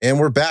And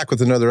we're back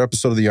with another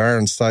episode of the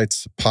Iron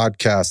Sights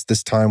podcast,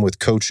 this time with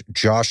Coach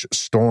Josh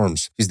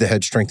Storms. He's the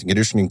head strength and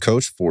conditioning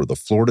coach for the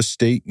Florida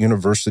State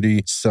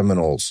University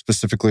Seminoles,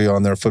 specifically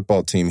on their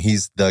football team.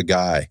 He's the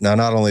guy. Now,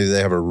 not only do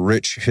they have a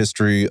rich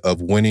history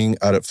of winning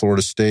out at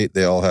Florida State,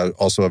 they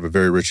also have a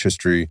very rich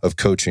history of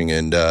coaching,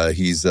 and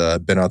he's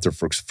been out there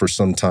for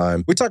some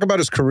time. We talk about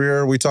his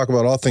career. We talk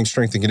about all things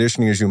strength and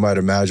conditioning, as you might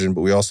imagine,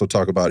 but we also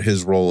talk about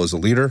his role as a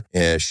leader,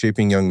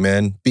 shaping young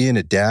men, being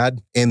a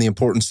dad, and the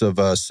importance of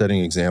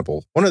setting examples.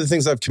 One of the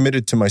things I've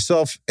committed to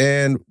myself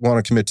and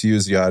want to commit to you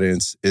as the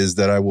audience is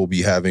that I will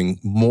be having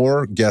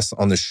more guests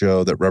on the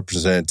show that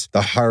represent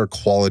the higher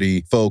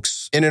quality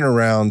folks in and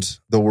around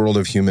the world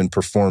of human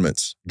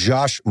performance.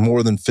 Josh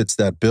more than fits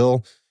that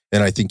bill,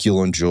 and I think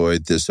you'll enjoy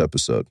this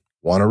episode.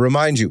 Want to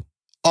remind you,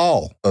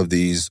 all of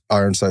these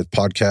Iron Sights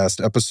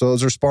podcast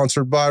episodes are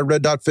sponsored by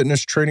Red Dot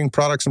Fitness training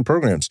products and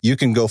programs. You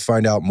can go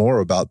find out more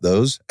about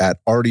those at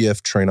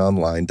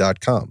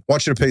rdftrainonline.com. I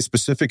want you to pay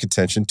specific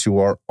attention to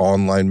our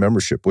online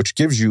membership, which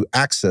gives you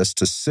access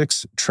to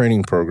 6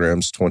 training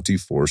programs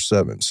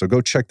 24/7. So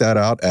go check that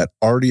out at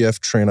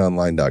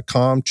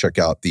rdftrainonline.com. Check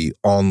out the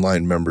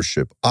online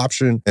membership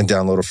option and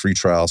download a free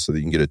trial so that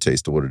you can get a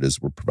taste of what it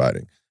is we're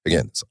providing.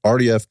 Again, it's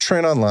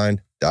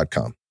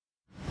rdftrainonline.com.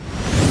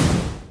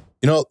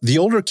 You know, the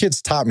older kids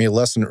taught me a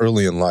lesson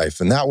early in life,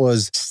 and that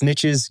was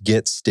snitches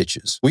get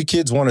stitches. We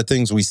kids wanted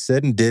things we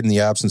said and did in the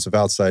absence of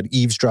outside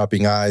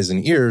eavesdropping eyes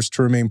and ears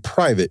to remain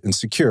private and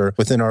secure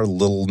within our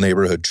little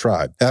neighborhood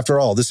tribe. After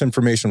all, this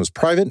information was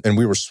private, and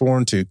we were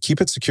sworn to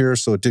keep it secure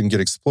so it didn't get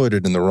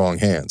exploited in the wrong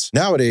hands.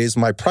 Nowadays,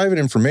 my private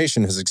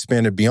information has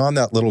expanded beyond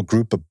that little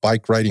group of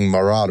bike-riding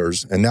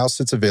marauders and now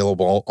sits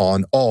available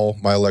on all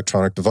my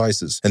electronic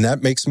devices. And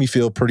that makes me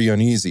feel pretty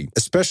uneasy,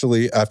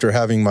 especially after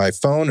having my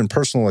phone and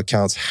personal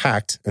accounts hacked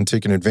and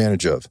taken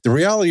advantage of. The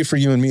reality for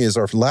you and me is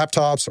our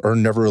laptops are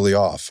never really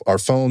off. Our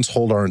phones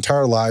hold our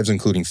entire lives,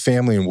 including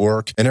family and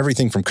work, and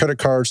everything from credit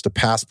cards to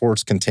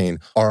passports contain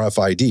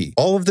RFID.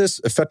 All of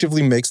this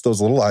effectively makes those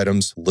little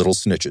items little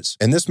snitches.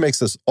 And this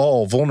makes us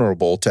all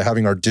vulnerable to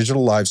having our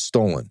digital lives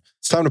stolen.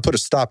 It's time to put a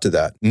stop to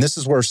that. And this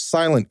is where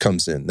Silent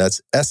comes in. That's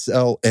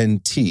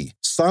SLNT.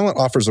 Silent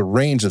offers a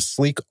range of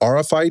sleek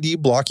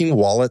RFID blocking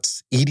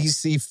wallets,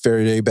 EDC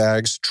Faraday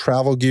bags,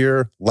 travel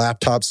gear,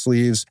 laptop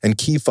sleeves, and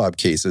key fob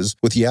cases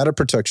with the added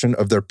protection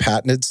of their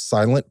patented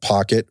Silent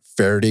Pocket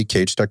Faraday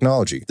cage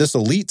technology. This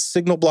elite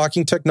signal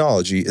blocking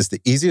technology is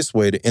the easiest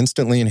way to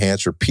instantly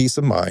enhance your peace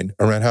of mind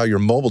around how your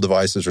mobile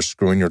devices are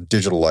screwing your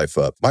digital life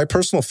up. My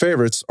personal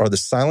favorites are the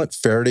Silent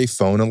Faraday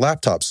phone and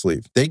laptop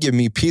sleeve. They give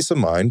me peace of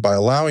mind by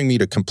allowing me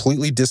to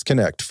completely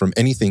disconnect from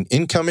anything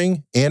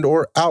incoming and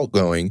or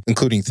outgoing,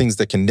 including things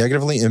that can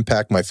negatively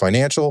impact my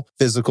financial,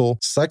 physical,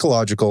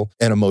 psychological,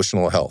 and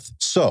emotional health.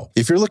 So,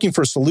 if you're looking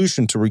for a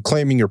solution to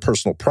reclaiming your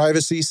personal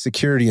privacy,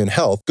 security, and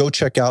health, go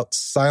check out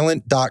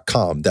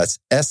silent.com. That's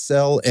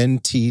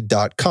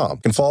SLNT.com.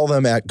 You can follow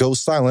them at Go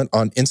Silent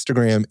on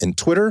Instagram and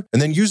Twitter,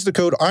 and then use the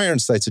code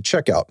IronSights at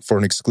checkout for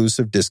an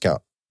exclusive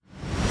discount.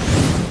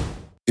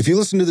 If you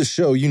listen to the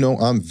show, you know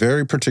I'm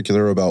very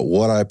particular about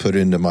what I put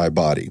into my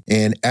body.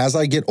 And as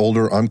I get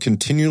older, I'm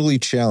continually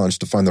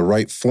challenged to find the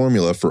right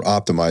formula for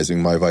optimizing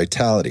my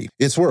vitality.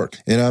 It's work,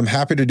 and I'm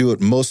happy to do it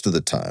most of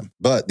the time.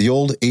 But the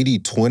old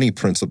 80-20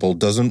 principle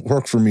doesn't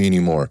work for me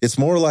anymore. It's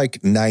more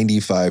like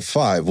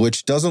 95-5,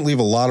 which doesn't leave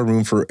a lot of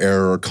room for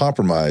error or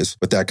compromise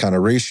with that kind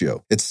of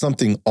ratio. It's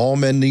something all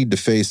men need to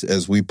face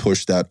as we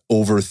push that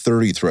over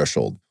 30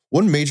 threshold.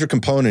 One major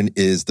component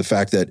is the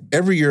fact that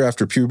every year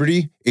after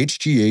puberty,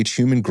 HGH,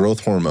 human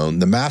growth hormone,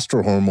 the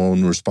master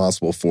hormone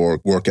responsible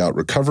for workout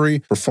recovery,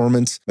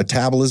 performance,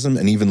 metabolism,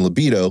 and even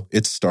libido,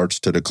 it starts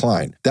to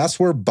decline. That's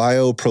where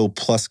BioPro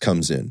Plus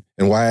comes in,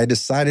 and why I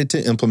decided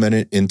to implement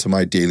it into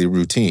my daily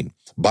routine.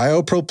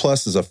 BioPro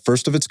Plus is a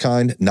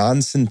first-of-its-kind,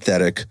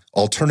 non-synthetic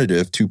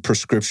alternative to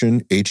prescription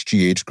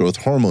HGH growth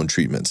hormone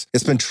treatments.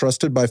 It's been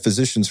trusted by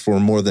physicians for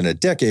more than a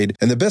decade,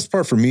 and the best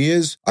part for me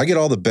is I get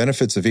all the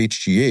benefits of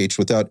HGH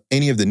without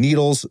any of the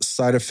needles,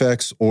 side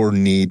effects, or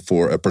need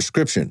for a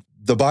prescription.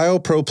 The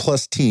BioPro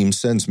Plus team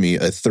sends me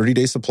a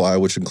 30-day supply,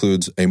 which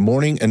includes a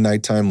morning and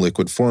nighttime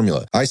liquid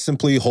formula. I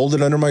simply hold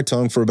it under my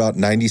tongue for about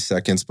 90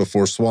 seconds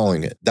before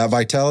swallowing it. That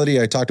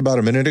vitality I talked about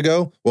a minute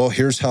ago, well,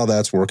 here's how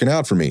that's working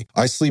out for me.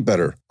 I sleep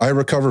better. I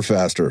recover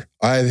faster.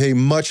 I have a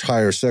much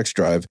higher sex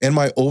drive, and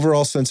my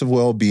overall sense of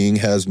well-being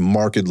has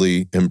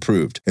markedly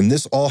improved. And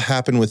this all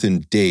happened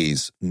within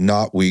days,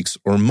 not weeks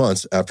or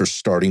months after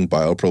starting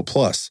BioPro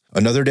Plus.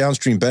 Another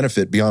downstream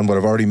benefit beyond what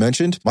I've already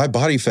mentioned, my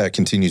body fat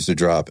continues to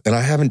drop, and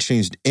I haven't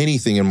changed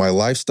anything in my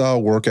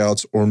lifestyle,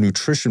 workouts, or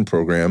nutrition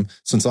program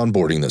since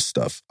onboarding this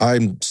stuff.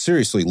 I'm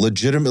seriously,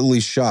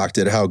 legitimately shocked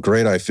at how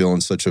great I feel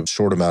in such a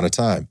short amount of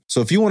time. So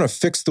if you want to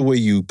fix the way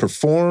you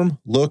perform,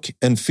 look,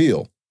 and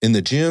feel in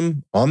the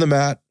gym, on the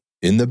mat,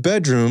 in the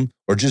bedroom,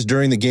 or just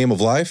during the game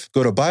of life,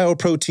 go to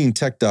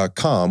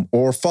bioproteintech.com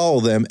or follow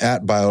them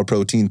at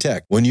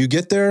bioproteintech. When you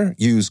get there,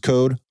 use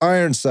code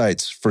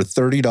IronSights for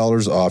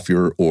 $30 off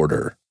your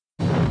order.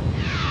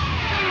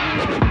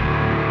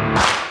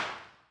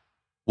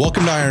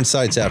 Welcome to Iron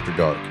Sights After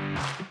Dark.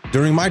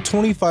 During my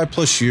 25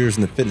 plus years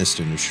in the fitness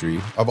industry,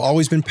 I've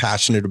always been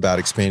passionate about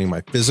expanding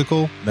my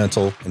physical,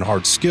 mental, and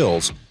hard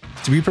skills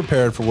to be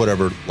prepared for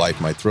whatever life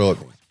might throw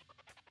at me.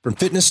 From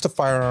fitness to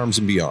firearms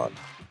and beyond,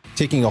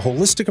 taking a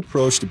holistic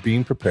approach to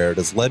being prepared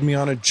has led me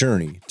on a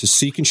journey to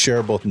seek and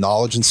share both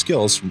knowledge and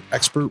skills from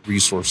expert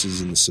resources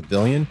in the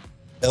civilian,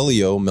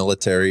 LEO,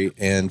 military,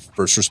 and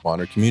first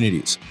responder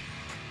communities.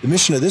 The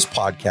mission of this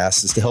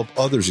podcast is to help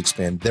others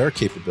expand their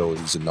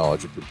capabilities and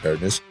knowledge of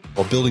preparedness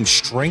while building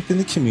strength in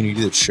the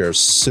community that shares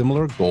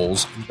similar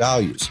goals and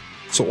values.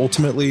 So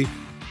ultimately,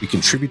 we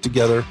contribute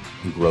together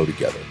and grow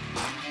together.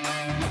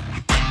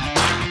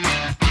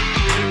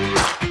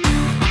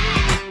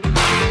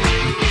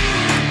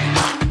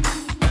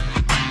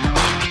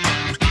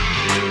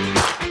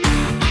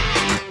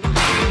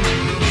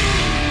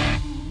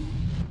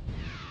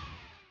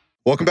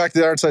 Welcome back to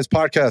the Iron Sights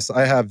Podcast.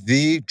 I have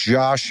the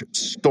Josh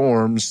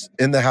Storms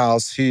in the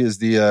house. He is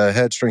the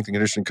head strength and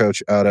conditioning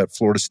coach out at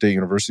Florida State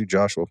University.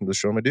 Josh, welcome to the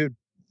show, my dude.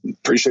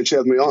 Appreciate you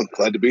having me on.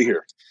 Glad to be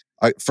here.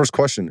 First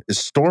question, is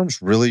Storms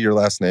really your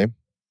last name?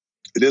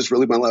 It is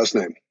really my last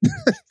name.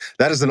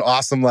 That is an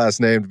awesome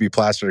last name to be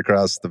plastered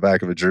across the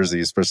back of a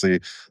jersey, especially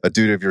a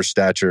dude of your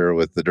stature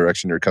with the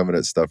direction you're coming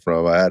at stuff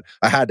from. I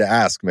had to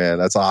ask, man.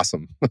 That's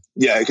awesome.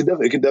 Yeah, it could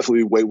definitely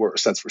be way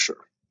worse. That's for sure.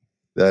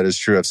 That is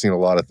true. I've seen a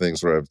lot of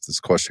things where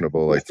it's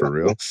questionable, like for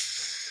real.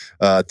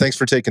 Thanks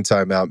for taking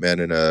time out, man.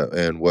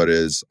 And what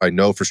is, I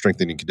know for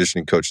strengthening and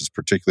conditioning coaches,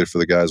 particularly for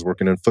the guys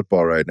working in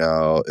football right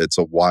now, it's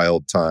a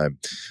wild time.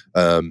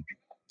 And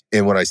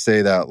when I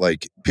say that,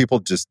 like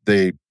people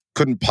they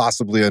couldn't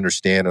possibly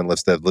understand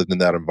unless they've lived in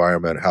that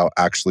environment, how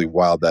actually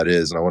wild that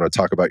is. And I want to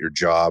talk about your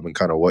job and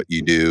kind of what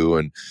you do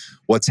and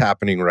what's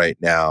happening right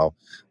now.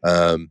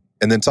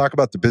 And then talk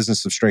about the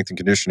business of strength and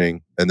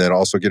conditioning, and then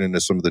also get into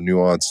some of the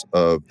nuance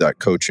of that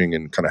coaching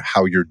and kind of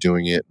how you're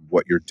doing it,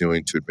 what you're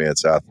doing to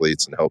advance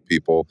athletes and help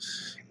people,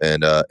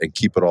 and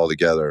keep it all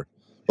together.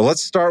 But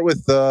let's start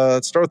with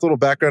a little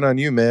background on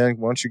you, man.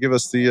 Why don't you give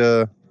us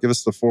the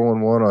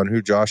 411 on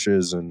who Josh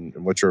is and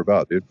what you're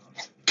about, dude?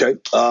 Okay.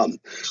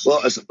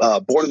 Well, as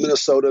born in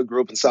Minnesota,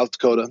 grew up in South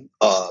Dakota,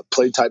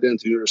 played tight end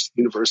at the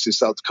University of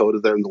South Dakota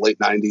there in the late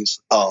 90s.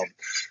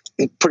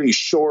 Pretty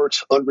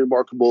short,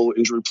 unremarkable,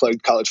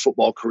 injury-plagued college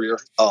football career,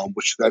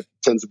 which that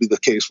tends to be the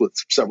case with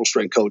several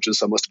strength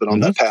coaches. I must have been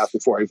on that path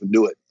before I even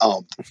knew it.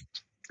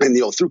 And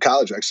through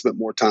college, I spent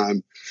more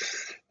time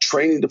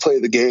training to play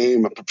the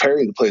game and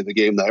preparing to play the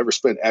game than I ever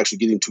spent actually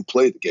getting to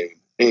play the game.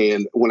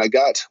 And when I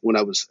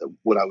was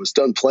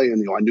done playing,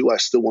 I knew I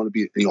still want to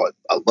be,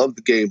 I loved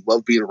the game,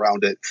 loved being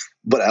around it,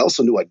 but I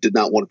also knew I did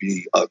not want to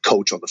be a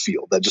coach on the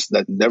field.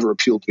 That never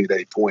appealed to me at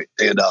any point.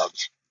 And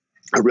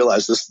I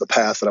realized this is the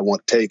path that I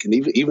want to take. And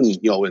even in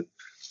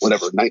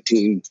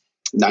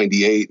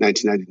 1998,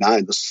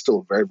 1999, this is still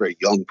a very, very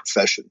young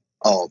profession.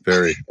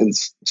 And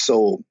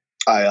so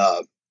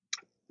I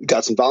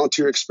got some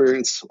volunteer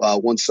experience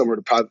one summer at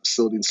a private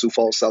facility in Sioux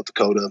Falls, South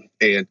Dakota,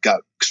 and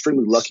got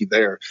extremely lucky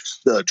there.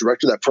 The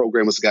director of that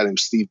program was a guy named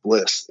Steve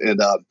Bliss.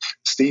 And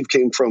Steve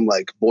came from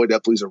like Boyd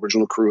Epley's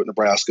original crew at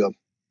Nebraska.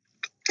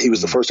 He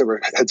was the first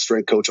ever head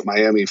strength coach at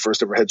Miami,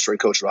 first ever head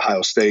strength coach at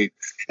Ohio State.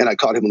 And I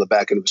caught him on the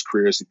back end of his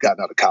career as he'd gotten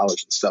out of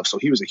college and stuff. So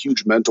he was a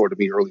huge mentor to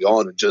me early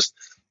on, and just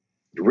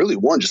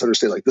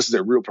understand like this is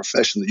a real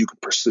profession that you can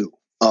pursue.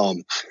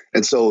 And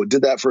so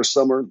did that for a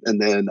summer,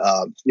 and then,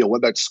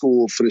 went back to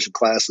school, finishing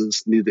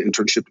classes, needed an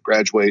internship to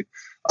graduate.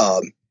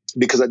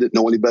 Because I didn't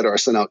know any better, I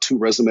sent out 2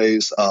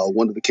 resumes,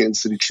 one to the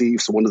Kansas City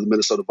Chiefs and one to the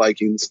Minnesota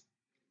Vikings.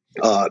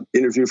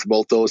 Interviewed for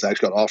both those. I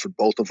actually got offered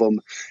both of them.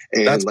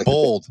 And that's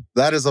bold.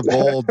 That's a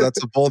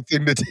bold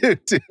thing to do,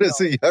 dude, as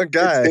a young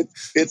guy.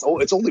 It's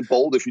only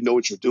bold if you know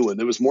what you're doing.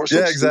 It was more so.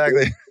 Yeah,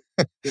 exactly.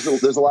 There's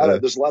a lot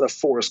of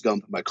Forrest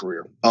Gump in my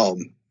career.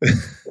 And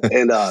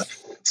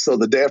so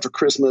the day after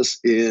Christmas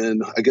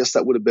in, I guess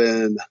that would have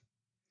been,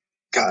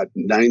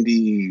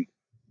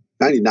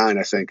 99,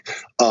 I think.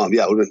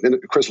 It would have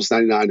been Christmas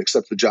 99,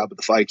 accepted the job at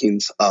the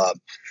Vikings.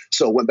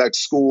 So went back to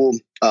school,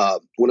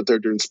 went up there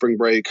during spring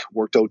break,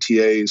 worked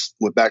OTAs,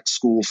 went back to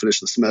school,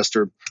 finished the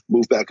semester,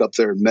 moved back up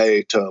there in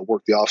May to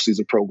work the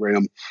off-season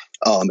program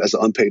as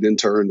an unpaid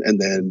intern. And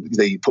then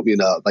they put me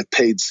in a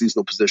paid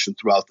seasonal position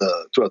throughout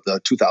the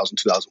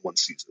 2000-2001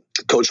 season.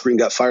 Coach Green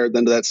got fired at the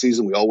end of that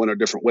season. We all went our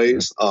different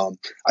ways.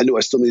 I knew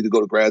I still needed to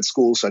go to grad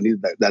school, so I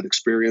needed that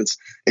experience.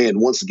 And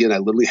once again, I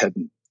literally had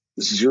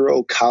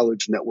zero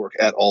college network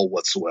at all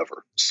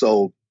whatsoever.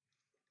 So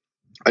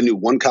I knew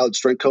one college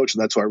strength coach,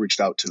 and that's who I reached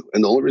out to.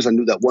 And the only reason I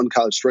knew that one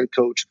college strength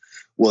coach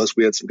was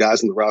we had some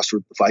guys on the roster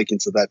with the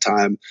Vikings at that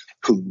time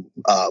who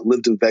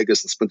lived in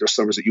Vegas and spent their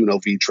summers at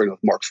UNLV training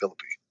with Mark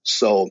Philippi.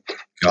 So,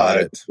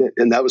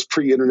 and that was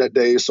pre-internet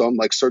days. So I'm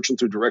searching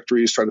through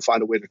directories, trying to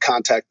find a way to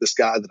contact this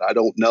guy that I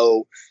don't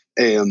know,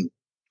 and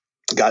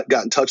got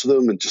in touch with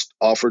him and just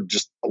offered,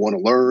 I want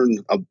to learn,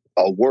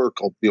 I'll work,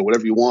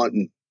 whatever you want.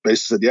 And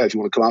basically said, yeah, if you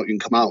want to come out, you can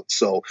come out.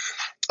 So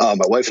my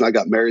wife and I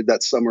got married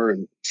that summer,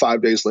 and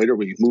 5 days later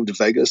we moved to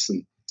Vegas,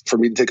 and for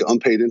me to take an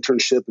unpaid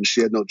internship, and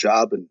she had no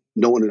job, and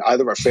no one in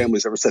either of our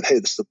families ever said, "Hey,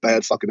 this is a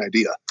bad fucking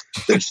idea."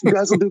 They just, "You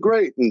guys will do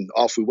great," and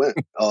off we went.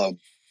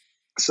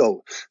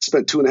 So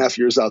spent 2.5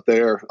 years out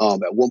there.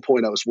 At one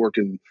point, I was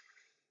working.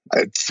 I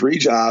had 3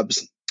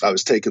 jobs. I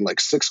was taking like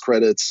 6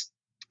 credits.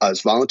 I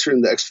was volunteering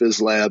in the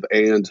XPhys lab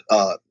and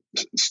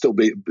still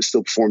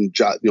performing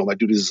my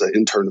duties as an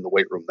intern in the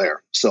weight room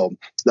there. So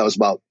that was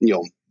about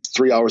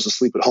 3 hours of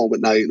sleep at home at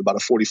night and about a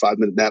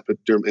 45-minute nap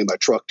in my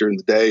truck during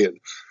the day, and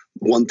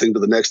one thing to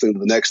the next thing to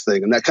the next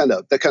thing, and that kind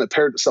of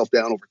pared itself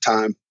down over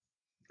time.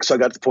 So I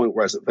got to the point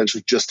where I was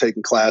eventually just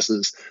taking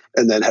classes,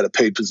 and then had a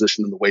paid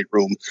position in the weight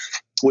room,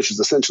 which is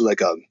essentially like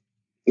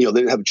they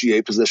didn't have a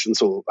GA position,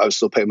 so I was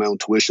still paying my own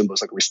tuition, but it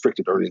was like a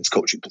restricted earnings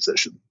coaching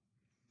position.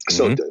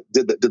 So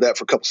did that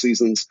for a couple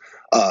seasons.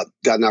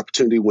 Got an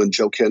opportunity when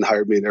Joe Ken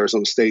hired me in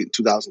Arizona State in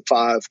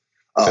 2005.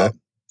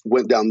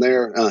 Went down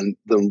there and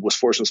then was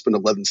fortunate to spend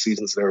 11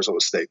 seasons at Arizona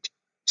State.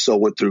 So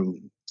went through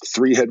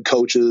 3 head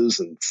coaches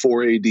and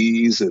 4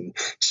 ADs. And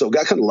so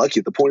got kind of lucky.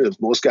 At the point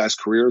of most guys'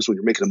 careers, when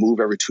you're making a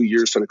move every 2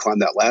 years trying to climb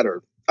that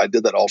ladder, I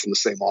did that all from the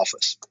same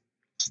office.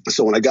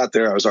 So when I got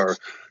there, I was our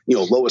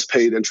lowest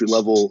paid entry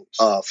level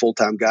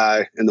full-time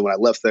guy. And then when I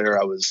left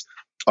there, I was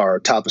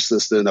our top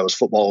assistant. I was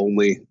football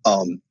only.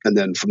 And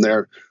then from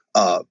there,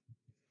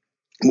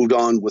 moved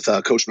on with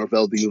Coach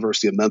Norvell at the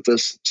University of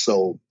Memphis.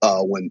 So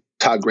when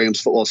Todd Graham's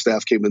football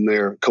staff came in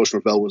there, Coach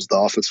Norvell was the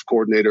offensive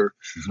coordinator.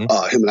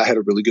 Him and I had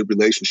a really good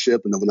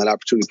relationship. And then when that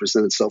opportunity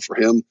presented itself for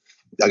him,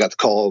 I got the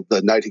call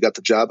the night he got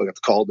the job. I got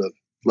the call to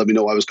let me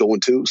know I was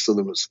going to. So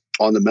then was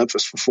on to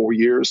Memphis for 4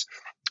 years,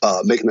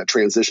 making that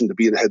transition to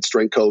being a head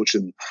strength coach,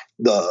 and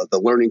the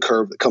learning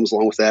curve that comes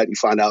along with that. You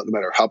find out no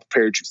matter how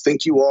prepared you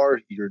think you are,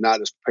 you're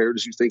not as prepared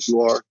as you think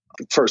you are.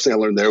 First thing I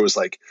learned there was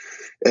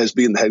as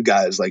being the head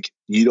guy is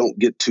you don't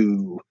get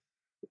to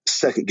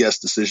second guess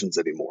decisions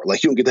anymore. You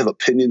don't get to have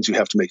opinions. You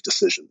have to make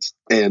decisions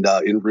and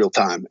in real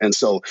time. And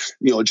so,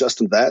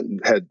 adjusting to that,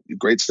 and had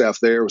great staff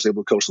there, was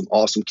able to coach some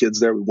awesome kids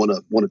there. We won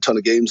a ton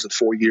of games in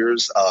 4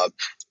 years,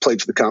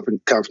 played for the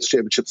conference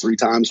championship 3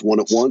 times, won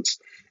it once,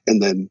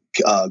 and then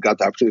got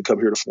the opportunity to come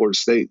here to Florida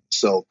State.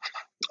 So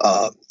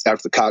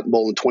after the Cotton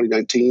Bowl in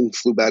 2019,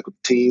 flew back with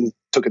the team,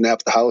 took a nap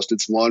at the house,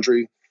 did some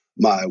laundry.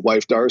 My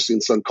wife, Darcy,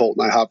 and son, Colt,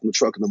 and I hopped in the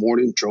truck in the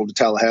morning, drove to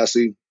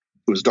Tallahassee.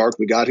 It was dark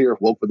when we got here,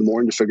 woke up in the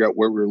morning to figure out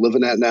where we were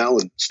living at now,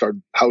 and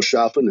started house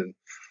shopping.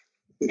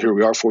 And here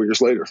we are 4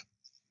 years later.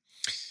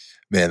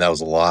 Man, that was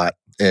a lot.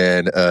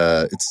 And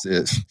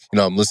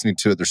I'm listening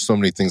to it. There's so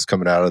many things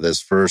coming out of this.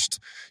 First,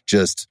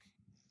 just,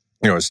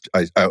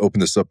 I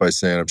opened this up by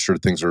saying I'm sure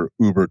things are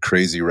uber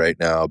crazy right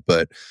now,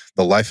 but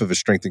the life of a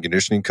strength and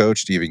conditioning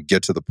coach to even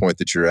get to the point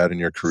that you're at in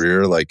your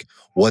career,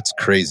 what's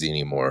crazy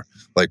anymore?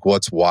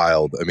 What's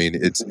wild? I mean,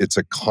 it's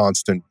a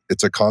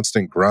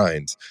constant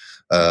grind.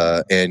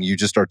 And you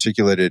just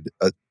articulated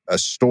a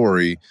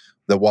story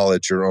that, while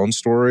it's your own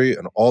story,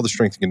 and all the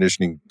strength and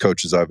conditioning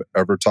coaches I've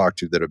ever talked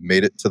to that have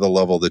made it to the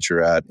level that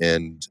you're at,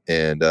 and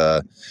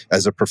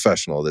as a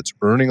professional that's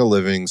earning a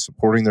living,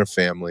 supporting their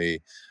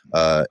family,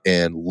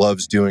 and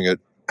loves doing it,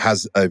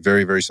 has a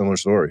very, very similar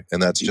story.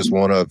 And that's just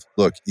one of,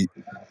 look,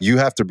 you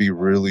have to be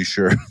really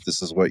sure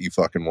this is what you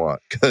fucking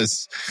want,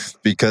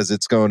 because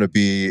it's going to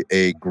be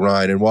a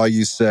grind. And while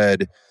you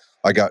said,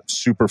 I got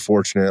super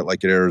fortunate,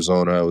 at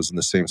Arizona, I was in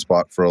the same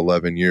spot for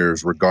 11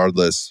 years.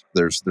 Regardless,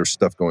 there's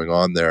stuff going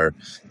on there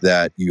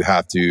that you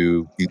have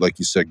to, like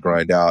you said,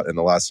 grind out. And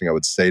the last thing I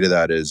would say to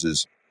that is,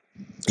 as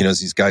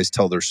these guys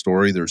tell their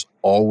story, there's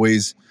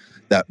always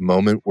that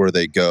moment where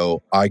they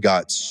go, I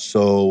got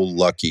so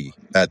lucky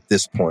at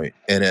this point,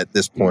 and at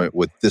this point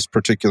with this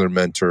particular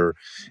mentor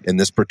in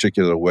this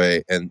particular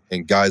way. And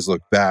guys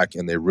look back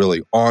and they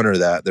really honor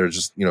that. They're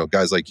just,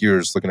 guys like you are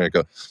just looking at it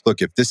and go,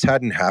 look, if this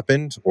hadn't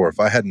happened, or if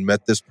I hadn't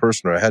met this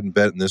person, or I hadn't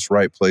been in this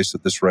right place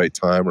at this right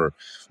time, or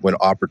when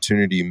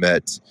opportunity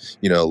met,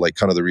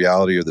 kind of the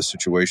reality of the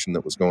situation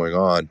that was going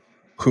on,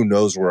 who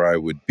knows where I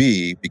would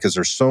be, because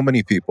there's so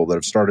many people that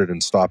have started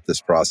and stopped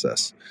this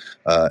process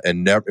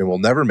and will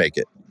never make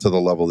it to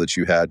the level that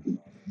you had,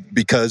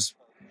 because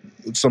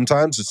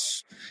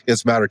sometimes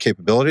it's a matter of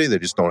capability. They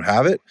just don't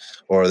have it,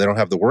 or they don't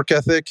have the work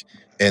ethic.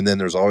 And then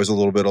there's always a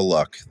little bit of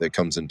luck that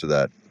comes into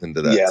that too.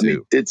 I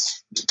mean,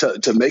 it's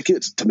to make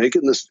it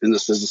in this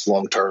business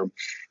long term.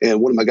 And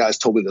one of my guys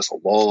told me this a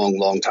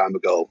long time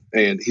ago,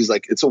 and he's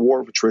like, it's a war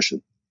of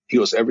attrition. He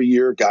goes, every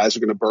year guys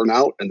are going to burn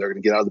out and they're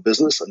going to get out of the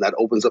business, and that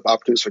opens up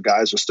opportunities for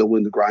guys who are still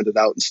willing to grind it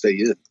out and stay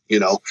in,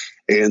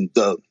 and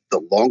the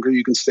longer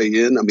you can stay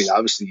in, I mean,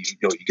 obviously,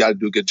 you got to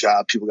do a good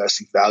job. People got to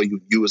see value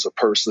in you as a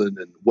person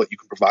and what you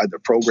can provide their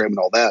program and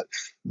all that.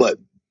 But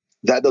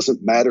that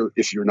doesn't matter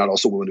if you're not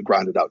also willing to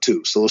grind it out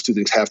too. So those two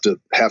things have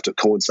to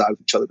coincide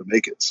with each other to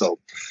make it. So,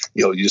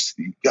 you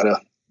gotta,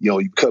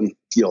 you become,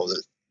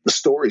 the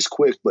story's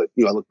quick, but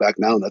I look back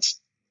now and that's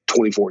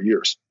 24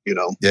 years,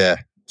 Yeah.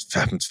 It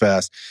happens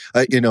fast.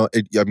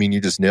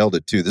 You just nailed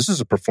it too. This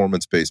is a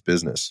performance-based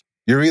business.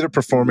 You're either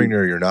performing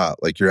or you're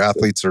not. Like, your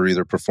athletes are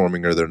either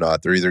performing or they're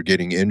not. They're either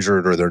getting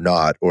injured or they're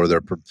not, or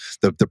the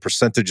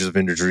percentage of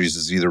injuries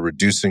is either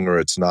reducing or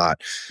it's not.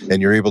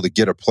 And you're able to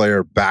get a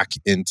player back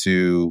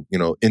into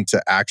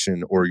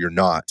action, or you're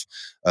not.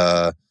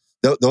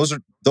 Those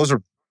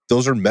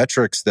are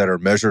metrics that are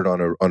measured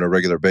on a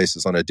regular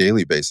basis, on a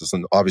daily basis,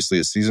 and obviously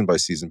a season by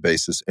season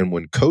basis. And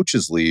when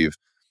coaches leave,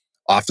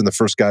 often the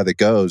first guy that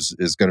goes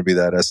is going to be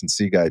that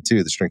S&C guy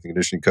too, the strength and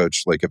conditioning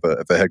coach. Like,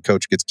 if a head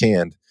coach gets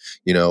canned,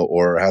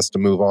 or has to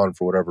move on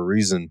for whatever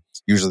reason,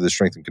 usually the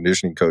strength and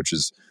conditioning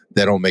coaches,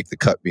 they don't make the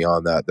cut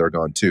beyond that. They're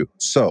gone too.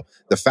 So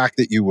the fact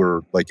that you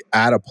were like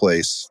at a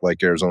place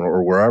like Arizona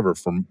or wherever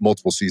for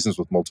multiple seasons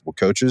with multiple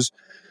coaches,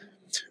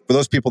 for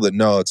those people that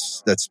know,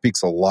 that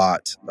speaks a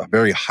lot,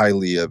 very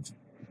highly of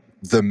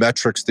the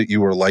metrics that you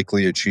were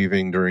likely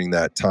achieving during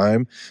that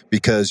time,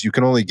 because you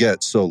can only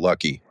get so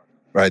lucky.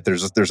 Right.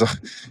 This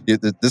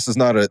is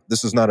not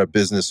a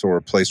business or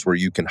a place where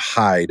you can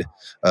hide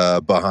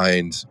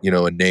behind,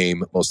 a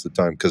name most of the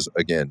time. Because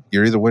again,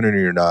 you're either winning or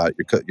you're not.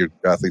 Your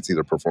athlete's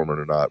either performing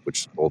or not,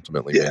 which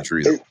ultimately means you're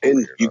either.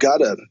 And you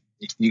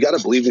gotta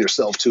believe in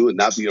yourself too, and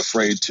not be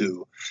afraid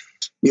to,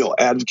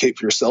 advocate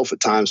for yourself at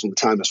times when the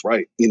time is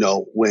right.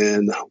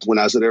 When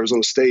I was at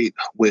Arizona State,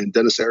 when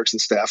Dennis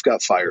Erickson's staff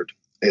got fired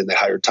and they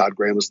hired Todd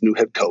Graham as the new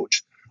head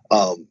coach.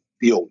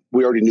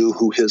 We already knew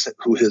who his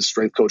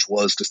strength coach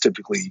was, because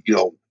typically,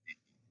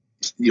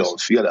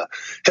 if you had a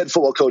head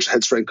football coach,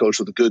 head strength coach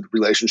with a good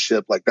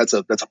relationship, like that's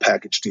a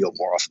package deal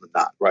more often than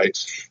not, right?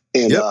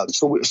 And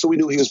so we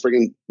knew he was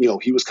bringing,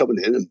 he was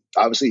coming in, and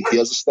obviously he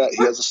has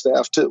a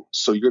staff too.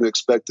 So you're going to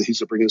expect that he's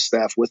going to bring his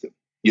staff with him,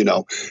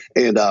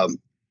 And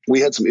we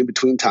had some in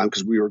between time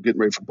because we were getting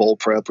ready for bowl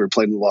prep. We were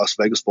playing in the Las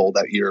Vegas Bowl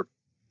that year,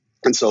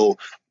 and so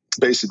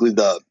basically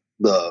the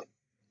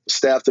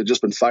staff that had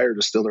just been fired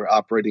is still there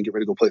operating, get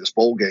ready to go play this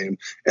bowl game.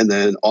 And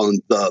then on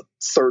the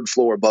third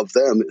floor above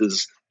them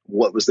is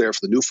what was there for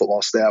the new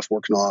football staff,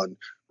 working on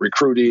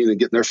recruiting and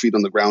getting their feet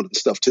on the ground and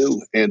stuff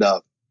too. And, I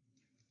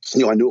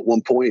knew at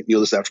one point,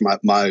 this after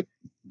my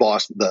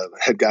boss, the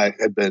head guy,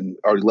 had been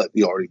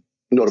already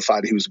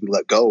notified he was going to be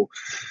let go.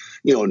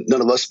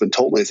 None of us have been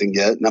told anything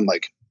yet. And I'm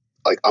like,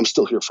 I'm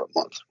still here for a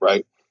month.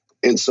 Right.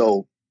 And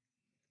so,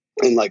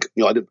 I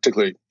didn't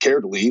particularly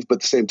care to leave, but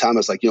at the same time, I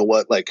was like, you know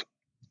what,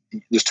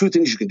 there's two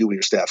things you can do when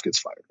your staff gets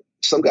fired.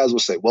 Some guys will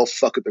say, well,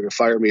 fuck it, they're going to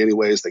fire me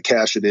anyways. They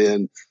cash it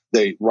in.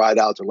 They ride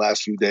out their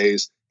last few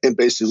days and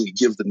basically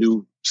give the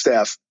new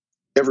staff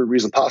every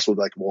reason possible.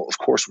 Like, well, of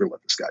course we're going to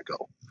let this guy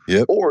go.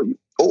 Yep.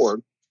 Or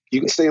you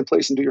can stay in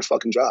place and do your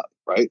fucking job,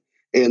 right?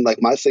 And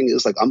my thing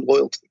is I'm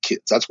loyal to the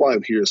kids. That's why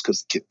I'm here, is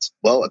because the kids.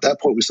 Well, at that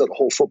point, we set a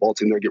whole football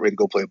team there, get ready to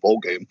go play a bowl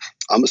game.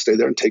 I'm going to stay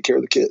there and take care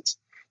of the kids.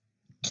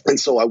 And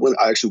so I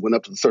actually went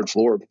up to the third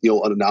floor,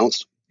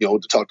 unannounced, to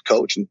talk to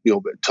coach, and,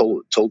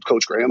 told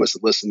Coach Graham, I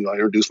said, listen, I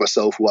introduced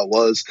myself, who I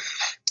was,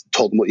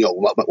 told him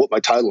what my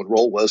title and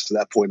role was. To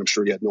that point, I'm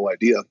sure he had no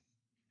idea.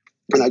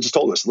 And I just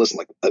told him, I said, listen,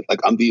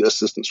 I'm the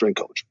assistant strength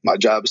coach. My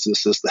job is to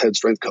assist the head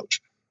strength coach.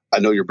 I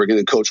know you're bringing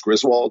in Coach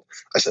Griswold.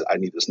 I said, I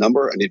need his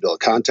number. I need to be able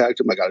to contact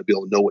him. I got to be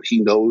able to know what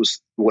he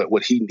knows,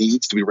 what he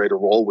needs to be ready to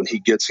roll when he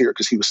gets here,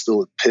 because he was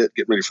still at Pitt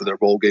getting ready for their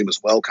bowl game as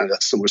well, kind of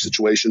a similar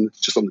situation,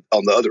 just on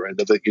the other end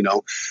of it,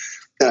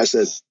 And I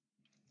said,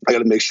 I got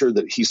to make sure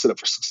that he's set up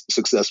for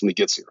success when he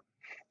gets here.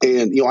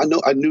 And,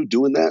 I knew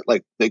doing that,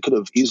 they could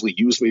have easily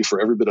used me for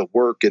every bit of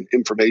work and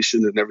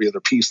information and every other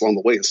piece along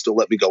the way and still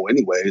let me go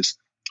anyways.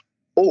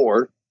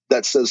 Or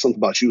that says something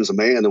about you as a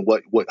man and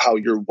how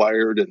you're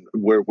wired and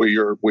where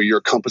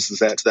your compass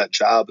is at to that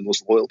job and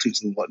those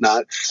loyalties and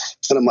whatnot.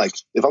 And I'm like,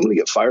 if I'm going to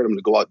get fired, I'm going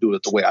to go out and do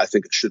it the way I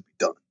think it should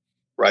be done.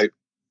 Right.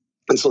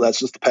 And so that's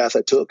just the path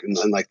I took. And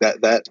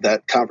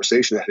that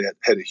conversation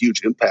had a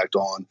huge impact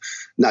on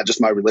not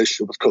just my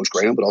relationship with Coach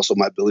Graham, but also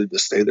my ability to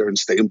stay there and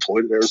stay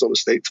employed at Arizona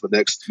State for the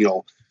next,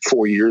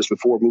 4 years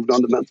before I moved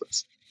on to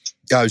Memphis.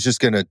 Yeah, I was just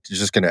gonna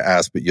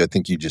ask, but I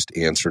think you just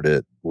answered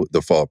it.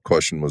 The follow-up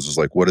question was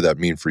what did that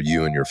mean for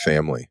you and your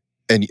family?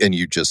 And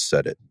you just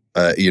said it.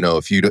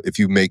 If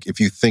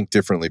you think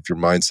differently, if your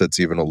mindset's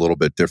even a little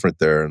bit different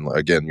there, and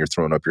again, you're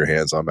throwing up your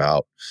hands, I'm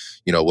out,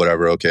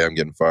 whatever. Okay, I'm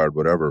getting fired,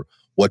 whatever.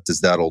 What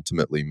does that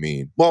ultimately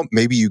mean? Well,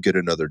 maybe you get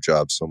another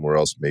job somewhere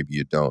else. Maybe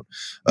you don't.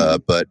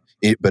 But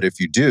if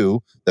you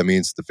do, that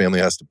means the family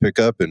has to pick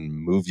up and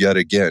move yet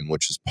again,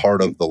 which is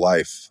part of the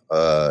life.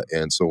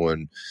 And so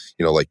when,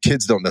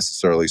 kids don't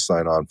necessarily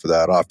sign on for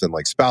that. Often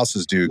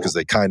spouses do, because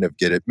they kind of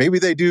get it. Maybe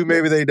they do,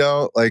 maybe they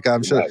don't.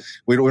 I'm sure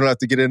we don't have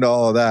to get into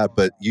all of that,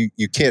 but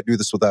you can't do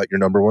this without your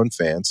number one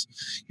fans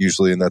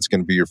usually. And that's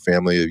going to be your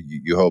family,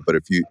 you hope. But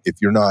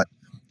if you're not,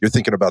 you're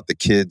thinking about the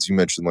kids. You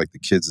mentioned the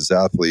kids as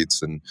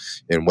athletes and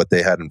what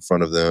they had in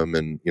front of them,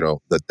 and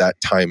that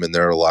time in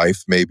their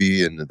life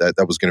maybe, and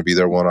that was going to be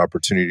their one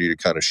opportunity to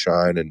kind of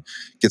shine and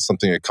get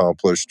something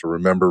accomplished to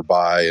remember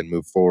by and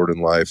move forward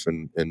in life,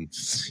 and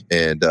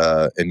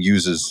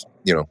uses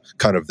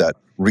kind of that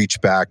reach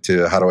back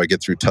to how do I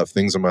get through tough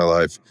things in my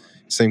life.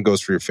 Same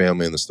goes for your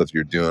family and the stuff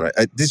you're doing.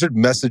 These are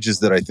messages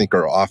that I think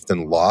are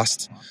often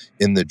lost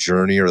in the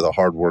journey or the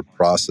hard work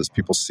process.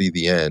 People see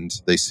the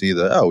end. They see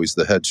he's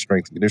the head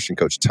strength and conditioning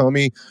coach. Tell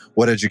me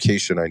what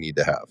education I need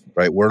to have,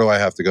 right? Where do I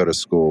have to go to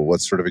school?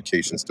 What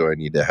certifications do I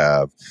need to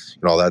have?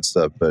 And all that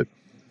stuff. But,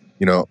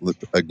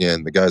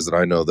 again, the guys that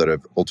I know that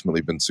have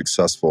ultimately been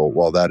successful,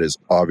 while that is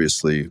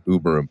obviously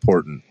uber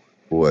important,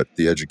 what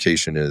the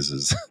education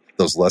is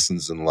those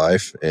lessons in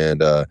life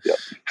and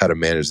how to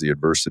manage the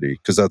adversity,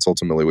 because that's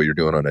ultimately what you're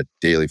doing on a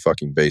daily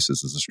fucking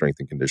basis as a strength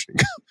and conditioning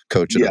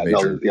coach at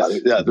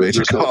a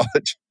major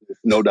college.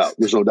 No doubt.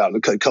 There's no doubt.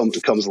 It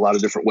comes a lot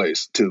of different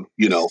ways too,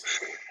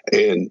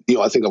 And,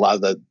 I think a lot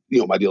of that,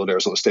 my deal at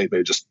Arizona State,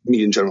 maybe just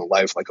me in general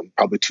life, like I'm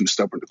probably too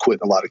stubborn to quit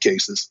in a lot of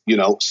cases,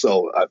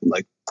 So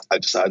I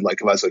decided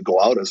if I was to go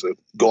out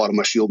on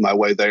my shield my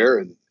way there,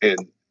 and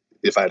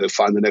if I had to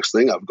find the next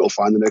thing, I would go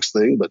find the next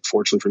thing. But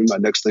fortunately for me, my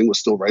next thing was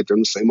still right there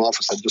in the same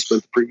office I'd just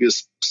spent the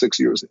previous 6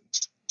 years in.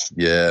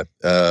 Yeah.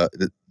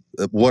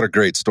 What a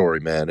great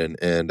story, man.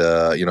 And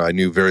I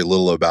knew very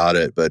little about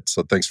it, but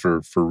so thanks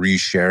for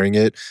re-sharing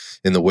it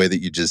in the way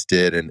that you just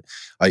did. And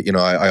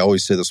I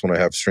always say this when I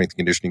have strength and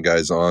conditioning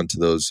guys on, to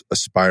those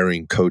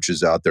aspiring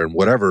coaches out there, and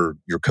whatever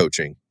you're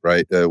coaching,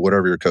 right?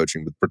 Whatever you're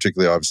coaching, but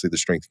particularly obviously the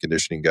strength and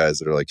conditioning guys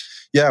that are like,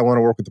 yeah, I want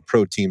to work with the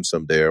pro team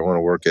someday. I want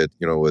to work at,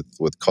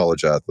 with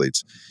college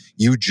athletes.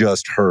 You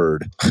just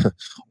heard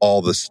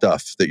all the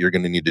stuff that you're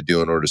going to need to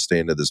do in order to stay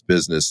into this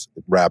business,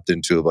 wrapped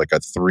into like a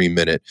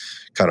 3-minute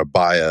kind of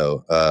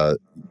bio.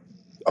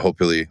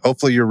 Hopefully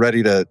you're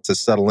ready to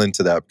settle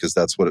into that, because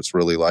that's what it's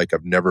really like.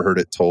 I've never heard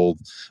it told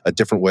a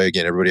different way.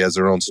 Again, everybody has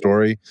their own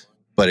story,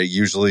 but it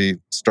usually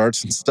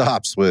starts and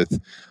stops with,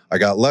 I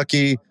got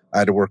lucky. I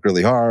had to work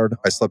really hard.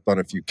 I slept on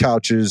a few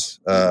couches.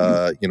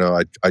 I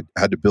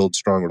had to build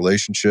strong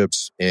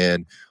relationships,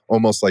 and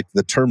almost like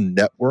the term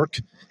network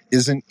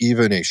isn't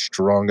even a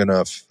strong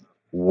enough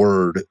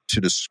word to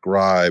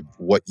describe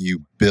what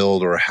you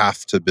build or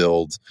have to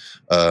build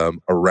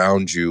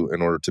around you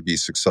in order to be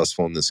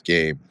successful in this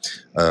game.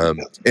 And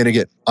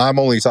again, I'm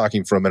only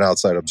talking from an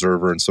outside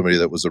observer and somebody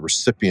that was a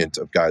recipient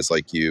of guys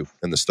like you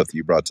and the stuff that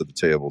you brought to the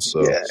table.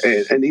 So, yeah,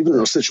 and even in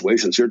those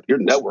situations, your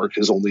network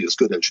is only as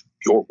good as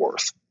your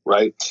worth,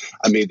 right?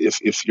 I mean,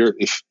 if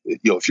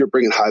you're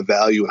bringing high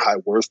value and high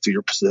worth to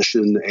your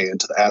position and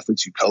to the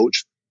athletes you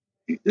coach,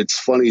 it's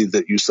funny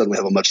that you suddenly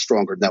have a much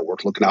stronger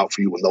network looking out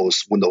for you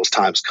when those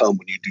times come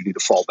when you do need to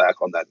fall back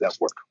on that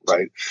network,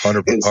 right?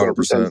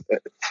 100%.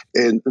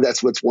 And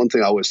that's what's one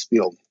thing I always,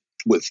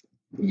 with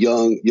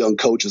young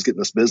coaches getting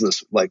this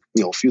business, like,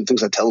 a few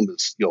things I tell them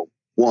is,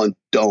 one,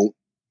 don't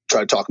try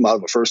to talk them out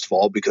of it, first of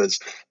all, because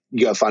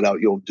you got to find out,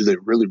 do they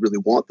really, really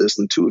want this?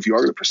 And two, if you are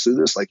going to pursue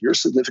this, like your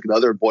significant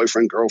other,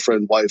 boyfriend,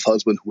 girlfriend, wife,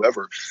 husband,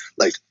 whoever,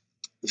 like,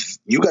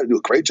 you got to do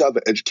a great job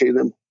of educating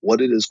them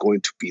what it is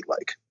going to be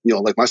like.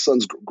 Like my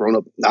son's grown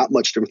up not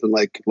much different than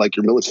like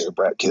your military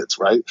brat kids,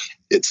 right?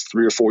 It's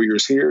 3 or 4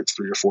 years here, it's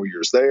 3 or 4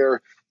 years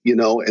there,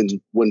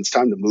 and when it's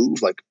time to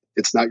move, like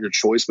it's not your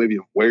choice maybe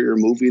of where you're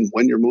moving,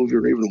 when you're moving,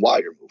 or even why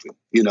you're moving,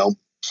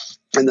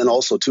 And then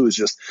also too is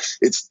just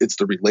it's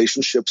the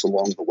relationships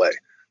along the way.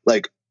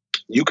 Like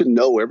you can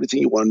know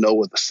everything you want to know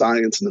with the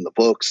science and in the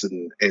books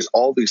and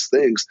all these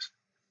things.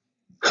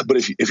 But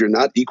if you're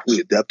not equally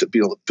adept at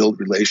being able to build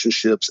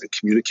relationships and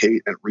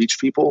communicate and reach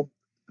people,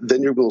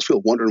 then you're going to feel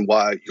wondering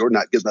why you're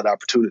not getting that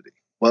opportunity.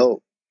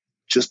 Well,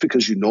 just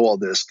because you know all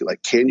this,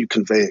 like, can you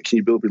convey it? Can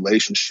you build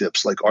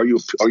relationships? Like, are you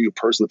a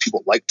person that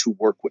people like to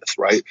work with,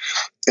 right?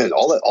 And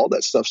all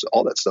that stuff's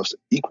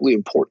equally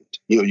important.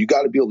 You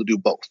got to be able to do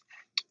both.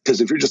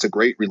 Because if you're just a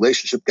great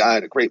relationship guy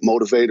and a great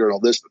motivator and all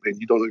this, but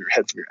you don't know your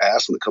head from your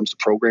ass when it comes to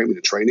programming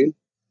and training,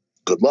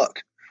 good luck.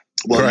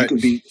 Well, right.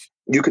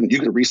 You can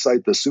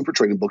recite the super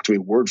training book to me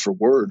word for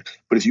word,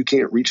 but if you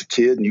can't reach a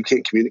kid and you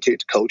can't communicate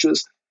to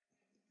coaches,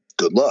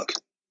 good luck.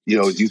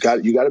 You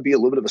got to be a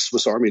little bit of a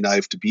Swiss Army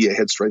knife to be a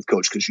head strength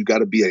coach, because you got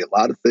to be a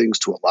lot of things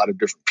to a lot of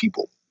different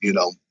people.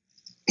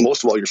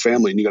 Most of all your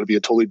family, and you got to be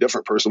a totally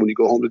different person when you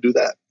go home to do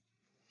that.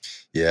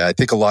 Yeah, I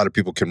think a lot of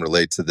people can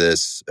relate to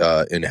this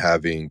in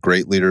having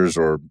great leaders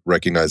or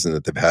recognizing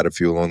that they've had a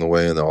few along the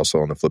way. And then also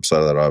on the flip side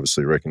of that,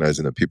 obviously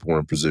recognizing that people were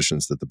in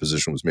positions that the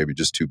position was maybe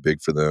just too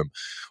big for them,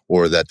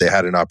 or that they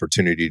had an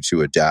opportunity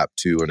to adapt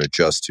to and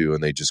adjust to,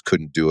 and they just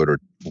couldn't do it or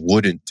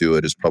wouldn't do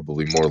it is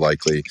probably more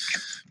likely.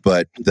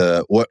 But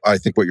what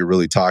you're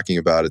really talking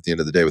about at the end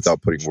of the day,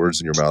 without putting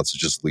words in your mouth, is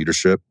just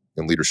leadership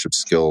and leadership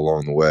skill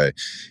along the way.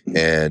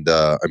 And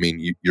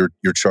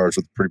you're charged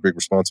with a pretty big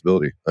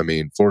responsibility. I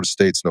mean, Florida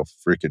State's no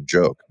freaking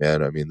joke,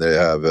 man. I mean, they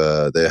have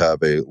a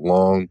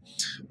long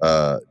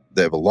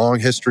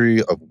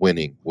history of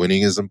winning.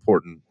 Winning is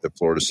important at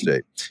Florida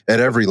State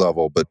at every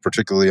level, but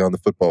particularly on the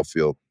football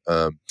field.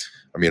 I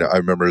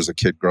remember as a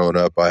kid growing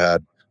up, I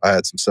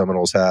had some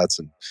Seminoles hats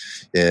and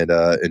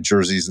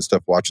jerseys and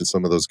stuff, watching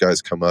some of those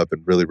guys come up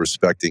and really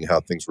respecting how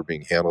things were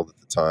being handled at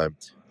the time.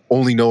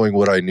 Only knowing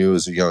what I knew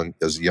as a young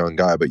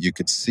guy, but you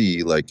could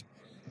see like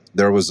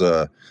there was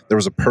a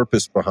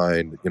purpose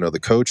behind, the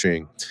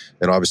coaching,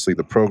 and obviously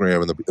the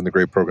program, and the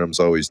great programs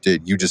always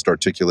did. You just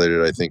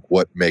articulated, I think,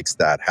 what makes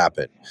that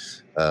happen.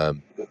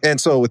 And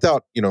so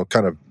without,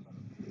 kind of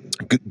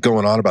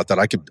going on about that,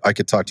 I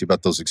could talk to you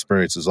about those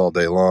experiences all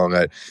day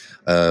long.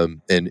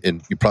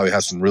 And you probably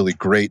have some really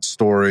great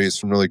stories,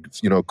 some really,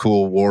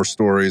 cool war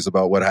stories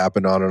about what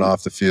happened on and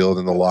off the field,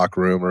 in the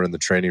locker room or in the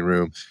training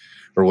room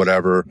or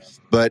whatever.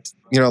 But,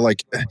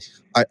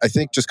 I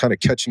think just kind of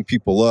catching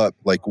people up,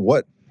 like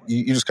what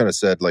you just kind of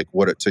said, like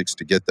what it takes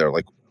to get there.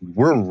 Like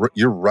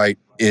you're right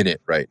in it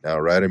right now,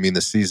 right? I mean,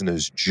 the season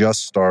has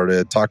just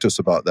started. Talk to us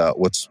about that.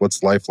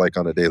 What's life like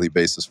on a daily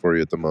basis for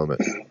you at the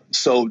moment?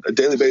 So a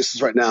daily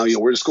basis right now,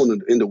 we're just going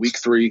into week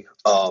 3.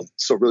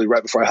 So really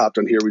right before I hopped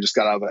on here, we just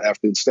got out of an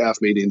afternoon staff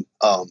meeting.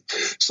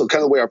 So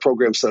kind of the way our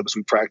program's set up is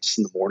we practice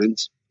in the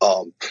mornings.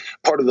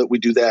 Part of it, we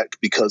do that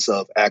because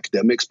of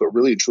academics, but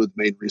really and truly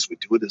the main reason we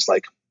do it is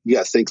like,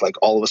 I think like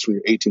all of us when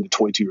you're 18 to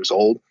 22 years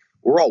old,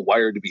 we're all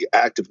wired to be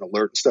active and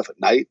alert and stuff at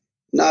night,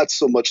 not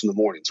so much in the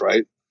mornings,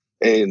 right?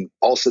 And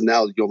also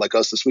now, like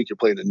us this week, you're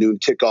playing a noon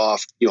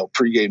kickoff,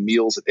 pregame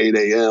meals at 8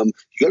 a.m.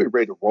 You got to be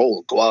ready to roll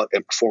and go out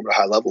and perform at a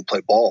high level and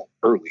play ball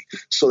early.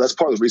 So that's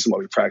part of the reason why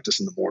we practice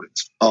in the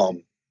mornings.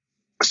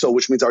 So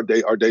which means our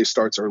day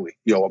starts early.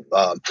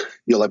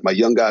 Like my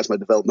young guys, my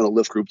developmental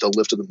lift group, they'll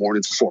lift in the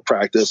mornings before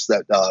practice.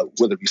 That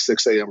whether it be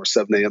 6 a.m. or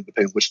 7 a.m.,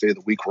 depending on which day of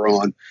the week we're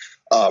on.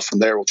 From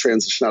there, we'll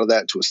transition out of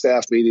that to a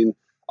staff meeting.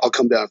 I'll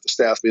come down at the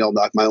staff meeting. I'll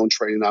knock my own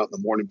training out in the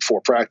morning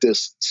before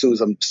practice. As soon as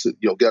I'm,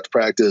 get to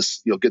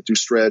practice, get through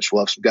stretch.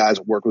 We'll have some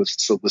guys work with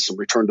some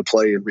return to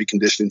play and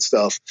reconditioning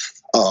stuff.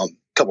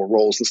 Couple of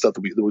roles and stuff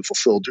that we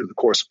fulfilled during the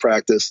course of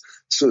practice.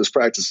 As soon as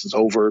practice is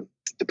over,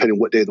 depending on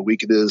what day of the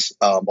week it is,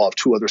 I'll have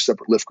 2 other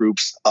separate lift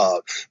groups.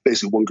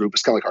 Basically, one group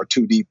is kind of like our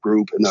 2 deep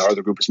group, and the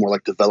other group is more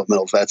like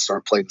developmental vets that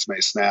aren't playing as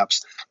many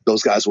snaps.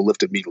 Those guys will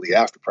lift immediately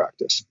after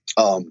practice.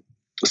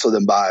 So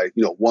then by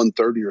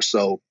 1:30 or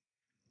so,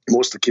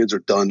 most of the kids are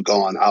done,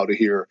 gone, out of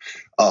here.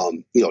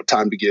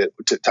 Time to get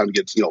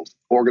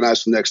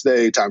organized for the next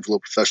day. Time for a little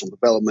professional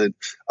development.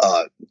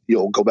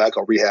 Go back.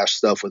 I'll rehash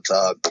stuff with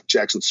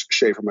Jackson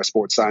Schaefer, my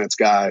sports science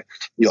guy.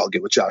 I'll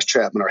get with Josh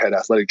Chapman, our head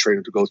athletic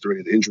trainer, to go through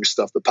any of the injury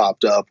stuff that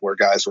popped up, where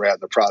guys are at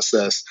in the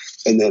process,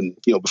 and then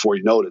before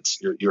you know it,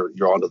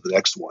 you're on to the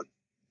next one.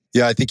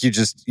 Yeah, I think you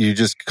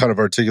just kind of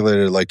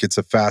articulated like it's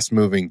a fast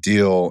moving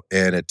deal,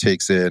 and it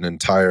takes an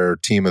entire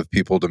team of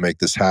people to make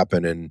this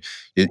happen, and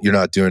you're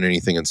not doing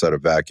anything inside a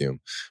vacuum,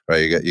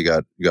 right? You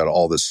got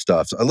all this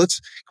stuff. So let's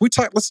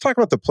talk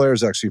about the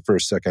players actually for a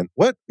second.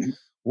 What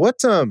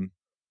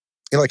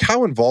like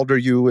how involved are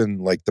you in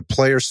like the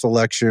player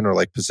selection or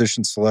like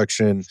position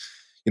selection?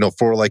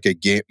 For like a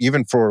game,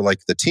 even for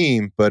like the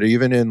team, but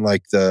even in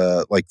like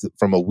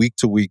from a week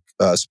to week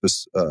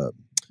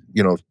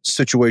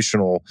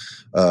situational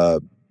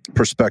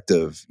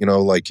perspective,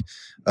 like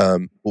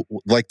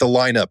the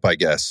lineup, I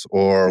guess,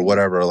 or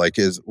whatever,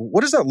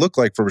 what does that look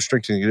like from a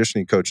strength and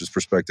conditioning coach's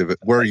perspective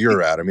where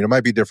you're at? I mean, it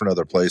might be different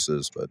other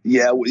places, but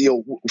yeah,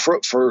 for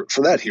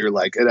that here,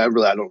 like, and I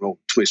don't know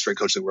too many strength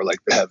coaches that were like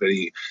have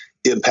any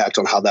impact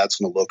on how that's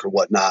going to look or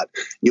whatnot.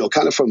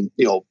 Kind of from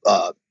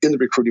in the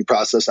recruiting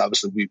process,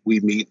 obviously we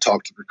meet,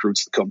 talk to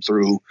recruits that come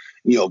through,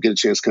 get a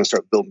chance to kind of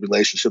start building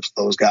relationships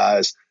with those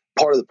guys.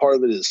 Part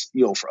of it is,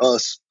 for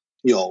us,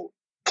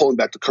 pulling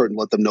back the curtain,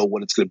 let them know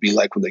what it's going to be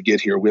like when they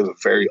get here. We have a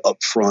very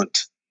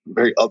upfront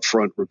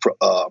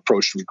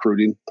approach to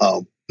recruiting.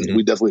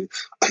 We definitely,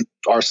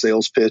 our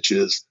sales pitch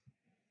is,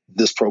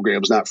 this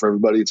program is not for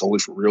everybody. It's only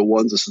for real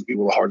ones. This is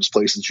one of the hardest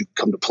places you can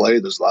come to play.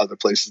 There's a lot of other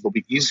places that'll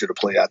be easier to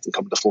play at than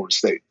coming to Florida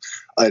State.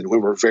 And we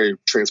were very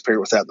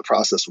transparent with that in the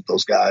process with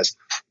those guys.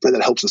 And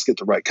that helps us get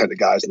the right kind of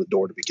guys in the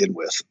door to begin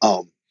with.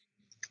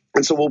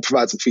 And so we'll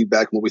provide some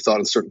feedback on what we thought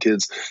on certain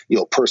kids,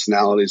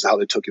 personalities, how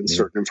they took in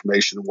certain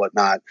information and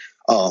whatnot.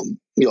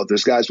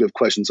 There's guys we have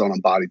questions on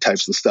body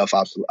types and stuff.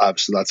 Obviously,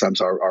 a lot of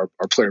times our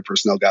player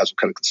personnel guys will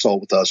kind of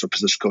consult with us, or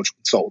position coach will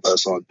consult with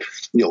us on,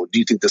 do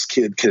you think this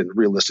kid can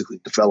realistically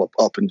develop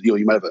up? And,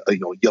 you might have a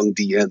young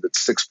DN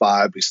that's 6'5",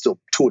 but he's still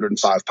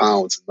 205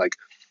 pounds. And like,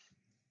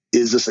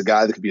 is this a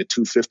guy that could be a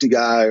 250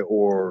 guy,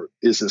 or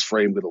is his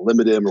frame going to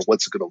limit him, or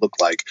what's it going to look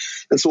like?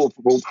 And so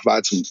we'll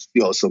provide some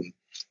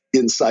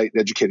insight and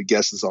educated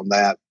guesses on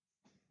that,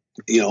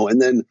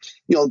 and then,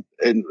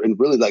 and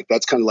really like,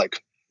 that's kind of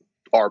like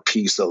our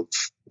piece of,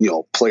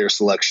 player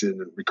selection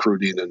and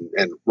recruiting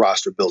and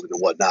roster building and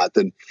whatnot.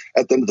 Then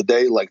at the end of the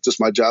day, like, just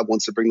my job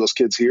once to bring those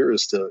kids here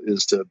is to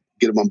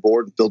get them on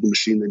board and build the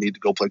machine they need to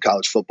go play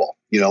college football,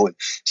 and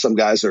some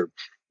guys are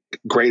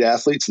great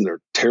athletes and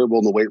they're terrible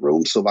in the weight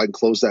room. So if I can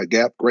close that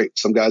gap, great.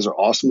 Some guys are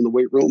awesome in the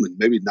weight room and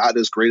maybe not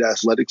as great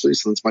athletically.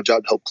 So it's my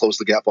job to help close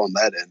the gap on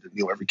that end. And,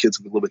 every kid's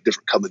gonna be a little bit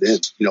different coming in.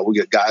 We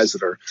get guys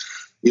that are,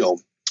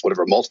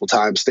 multiple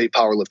time state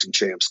powerlifting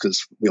champs,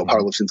 because,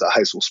 powerlifting is a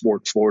high school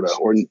sport in Florida.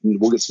 Or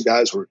we'll get some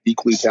guys who are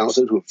equally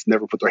talented who have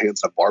never put their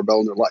hands on a barbell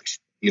in their life.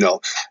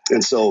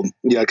 And so,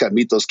 I kind of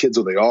meet those kids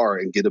where they are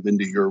and get them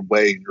into your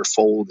way, your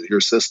fold,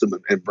 your system,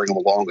 and bring them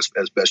along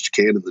as best you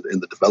can in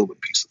the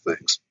development piece of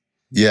things.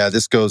 Yeah,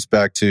 this goes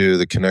back to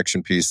the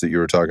connection piece that you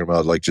were talking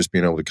about, like just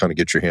being able to kind of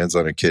get your hands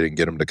on a kid and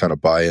get them to kind of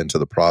buy into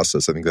the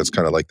process. I think that's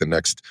kind of like the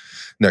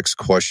next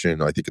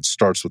question. I think it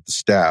starts with the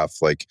staff.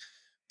 Like,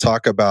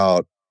 talk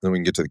about, then we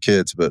can get to the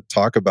kids, but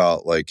talk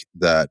about like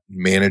that,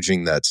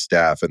 managing that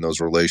staff and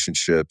those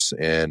relationships,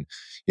 and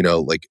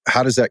like,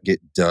 how does that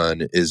get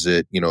done? Is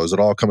it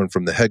all coming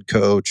from the head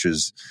coach?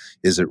 Is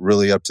it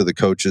really up to the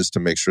coaches to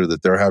make sure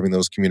that they're having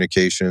those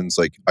communications?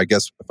 Like, I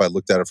guess if I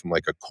looked at it from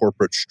like a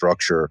corporate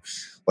structure,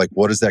 like,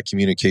 what does that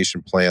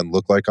communication plan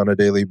look like on a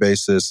daily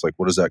basis? Like,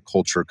 what does that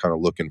culture kind of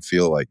look and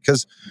feel like?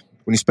 Because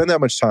when you spend that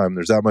much time,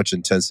 there's that much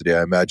intensity.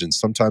 I imagine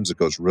sometimes it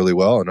goes really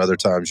well, and other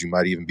times you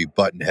might even be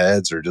butting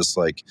heads, or just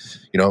like,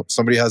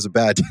 somebody has a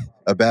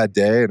bad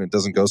day and it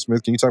doesn't go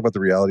smooth. Can you talk about the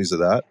realities of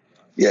that?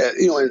 Yeah,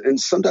 and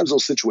sometimes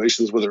those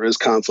situations where there is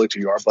conflict or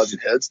you are butting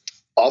heads,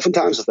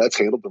 oftentimes if that's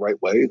handled the right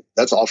way,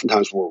 that's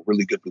oftentimes where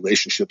really good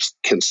relationships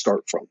can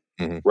start from,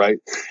 right?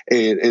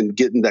 And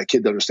getting that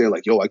kid to understand,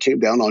 like, yo, I came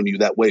down on you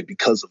that way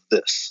because of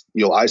this.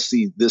 I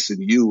see this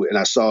in you, and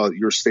I saw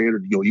your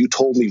standard. You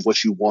told me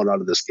what you want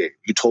out of this game.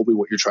 You told me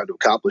what you're trying to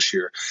accomplish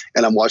here,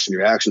 and I'm watching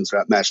your actions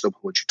that matched up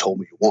with what you told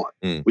me you want.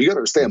 Well, you got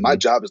to understand, my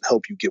job is to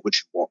help you get what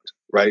you want.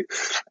 Right.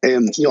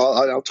 And,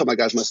 I'll tell my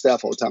guys, my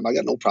staff all the time, I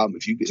got no problem.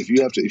 If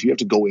you have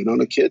to go in on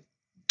a kid,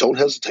 don't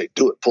hesitate,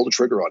 do it, pull the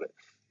trigger on it.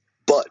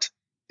 But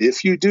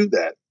if you do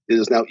that, it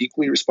is now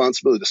equally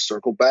responsibility to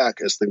circle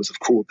back as things have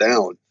cooled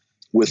down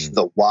with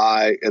the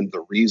why and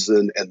the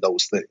reason and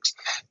those things.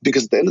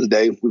 Because at the end of the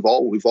day, we've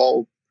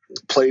all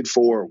played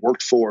for,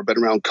 worked for,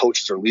 been around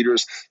coaches or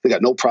leaders. They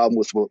got no problem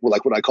with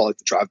like what I call like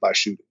the drive-by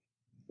shooting.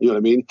 You know what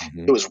I mean?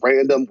 It was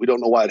random. We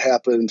don't know why it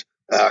happened.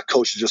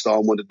 Coach is just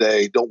on one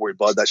today. Don't worry,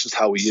 bud. That's just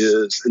how he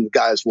is. And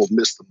guys will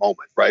miss the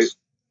moment, right?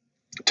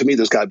 To me,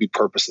 there's got to be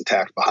purpose and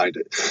tact behind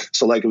it.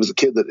 So, like, if it's a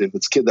kid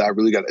that I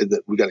really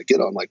we got to get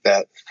on like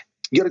that,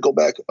 you got to go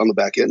back on the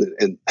back end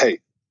and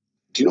hey,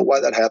 do you know why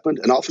that happened?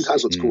 And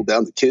oftentimes, what's cooled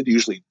down, the kid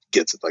usually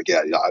gets it. Like,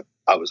 yeah,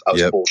 I was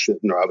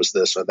bullshitting, or I was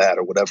this or that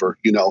or whatever,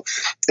 And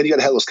you got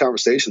to have those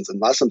conversations.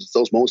 And a lot of times, it's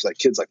those moments that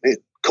kid's like, man,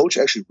 coach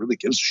actually really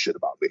gives a shit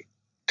about me,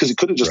 because he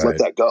could have just let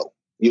that go,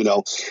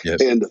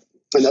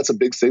 And that's a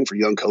big thing for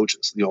young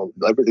coaches.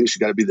 Everything's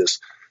got to be this,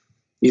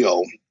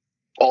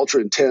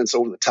 ultra intense,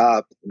 over the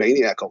top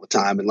maniac all the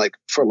time. And like,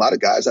 for a lot of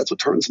guys, that's what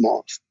turns them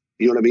off.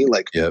 You know what I mean?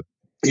 Like, you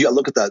got to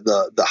look at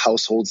the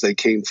households they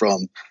came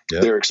from,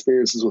 their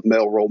experiences with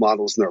male role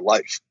models in their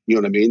life. You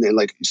know what I mean? And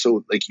like,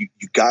 so like you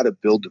got to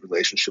build the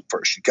relationship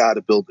first. You got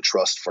to build the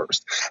trust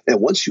first.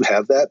 And once you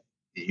have that,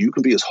 you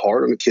can be as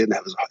hard on a kid and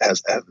have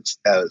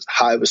as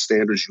high of a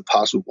standard as you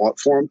possibly want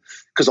for them,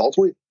 because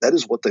ultimately that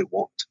is what they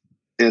want.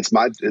 And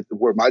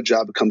where my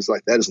job becomes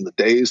like that is in the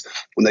days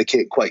when they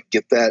can't quite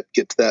get to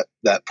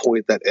that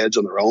point, that edge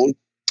on their own.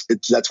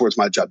 That's where it's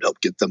my job to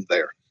help get them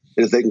there.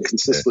 And if they can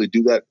consistently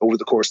do that over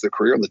the course of their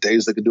career, on the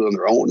days they can do it on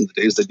their own, and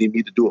the days they need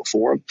me to do it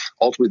for them,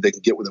 ultimately they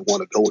can get where they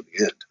want to go in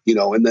the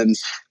end. And then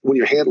when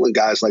you're handling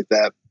guys like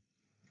that,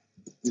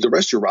 the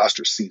rest of your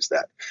roster sees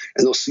that,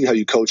 and they'll see how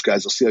you coach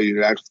guys. They'll see how you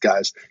interact with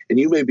guys. And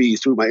you may be,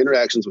 through my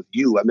interactions with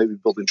you, I may be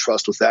building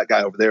trust with that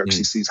guy over there because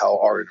he sees how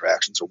our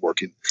interactions are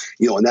working,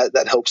 and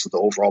that helps with the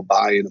overall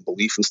buy-in and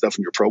belief and stuff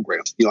in your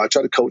program. I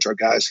try to coach our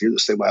guys here the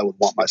same way I would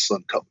want my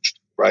son coached,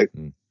 right?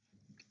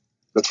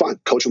 That's fine.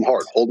 Coach them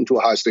hard, hold them to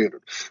a high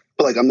standard.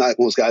 But like, I'm not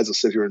one of those guys that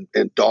sit here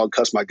and dog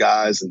cuss my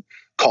guys and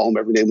call them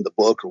every name in the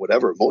book or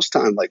whatever. Most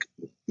time, like,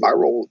 my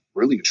role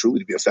really and truly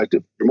to be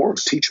effective, you're more of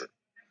a teacher.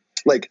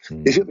 Like,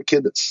 if you have a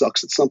kid that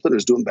sucks at something or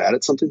is doing bad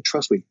at something,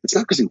 trust me, it's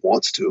not because he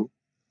wants to.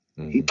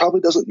 He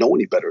probably doesn't know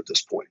any better at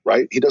this point,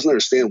 right? He doesn't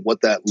understand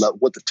what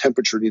the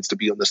temperature needs to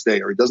be on this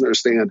day, or he doesn't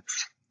understand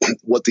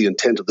what the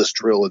intent of this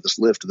drill or this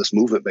lift or this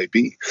movement may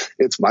be.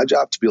 It's my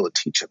job to be able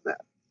to teach him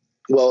that.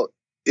 Well,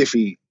 if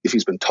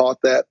he's been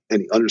taught that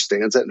and he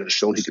understands that and has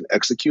shown he can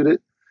execute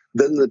it,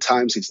 then the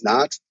times he's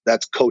not,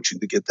 that's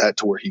coaching to get that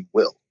to where he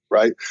will,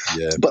 right?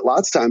 Yeah. But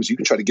lots of times you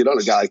can try to get on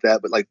a guy like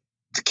that, but like,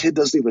 the kid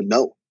doesn't even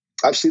know.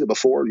 I've seen it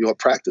before, at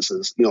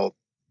practices,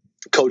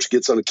 coach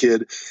gets on a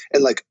kid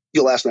and like,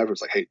 you'll ask them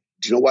afterwards, like, hey,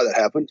 do you know why that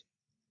happened?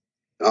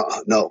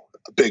 No.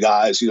 Big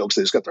eyes, because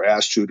they just got their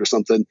ass chewed or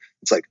something.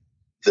 It's like,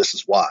 this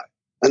is why.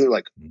 And they're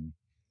like,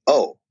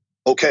 oh,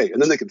 okay.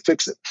 And then they can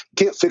fix it.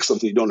 You can't fix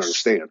something you don't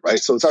understand, right?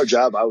 So it's our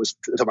job. I always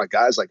tell my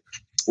guys, like,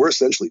 we're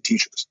essentially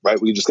teachers, right?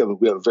 We have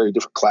a very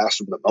different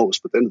classroom than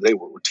most, but at the end of the day,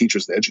 we're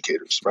teachers and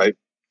educators, right?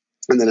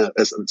 And then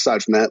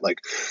aside from that, like,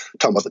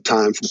 talking about the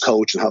time from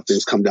coach and how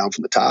things come down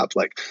from the top,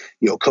 like,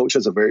 coach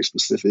has a very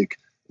specific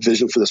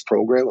vision for this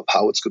program of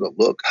how it's going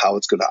to look, how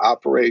it's going to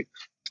operate,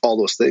 all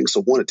those things.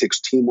 So one, it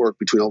takes teamwork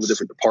between all the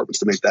different departments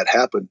to make that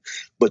happen.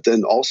 But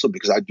then also,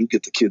 because I do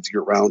get the kids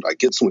year round, I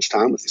get so much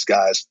time with these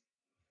guys.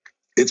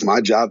 It's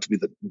my job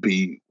to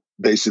be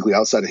basically,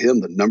 outside of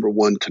him, the number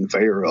one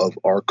conveyor of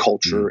our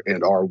culture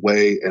and our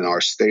way and our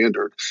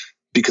standard,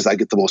 because I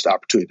get the most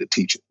opportunity to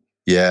teach it.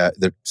 Yeah,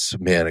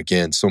 man,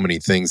 again, so many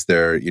things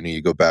there.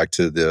 You go back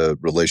to the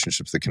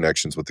relationships, the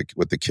connections with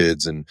the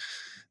kids, and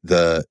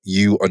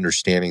you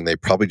understanding they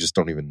probably just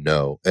don't even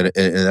know. And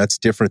that's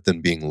different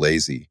than being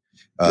lazy.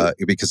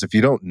 Because if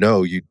you don't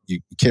know, you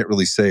can't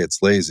really say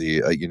it's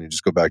lazy.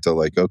 Just go back to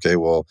like, okay,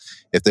 well,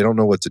 if they don't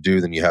know what to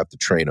do, then you have to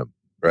train them.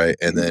 Right.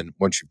 And then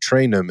once you've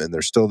trained them and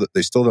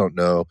they still don't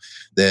know,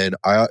 then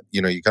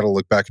you got to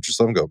look back at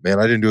yourself and go, man,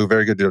 I didn't do a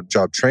very good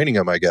job training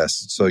them, I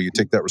guess. So you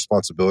take that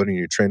responsibility and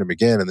you train them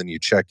again. And then you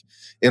check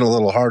in a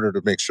little harder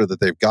to make sure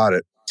that they've got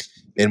it.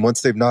 And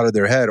once they've nodded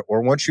their head,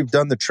 or once you've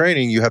done the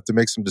training, you have to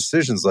make some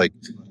decisions like,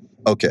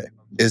 okay,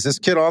 is this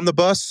kid on the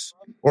bus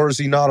or is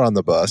he not on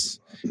the bus?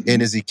 And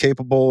is he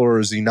capable or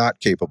is he not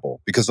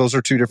capable? Because those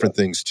are two different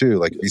things too.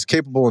 Like if he's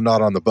capable and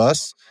not on the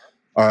bus,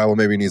 all right, well,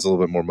 maybe he needs a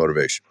little bit more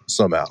motivation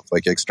somehow,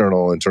 like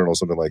external, internal,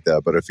 something like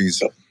that. But if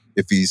he's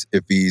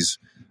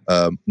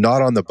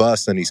not on the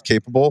bus and he's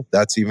capable,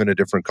 that's even a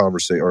different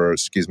conversation. Or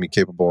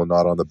capable and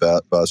not on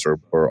the bus,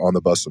 or on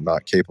the bus and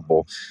not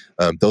capable.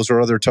 Those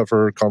are other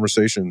tougher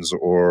conversations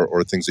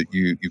or things that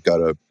you've got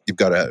to.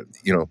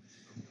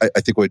 I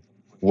think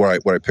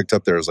what I picked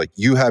up there is like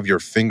you have your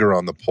finger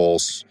on the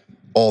pulse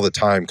all the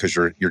time because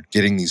you're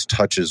getting these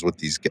touches with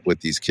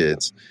these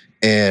kids.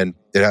 And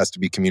it has to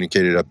be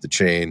communicated up the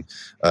chain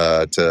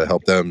to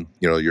help them,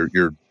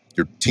 your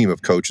team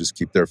of coaches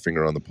keep their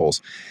finger on the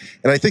pulse.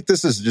 And I think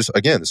this is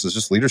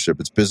just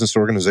leadership. It's business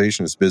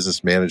organization. It's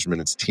business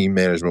management. It's team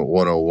management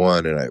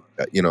 101. And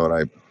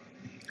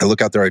I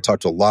look out there, I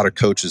talk to a lot of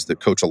coaches that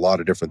coach a lot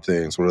of different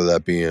things, whether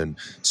that be in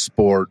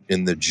sport,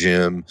 in the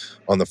gym,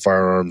 on the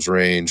firearms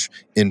range,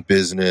 in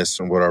business,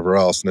 and whatever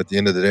else. And at the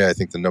end of the day, I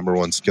think the number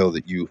one skill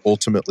that you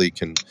ultimately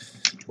can,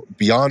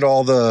 beyond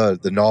all the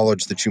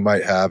knowledge that you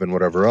might have and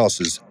whatever else,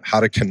 is how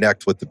to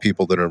connect with the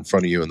people that are in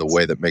front of you in the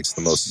way that makes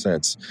the most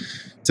sense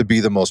to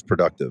be the most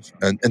productive.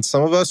 And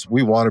some of us,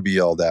 we want to be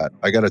yelled at.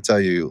 I got to tell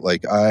you,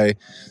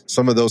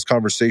 some of those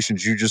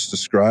conversations you just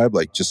described,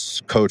 like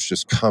just coach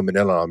just coming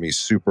in on me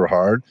super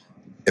hard.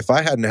 If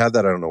I hadn't had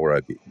that, I don't know where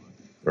I'd be.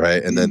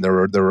 Right. And then there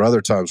were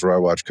other times where I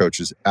watch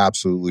coaches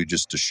absolutely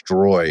just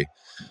destroy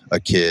a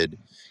kid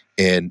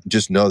and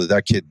just know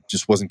that kid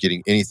just wasn't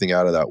getting anything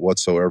out of that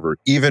whatsoever.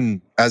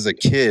 Even as a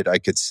kid, I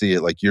could see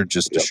it like, you're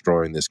just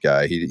destroying this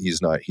guy.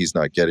 He's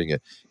not getting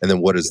it. And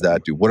then what does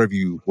that do? What have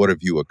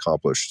you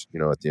accomplished,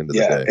 at the end of the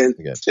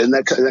day? And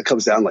that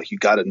comes down, like, you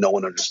got to know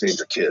and understand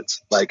your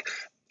kids. Like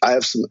I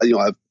have some,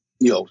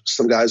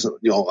 some guys,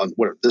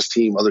 on this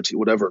team, other team,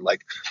 whatever,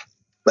 like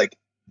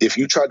if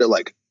you try to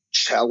like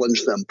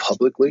challenge them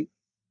publicly,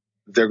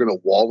 they're going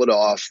to wall it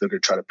off. They're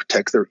going to try to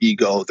protect their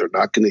ego. They're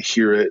not going to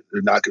hear it.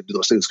 They're not going to do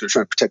those things. They're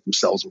trying to protect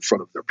themselves in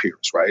front of their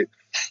peers, right?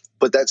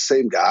 But that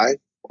same guy,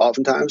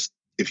 oftentimes,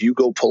 if you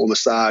go pull him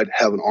aside,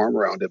 have an arm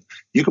around him,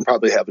 you can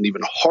probably have an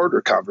even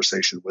harder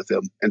conversation with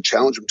him and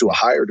challenge him to a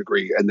higher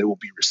degree, and they will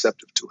be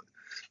receptive to it.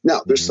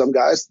 Now, there's some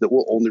guys that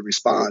will only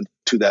respond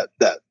to that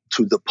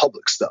to the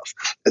public stuff,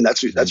 and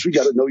that's where you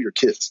got to know your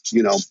kids,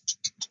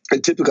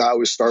 And typically, I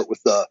always start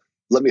with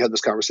let me have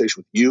this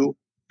conversation with you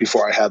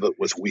before I have it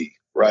with we.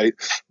 Right?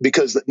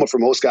 Because for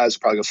most guys,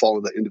 they're probably going to fall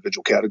in the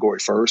individual category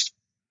first.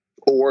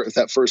 Or if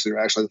that first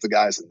interaction with the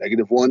guy is a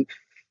negative one,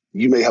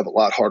 you may have a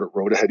lot harder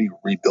road ahead of you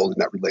rebuilding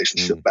that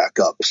relationship back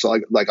up. So I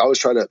always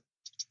try to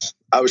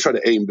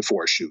aim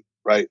before I shoot.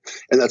 Right.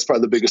 And that's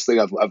probably the biggest thing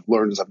I've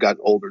learned as I've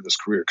gotten older in this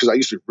career, because I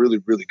used to be really,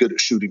 really good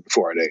at shooting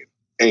before I'd aim.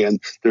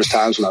 And there's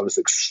times when I was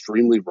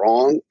extremely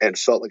wrong and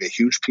felt like a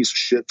huge piece of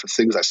shit for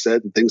things I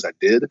said and things I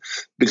did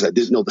because I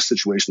didn't know the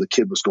situation the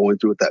kid was going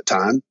through at that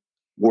time.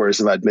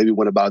 Whereas if I'd maybe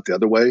went about it the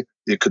other way,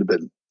 it could have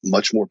been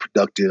much more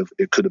productive.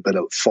 It could have been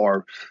a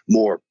far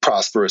more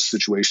prosperous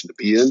situation to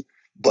be in,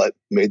 but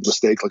made the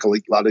mistake like a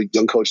lot of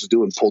young coaches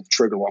do and pulled the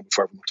trigger long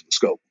before I ever looked at the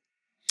scope.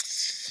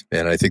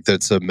 And I think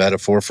that's a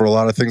metaphor for a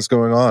lot of things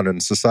going on in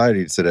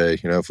society today.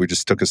 If we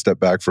just took a step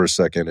back for a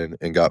second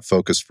and got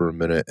focused for a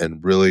minute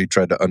and really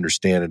tried to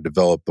understand and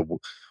develop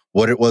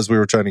what it was we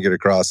were trying to get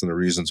across and the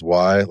reasons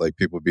why, like,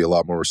 people would be a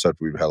lot more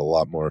receptive. We'd have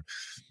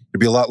there'd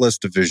be a lot less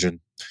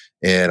division.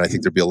 And I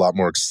think there'd be a lot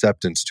more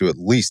acceptance to, at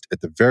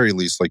the very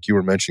least, like you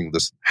were mentioning,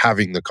 this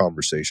having the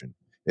conversation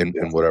in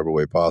whatever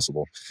way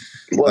possible.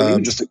 Well,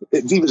 even just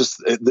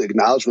the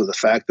acknowledgement of the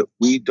fact that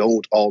we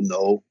don't all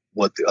know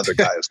what the other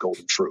guy is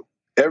going through.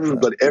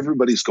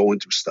 Everybody's going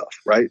through stuff,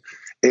 right?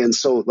 And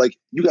so, like,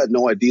 you got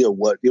no idea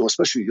what,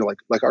 especially,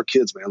 like our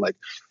kids, man, like,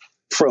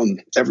 from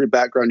every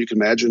background you can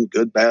imagine,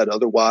 good, bad,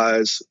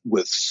 otherwise,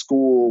 with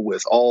school,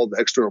 with all the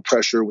external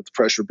pressure, with the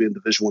pressure of being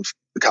Division I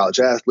the college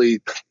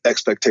athlete,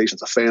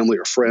 expectations of family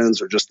or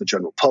friends or just the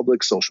general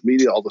public, social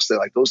media, all those things.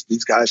 Like,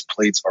 these guys'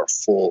 plates are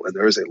full, and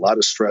there is a lot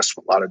of stress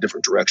from a lot of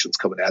different directions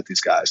coming at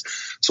these guys.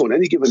 So on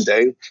any given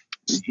day,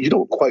 you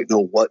don't quite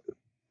know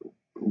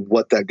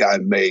what that guy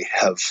may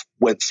have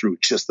went through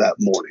just that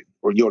morning,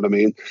 or, you know what I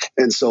mean?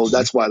 And so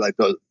that's why, like,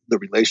 the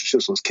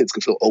relationships, those kids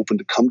can feel open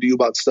to come to you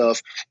about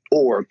stuff,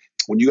 or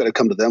when you got to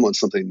come to them on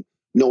something,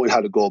 knowing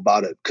how to go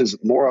about it. Because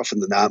more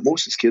often than not,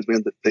 most of these kids,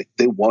 man,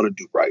 they want to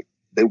do right.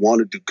 They want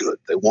to do good.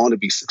 They want to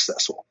be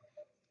successful.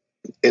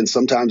 And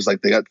sometimes,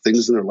 like, they got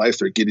things in their life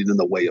that are getting in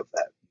the way of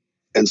that.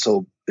 And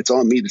so it's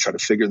on me to try to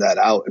figure that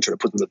out and try to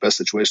put them in the best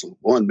situation.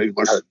 One, maybe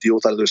learn how to deal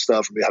with that other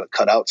stuff, or maybe how to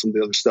cut out some of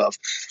the other stuff,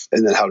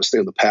 and then how to stay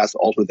on the path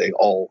ultimately they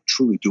all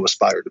truly do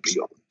aspire to be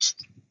on.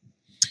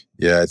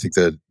 Yeah, I think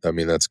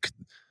that's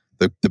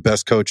the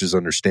best coaches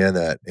understand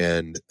that.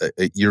 And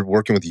you're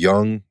working with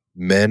young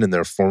men in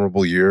their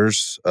formidable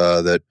years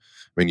that,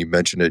 you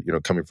mentioned it,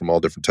 coming from all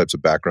different types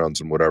of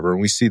backgrounds and whatever.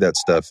 And we see that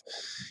stuff,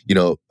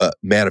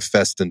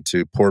 manifest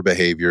into poor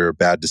behavior,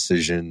 bad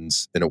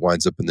decisions, and it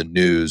winds up in the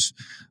news.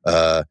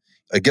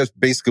 I guess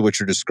basically what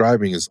you're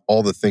describing is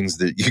all the things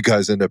that you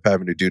guys end up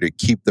having to do to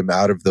keep them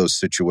out of those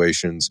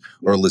situations,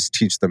 or at least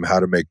teach them how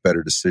to make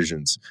better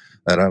decisions.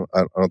 And I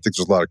don't think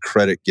there's a lot of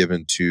credit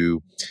given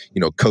to,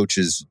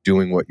 coaches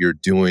doing what you're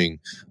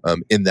doing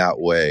in that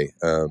way.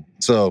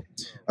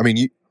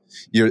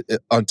 You're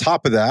on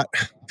top of that,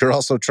 you're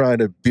also trying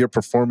to be a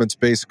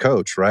performance-based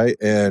coach, right?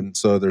 And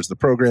so there's the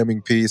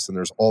programming piece, and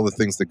there's all the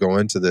things that go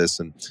into this.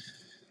 And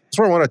that's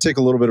where I want to take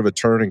a little bit of a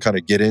turn and kind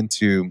of get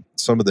into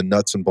some of the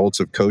nuts and bolts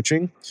of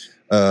coaching,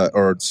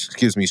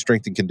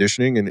 strength and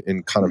conditioning,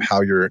 and kind of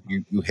how you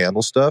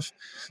handle stuff.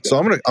 So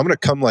I'm gonna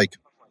come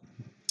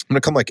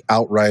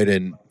outright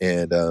and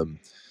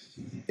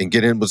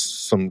get in with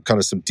some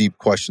deep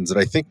questions that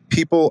I think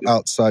people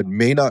outside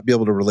may not be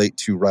able to relate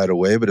to right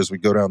away, but as we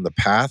go down the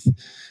path,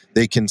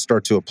 they can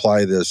start to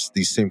apply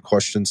these same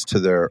questions to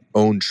their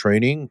own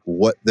training,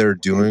 what they're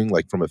doing,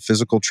 like from a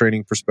physical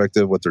training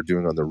perspective, what they're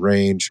doing on the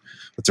range,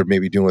 what they're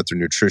maybe doing with their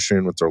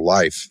nutrition, with their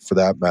life for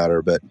that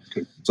matter. But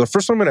so the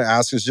first one I'm going to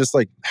ask is just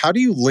like, how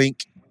do you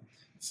link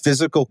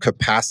physical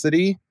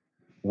capacity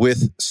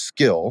with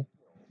skill,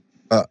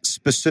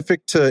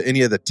 specific to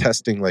any of the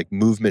testing, like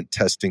movement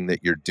testing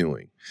that you're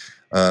doing?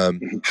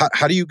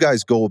 How do you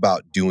guys go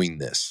about doing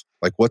this?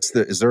 Like,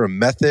 is there a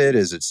method?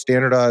 Is it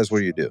standardized?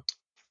 What do you do?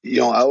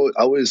 I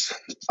always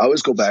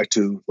go back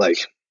to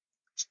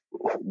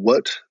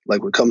when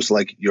it comes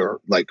to your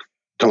kind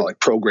of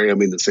like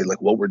programming and say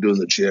like what we're doing in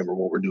the gym or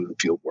what we're doing in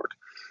field work.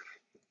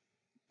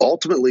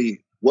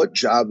 Ultimately, what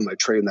job am I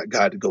training that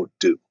guy to go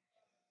do?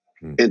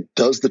 And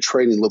does the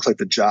training look like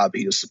the job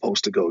he is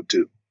supposed to go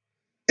do?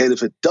 And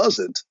if it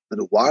doesn't, then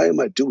why am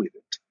I doing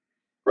it?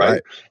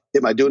 Right?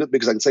 Am I doing it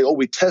because I can say, oh,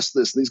 we test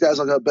this and these guys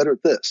all got better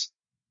at this?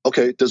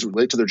 Okay, does it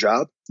relate to their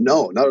job?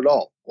 No, not at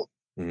all. Well,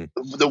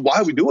 then why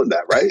are we doing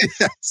that, right?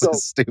 So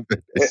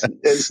stupid.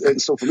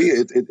 and so for me,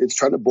 it's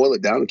trying to boil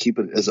it down and keep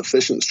it as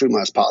efficient and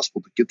streamlined as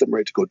possible to get them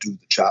ready to go do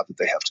the job that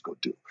they have to go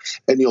do.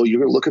 And you're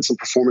going to look at some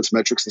performance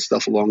metrics and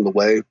stuff along the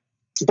way,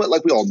 but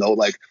like we all know,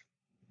 like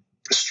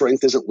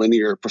strength isn't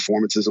linear,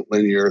 performance isn't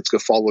linear. It's going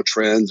to follow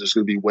trends. There's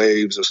going to be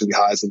waves. There's going to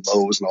be highs and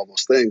lows and all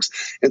those things.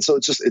 And so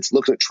it's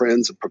looking at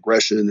trends and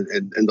progression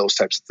and those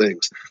types of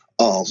things.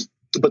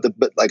 But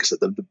like I said,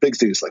 the big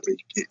thing is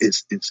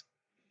it's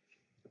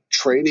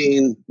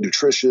training,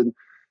 nutrition,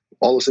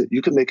 all those things.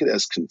 You can make it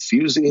as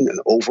confusing and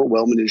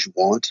overwhelming as you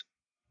want.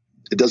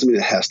 It doesn't mean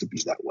it has to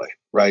be that way,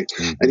 right?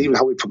 Mm-hmm. And even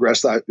how we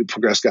progress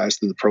guys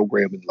through the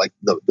program and like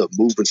the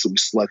movements that we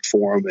select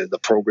for them and the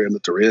program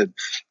that they're in,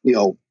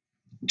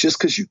 just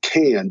because you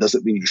can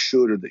doesn't mean you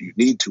should or that you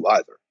need to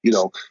either.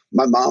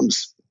 My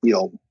mom's,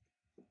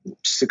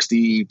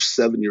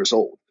 67 years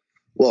old.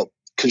 Well,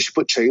 can she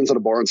put chains on a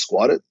bar and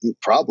squat it?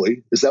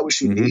 Probably. Is that what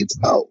she needs?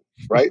 No.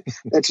 Right.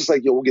 And it's just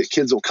like, we'll get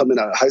kids who'll come in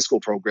out of high school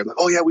program. Like,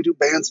 oh yeah, we do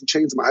bands and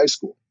chains in my high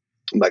school.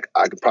 I'm like,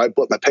 I could probably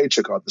put my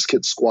paycheck on this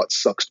kid's squat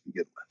sucks to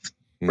begin with.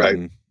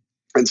 Right.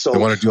 And so they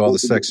want to do all the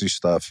sexy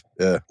stuff.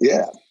 Yeah.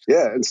 Yeah.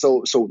 Yeah. And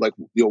so like,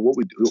 what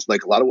we do,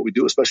 like a lot of what we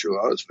do, especially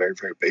is very,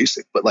 very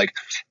basic, but like,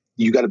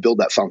 you got to build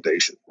that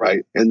foundation,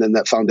 right? And then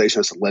that foundation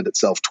has to lend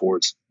itself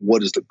towards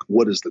what is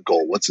the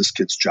goal? What's this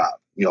kid's job?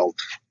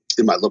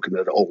 Am I looking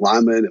at an O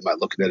lineman? Am I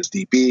looking at a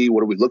DB?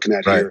 What are we looking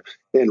at here?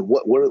 And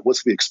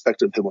what's to be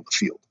expected of him on the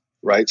field,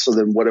 right? So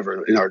then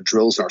whatever in our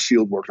drills, in our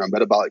field work, in our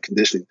metabolic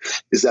conditioning,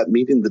 is that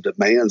meeting the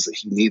demands that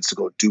he needs to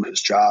go do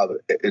his job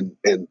and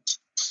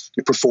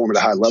perform at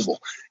a high level?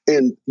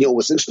 And,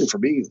 what's interesting for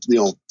me,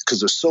 because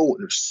there's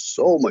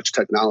so much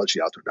technology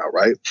out there now,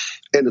 right?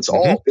 And it's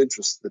all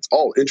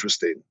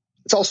interesting.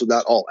 It's also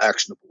not all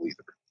actionable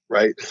either,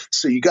 right?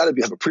 So you got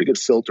to have a pretty good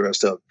filter as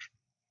to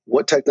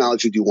what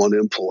technology do you want to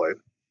employ?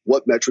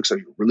 What metrics are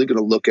you really going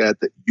to look at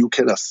that you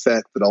can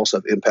affect but also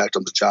have impact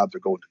on the job they're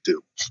going to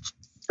do?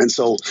 And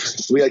so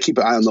we got to keep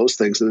an eye on those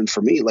things. And then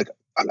for me, like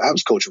I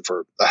was coaching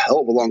for a hell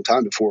of a long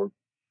time before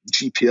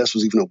GPS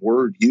was even a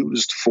word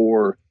used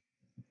for,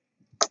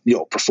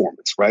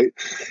 performance, right?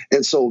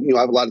 And so,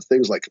 I have a lot of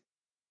things like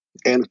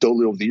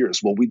anecdotally over the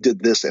years, well, we did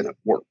this and it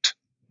worked.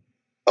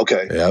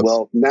 Okay,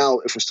 well, now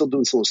if we're still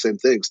doing some of the same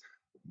things,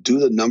 do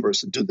the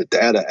numbers and do the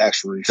data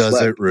actually reflect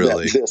Does it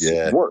really? that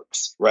this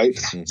works, right?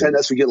 Mm-hmm. And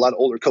as we get a lot of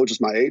older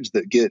coaches my age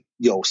that get,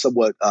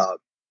 somewhat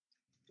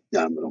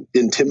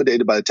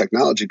intimidated by the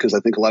technology, because I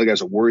think a lot of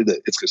guys are worried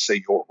that it's going to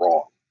say you're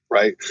wrong,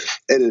 right?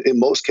 And in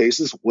most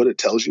cases, what it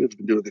tells you, if you've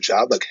been doing a good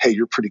job, like, hey,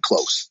 you're pretty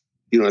close.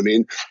 You know what I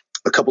mean?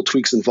 A couple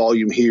tweaks in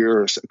volume here,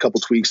 or a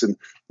couple tweaks in,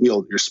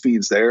 your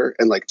speeds there.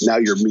 And like now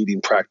you're meeting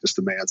practice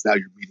demands. Now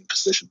you're meeting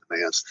position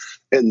demands.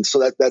 And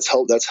so that's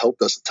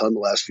helped us a ton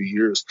the last few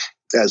years.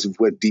 as we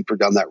went deeper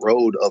down that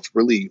road of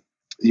really,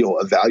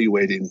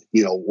 evaluating,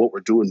 what we're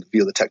doing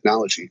via the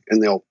technology.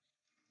 And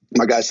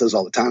my guy says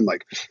all the time,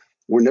 like,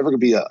 we're never going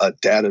to be a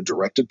data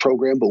directed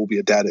program, but we'll be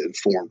a data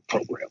informed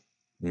program,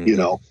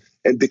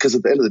 And because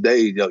at the end of the day,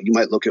 you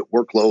might look at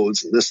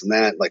workloads and this and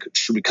that, like,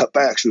 should we cut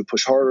back? Should we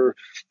push harder?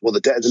 Well,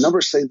 the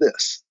numbers say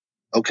this.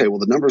 Okay, well,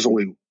 the numbers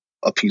only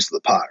a piece of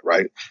the pie,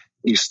 right?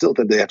 You still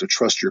then they have to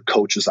trust your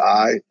coach's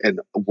eye and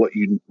what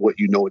you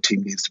know a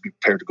team needs to be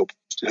prepared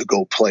to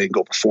go play and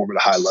go perform at a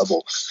high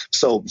level.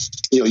 So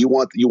you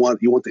want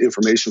the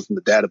information from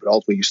the data, but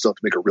ultimately you still have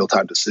to make a real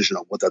time decision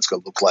on what that's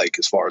going to look like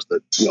as far as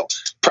the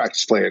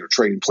practice plan or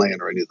training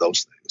plan or any of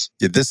those things.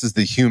 Yeah, this is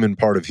the human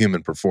part of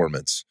human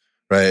performance.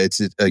 Right.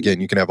 Again,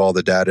 you can have all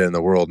the data in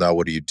the world. Now,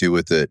 what do you do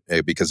with it?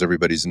 Because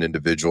everybody's an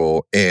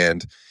individual,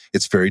 and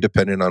it's very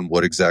dependent on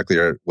what's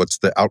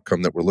the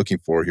outcome that we're looking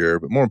for here.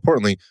 But more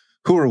importantly,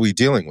 who are we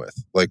dealing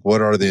with? Like,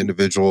 what are the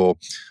individual,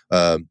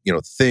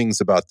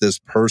 things about this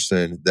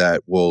person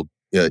that will,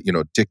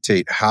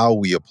 dictate how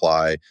we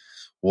apply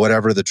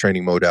whatever the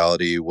training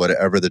modality,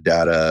 whatever the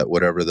data,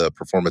 whatever the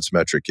performance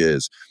metric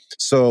is.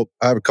 So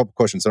I have a couple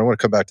questions, and I want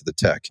to come back to the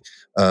tech.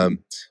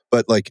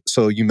 But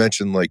so you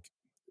mentioned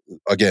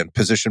again,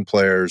 position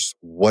players,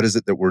 what is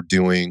it that we're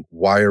doing?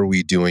 Why are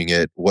we doing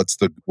it? What's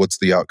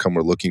the outcome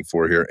we're looking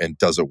for here? And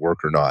does it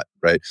work or not?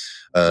 Right.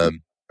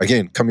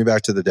 Again, coming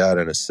back to the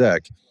data in a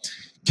sec,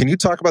 can you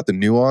talk about the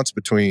nuance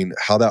between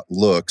how that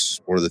looks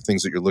or the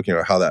things that you're looking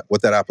at,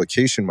 what that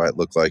application might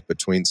look like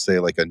between, say,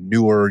 like a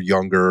newer,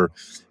 younger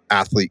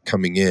athlete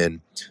coming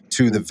in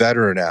to the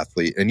veteran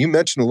athlete? And you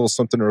mentioned a little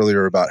something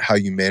earlier about how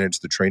you manage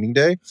the training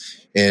day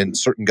and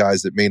certain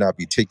guys that may not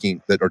be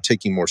taking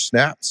more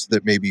snaps,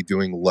 that may be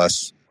doing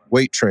less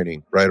weight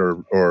training, right?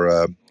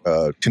 Or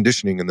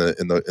conditioning in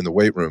the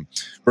weight room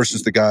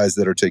versus the guys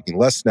that are taking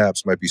less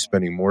snaps, might be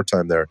spending more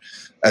time there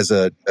as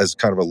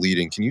kind of a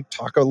leading. Can you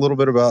talk a little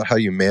bit about how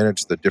you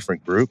manage the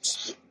different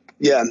groups?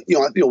 Yeah,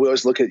 we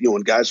always look at,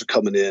 when guys are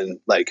coming in,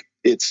 like,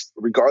 it's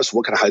regardless of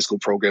what kind of high school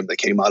program they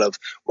came out of,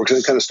 we're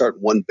going to kind of start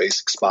in one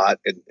basic spot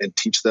and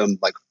teach them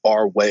like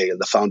our way and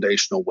the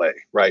foundational way,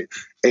 right?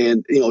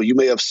 And, you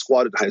may have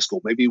squat in high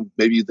school. Maybe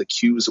the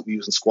cues that we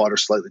use in squat are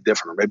slightly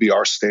different, or maybe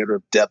our standard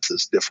of depth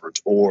is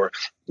different, or,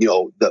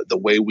 the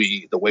way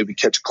we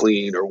catch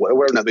clean or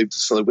whatever that may be.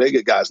 So we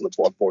get guys on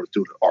the board to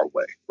do it our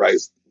way, right?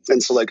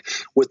 And so, like,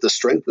 with the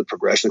strength of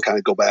progression, kind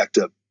of go back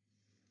to,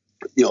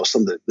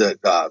 some of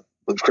the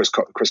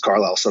Chris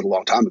Carlisle said a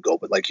long time ago,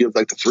 but like, you have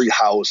like the three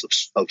hows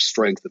of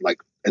strength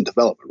and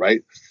development,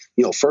 right?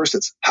 First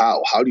it's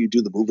how do you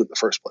do the movement in the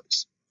first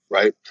place,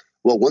 right?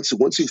 Well,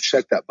 once you've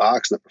checked that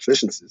box and that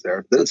proficiency is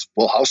there, then it's,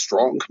 well, how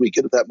strong can we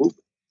get at that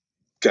movement?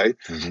 Okay.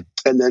 Mm-hmm.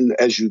 And then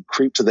as you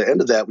creep to the end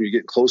of that, when you're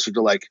getting closer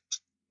to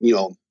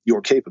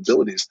your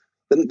capabilities,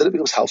 then it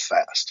becomes how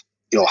fast.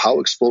 How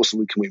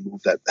explosively can we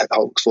move that?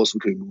 How explosively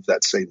can we move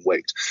that same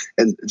weight?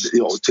 And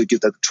to get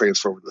that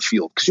transfer over the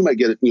field, because you might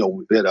get it. We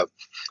had a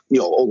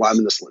old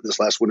lineman this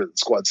last winter that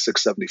squat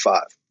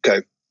 675.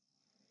 Okay,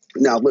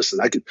 now listen,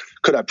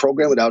 could I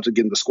program it out to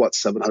get him to squat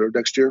 700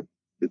 next year?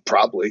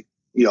 Probably.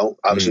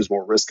 Obviously there's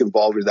more risk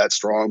involved with that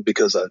strong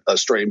because a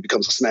strain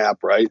becomes a snap,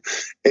 right?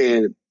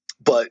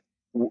 But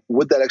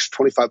would that extra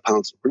 25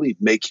 pounds really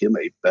make him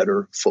a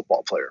better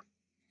football player?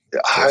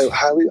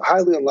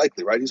 Highly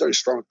unlikely, right? He's already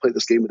strong to play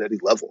this game at any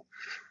level.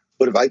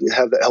 But if I can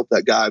help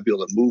that guy be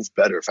able to move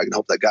better, if I can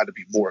help that guy to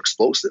be more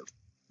explosive,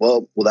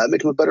 well, will that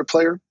make him a better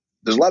player?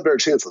 There's a lot better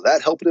chance of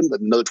that helping him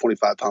than another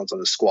 25 pounds on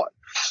his squat.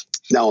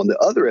 Now, on the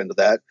other end of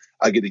that,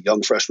 I get a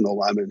young freshman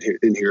lineman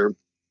in here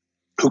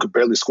who could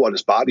barely squat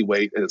his body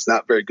weight, and it's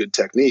not very good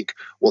technique.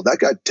 Well, that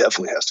guy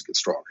definitely has to get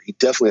stronger. He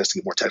definitely has to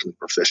get more technically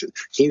proficient.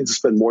 He needs to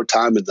spend more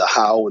time in the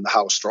how and the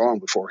how strong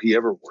before he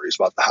ever worries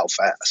about the how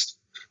fast.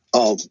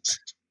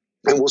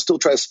 And we'll still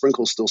try to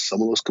sprinkle still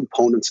some of those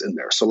components in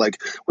there. So like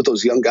with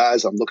those young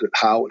guys, I'm looking at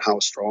how and how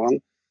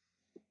strong.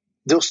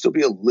 There'll still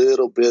be a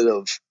little bit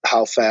of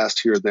how fast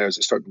here and there as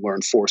they start to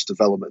learn force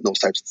development and those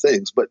types of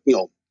things. But,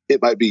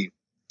 it might be,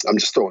 I'm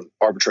just throwing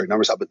arbitrary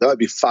numbers out, but that might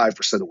be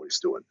 5% of what he's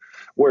doing.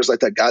 Whereas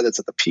like that guy that's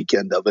at the peak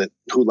end of it,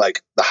 who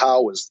like the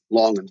how is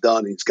long and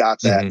done, and he's got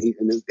that,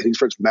 and he's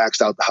first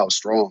maxed out the how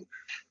strong.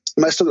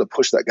 Am I still going to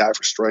push that guy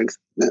for strength?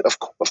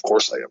 Of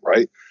course I am,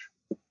 right?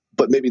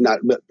 But maybe not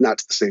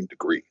to the same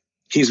degree.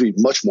 He's going to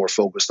be much more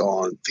focused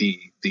on the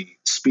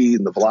speed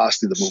and the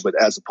velocity of the movement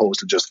as opposed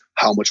to just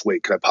how much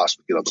weight can I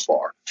possibly get on the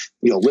bar.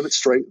 Limit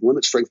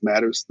strength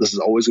matters. This is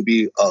always going to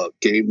be a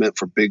game meant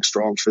for big,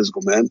 strong,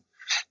 physical men.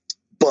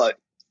 But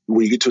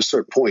when you get to a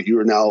certain point, you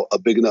are now a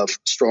big enough,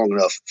 strong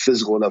enough,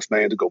 physical enough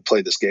man to go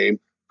play this game.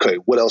 Okay,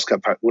 what else can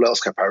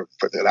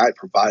I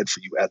provide for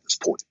you at this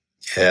point?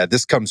 Yeah,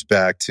 this comes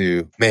back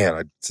to,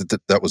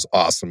 that was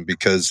awesome,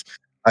 because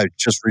I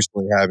just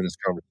recently having this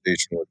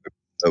conversation with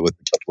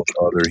a couple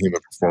other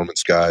human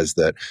performance guys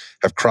that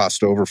have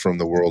crossed over from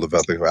the world of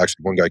athletics.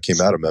 Actually, one guy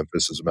came out of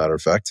Memphis, as a matter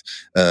of fact,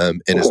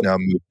 and has now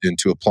moved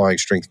into applying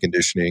strength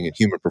conditioning and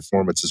human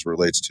performance as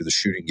relates to the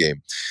shooting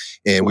game.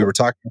 And we were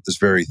talking about this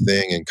very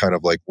thing and kind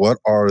of like, what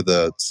are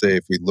the, say,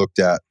 if we looked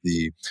at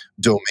the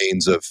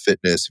domains of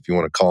fitness, if you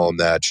want to call them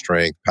that,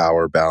 strength,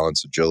 power,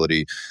 balance,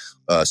 agility,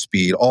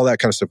 speed, all that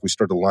kind of stuff, we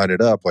start to line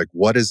it up. Like,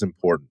 what is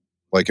important?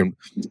 Like, and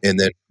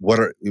then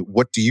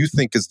what do you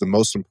think is the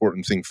most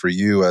important thing for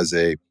you as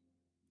a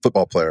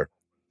football player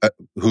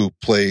who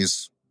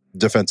plays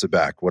defensive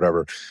back,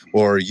 whatever,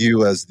 or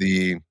you as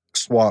the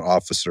SWAT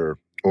officer,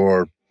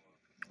 or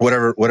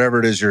whatever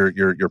it is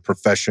your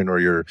profession or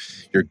your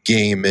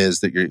game is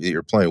that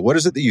you're playing? What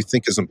is it that you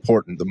think is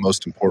important, the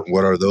most important?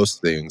 What are those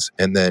things?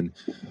 And then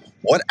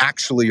what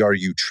actually are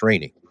you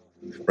training?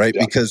 Right?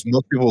 Yeah. Because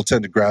most people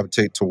tend to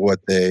gravitate to what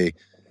they're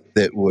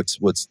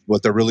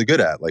really good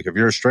at. Like if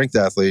you're a strength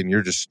athlete and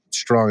you're just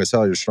strong as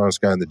hell, you're the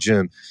strongest guy in the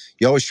gym,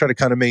 you always try to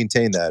kind of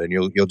maintain that, and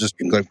you'll just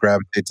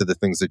gravitate to the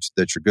things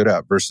that you're good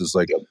at versus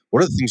like,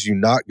 what are the things you're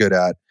not good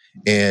at,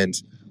 and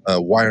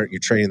why aren't you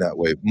training that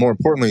way? More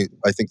importantly,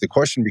 I think the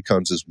question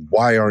becomes is,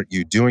 why aren't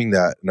you doing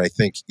that? And I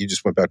think you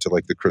just went back to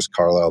like the Chris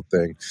Carlisle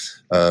thing.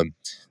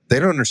 They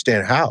don't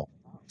understand how.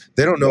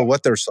 They don't know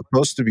what they're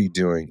supposed to be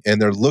doing,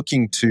 and they're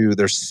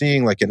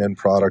seeing like an end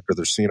product, or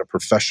they're seeing a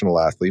professional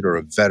athlete or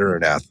a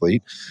veteran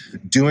athlete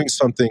doing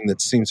something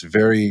that seems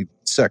very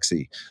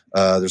sexy.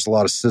 There's a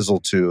lot of sizzle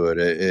to it.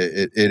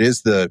 It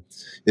is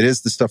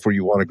the stuff where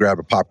you want to grab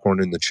a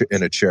popcorn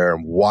in a chair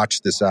and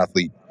watch this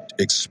athlete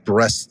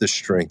express this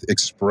strength,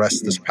 express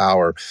this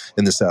power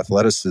and this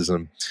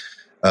athleticism.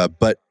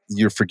 But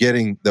you're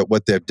forgetting that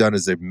what they've done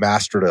is they've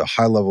mastered a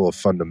high level of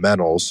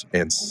fundamentals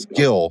and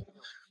skill.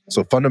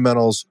 So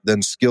fundamentals,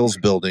 then skills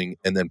building,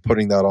 and then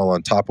putting that all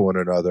on top of one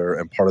another.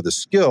 And part of the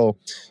skill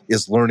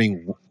is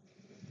learning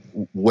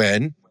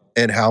when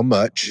and how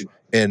much,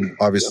 and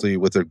obviously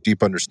with a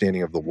deep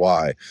understanding of the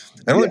why.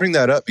 I only bring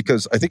that up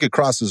because I think it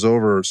crosses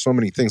over so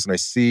many things. And I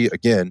see,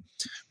 again,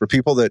 for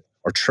people that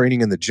are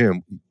training in the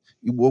gym,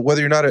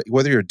 whether you're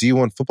a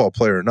D1 football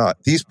player or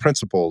not, these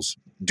principles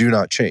do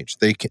not change.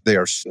 They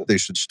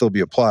should still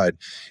be applied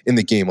in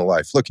the game of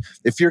life. Look,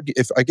 if your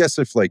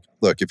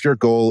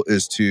goal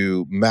is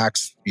to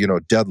max,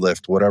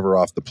 deadlift whatever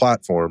off the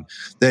platform,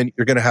 then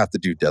you're going to have to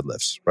do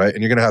deadlifts, right?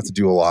 And you're going to have to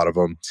do a lot of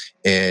them,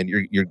 and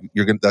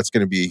that's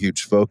going to be a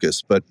huge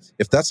focus. But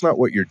if that's not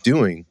what you're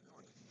doing,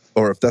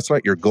 or if that's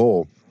not your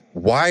goal,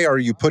 why are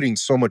you putting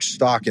so much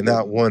stock in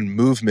that one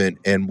movement?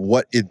 And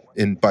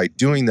by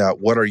doing that,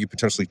 what are you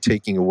potentially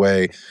taking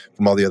away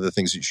from all the other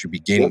things that you should be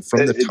gaining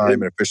from the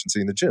time and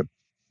efficiency in the gym?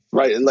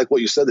 Right. And like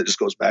what you said, that just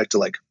goes back to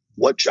like,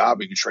 what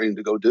job are you training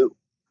to go do?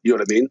 You know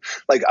what I mean?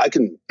 Like I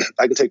can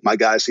take my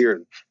guys here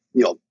and,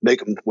 make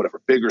them whatever,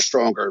 bigger,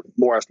 stronger,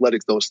 more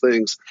athletic, those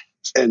things.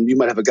 And you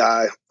might have a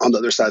guy on the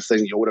other side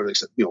thing, whatever they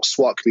said,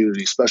 SWAT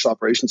community, special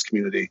operations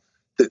community,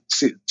 that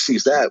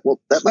sees that. Well,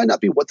 that might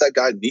not be what that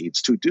guy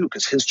needs to do,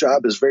 because his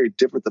job is very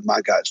different than my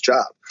guy's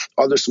job.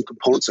 Are there some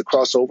components that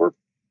cross over?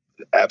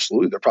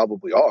 Absolutely, there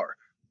probably are.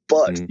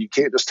 But you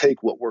can't just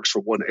take what works for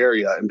one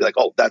area and be like,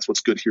 oh, that's what's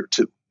good here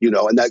too.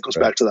 And that goes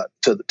back to that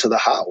to the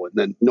how, and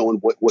then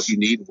knowing what you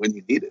need and when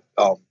you need it.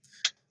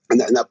 And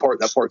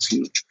that part's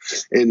huge.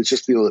 And it's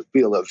just be able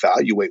to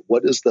evaluate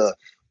what is the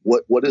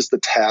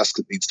task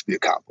that needs to be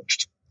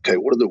accomplished. Okay,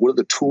 what are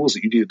the tools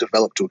that you need to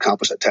develop to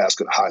accomplish that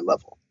task at a high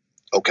level?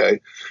 Okay,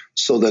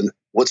 so then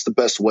what's the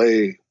best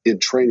way in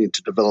training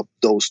to develop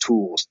those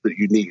tools that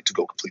you need to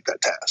go complete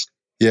that task?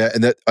 Yeah,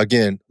 and that,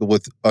 again,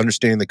 with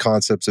understanding the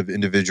concepts of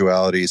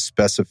individuality,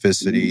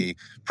 specificity,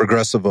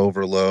 progressive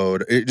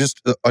overload, it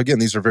just, again,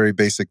 these are very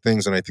basic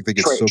things, and I think they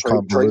get so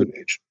convoluted.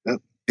 Training age.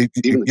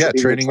 Yeah.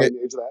 Training age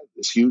of that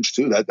is huge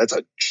too. That's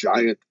a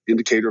giant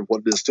indicator of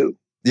what it is too.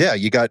 Yeah,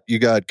 you got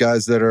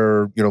guys that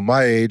are,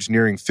 my age,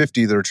 nearing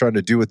 50, that are trying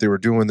to do what they were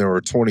doing when they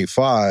were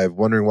 25,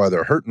 wondering why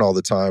they're hurting all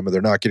the time, or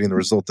they're not getting the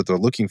result that they're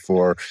looking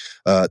for.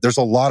 There's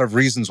a lot of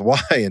reasons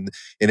why, and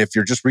if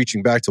you're just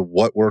reaching back to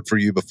what worked for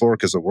you before,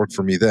 because it worked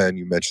for me then,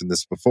 you mentioned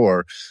this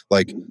before,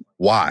 like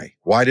why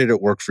did it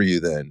work for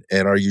you then?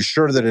 And are you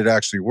sure that it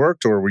actually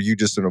worked, or were you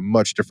just in a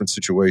much different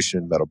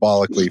situation,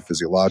 metabolically,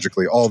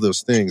 physiologically, all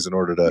those things, in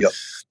order to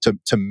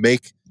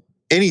make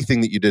anything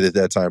that you did at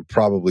that time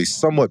probably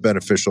somewhat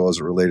beneficial as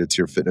it related to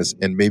your fitness,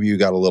 and maybe you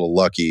got a little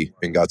lucky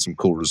and got some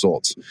cool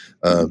results.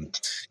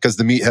 Because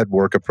the meathead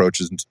work approach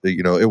is,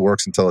 it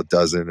works until it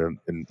doesn't,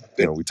 and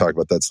we talk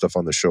about that stuff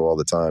on the show all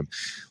the time.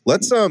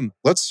 Let's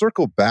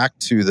circle back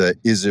to the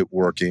is it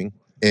working,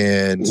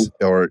 and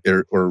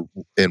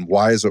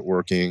why is it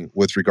working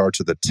with regard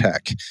to the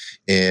tech?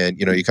 And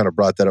you kind of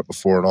brought that up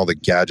before, and all the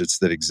gadgets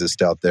that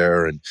exist out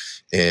there,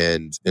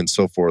 and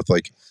so forth.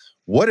 Like,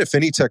 what, if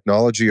any,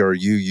 technology are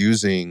you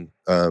using?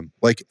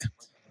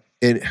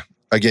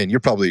 Again, you're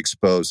probably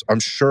exposed. I'm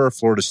sure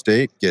Florida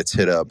State gets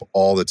hit up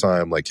all the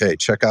time. Like, hey,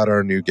 check out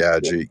our new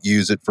gadget,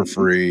 use it for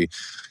free,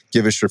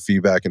 give us your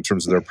feedback in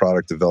terms of their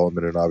product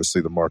development and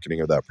obviously the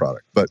marketing of that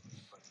product. But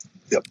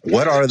Yep.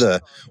 What are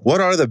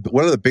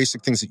the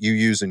basic things that you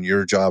use in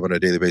your job on a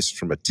daily basis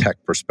from a tech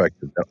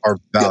perspective that are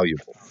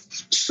valuable? Yep.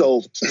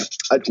 So,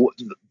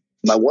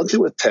 my one thing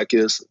with tech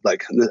is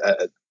like,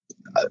 I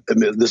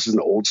mean, this is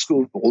an old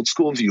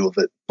school view of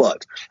it,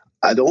 but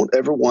I don't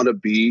ever want to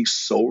be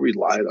so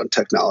reliant on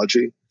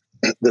technology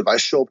that if I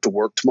show up to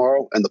work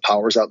tomorrow and the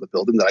power's out in the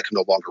building, that I can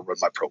no longer run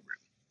my program.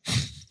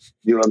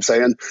 You know what I'm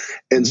saying?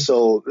 And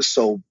so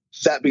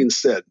that being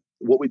said,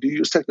 what we do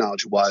use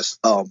technology wise,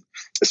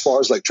 as far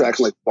as like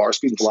tracking like bar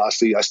speed and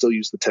velocity, I still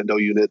use the Tendo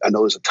unit. I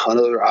know there's a ton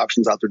of other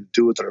options out there to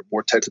do it that are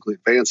more technically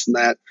advanced than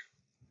that.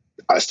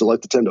 I still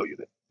like the Tendo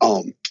unit.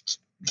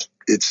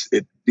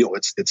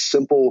 It's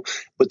simple,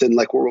 but then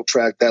like we'll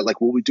track that.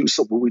 Like will we do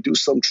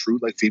some true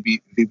like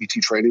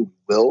VBT training?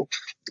 We will.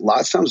 A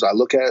lot of times I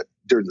look at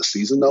during the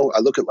season though, I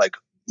look at like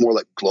more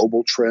like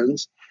global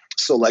trends.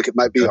 So like it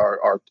might be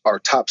our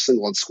top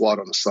single and squat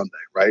on a Sunday,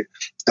 right?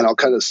 And I'll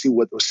kind of see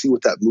what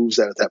that moves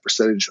at that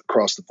percentage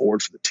across the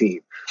board for the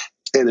team.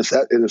 And if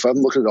I'm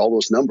looking at all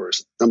those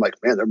numbers, I'm like,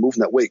 man, they're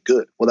moving that weight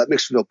good. Well, that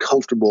makes me feel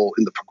comfortable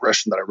in the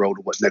progression that I wrote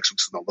and what next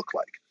week's going to look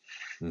like.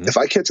 Mm-hmm. If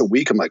I catch a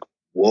week, I'm like,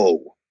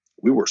 whoa,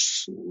 we were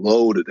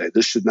slow today.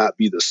 This should not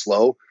be this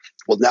slow.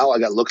 Well, now I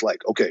got to look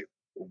like, okay,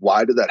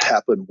 why did that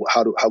happen? What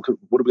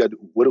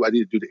do I need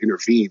to do to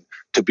intervene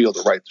to be able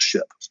to right the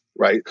ship,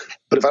 right?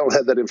 But if I don't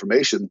have that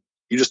information,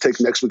 you just take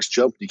next week's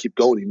jump and you keep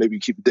going. You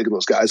keep digging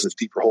those guys in a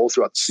deeper hole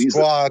throughout the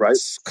season, squats, right?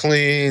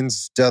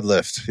 Cleans,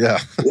 deadlift, yeah.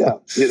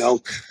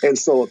 And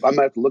so I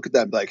might have to look at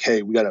that and be like,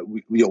 hey, we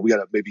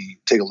gotta maybe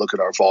take a look at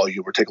our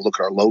volume or take a look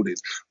at our loading.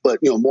 But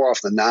more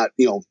often than not,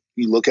 you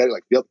look at it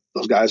like, yep,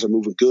 those guys are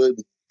moving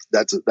good.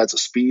 That's a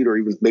speed, or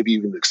maybe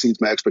even exceeds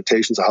my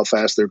expectations of how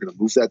fast they're going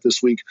to move that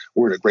this week.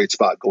 We're in a great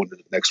spot going into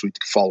the next week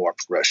to follow our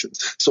progression.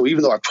 So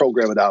even though I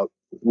program it out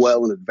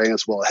well in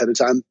advance, well ahead of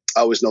time,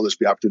 I always know there's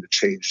the opportunity to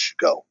change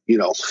as you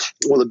go.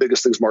 One of the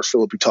biggest things Mark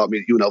Phillippi taught me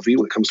at UNLV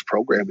when it comes to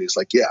programming is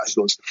like, he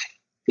goes,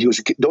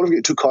 don't ever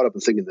get too caught up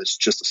in thinking this is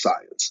just a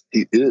science.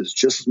 It is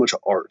just as much an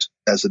art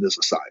as it is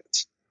a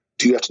science.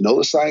 Do you have to know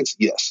the science?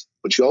 Yes.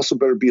 But you also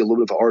better be a little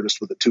bit of an artist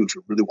with it too if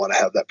you really want to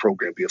have that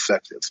program be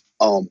effective.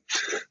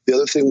 The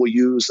other thing we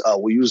use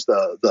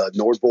the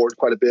Nord board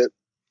quite a bit.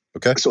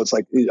 Okay. So it's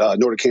like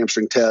Nordic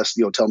hamstring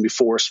test, telling me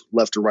force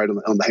left or right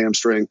on the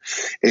hamstring.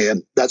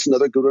 And that's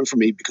another good one for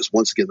me because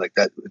once again, like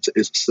that,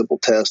 it's a simple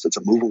test. It's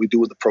a movement we do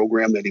with the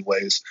program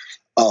anyways,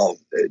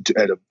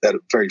 at a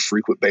very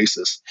frequent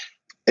basis.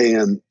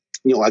 And,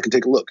 I can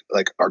take a look,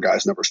 like our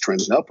guys' numbers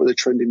trending up or they're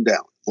trending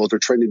down. Well, if they're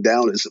trending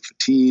down, is it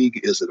fatigue?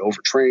 Is it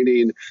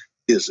overtraining?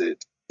 Is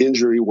it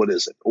injury? What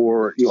is it?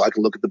 Or, I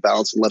can look at the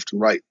balance in left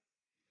and right.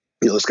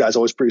 This guy's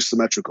always pretty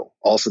symmetrical.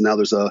 Also, now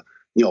there's a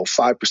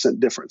 5%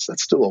 difference.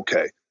 That's still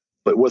okay.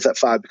 But what if that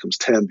 5 becomes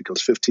 10,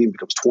 becomes 15,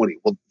 becomes 20?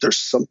 Well, there's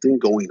something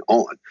going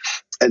on.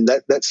 And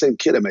that same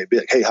kid, I may be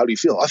like, hey, how do you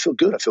feel? I feel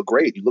good. I feel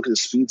great. You look at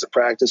his speeds of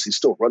practice. He's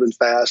still running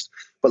fast.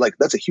 But like,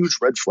 that's a huge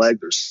red flag.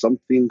 There's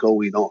something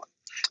going on.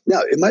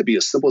 Now, it might be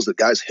as simple as the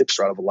guy's hips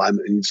are out of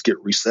alignment and needs to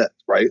get reset,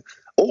 right?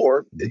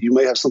 Or you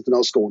may have something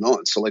else going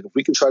on. So like if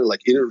we can try to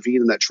like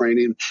intervene in that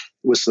training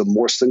with some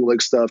more single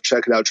leg stuff,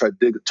 check it out, try to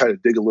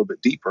dig a little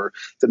bit deeper,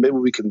 then maybe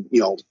we can,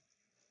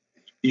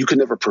 you can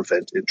never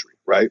prevent injury,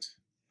 right?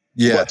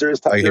 Yeah. But there's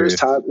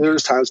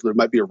times where there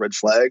might be a red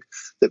flag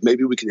that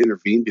maybe we can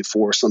intervene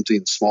before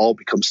something small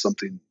becomes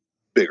something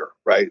bigger,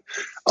 right?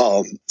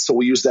 So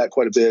we use that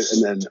quite a bit.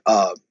 And then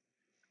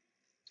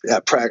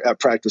at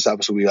practice,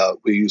 obviously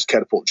we use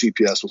Catapult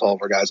GPS with all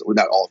of our guys. Well,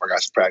 not all of our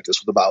guys at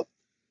practice, with about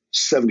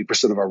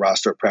 70% of our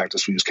roster at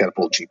practice, we use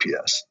Catapult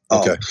GPS.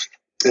 Okay.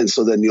 And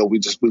so then, we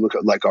look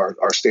at like our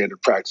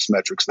standard practice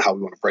metrics and how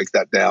we want to break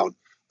that down.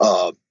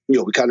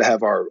 We kind of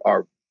have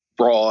our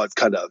broad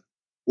kind of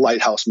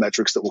lighthouse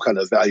metrics that we'll kind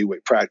of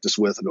evaluate practice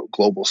with and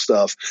global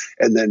stuff.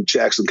 And then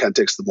Jackson kind of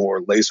takes the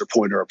more laser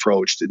pointer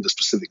approach into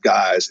specific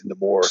guys, into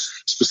more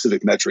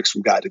specific metrics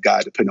from guy to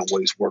guy, depending on what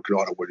he's working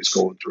on or what he's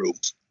going through.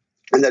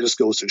 And that just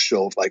goes to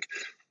show of like,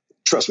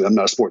 trust me, I'm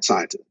not a sports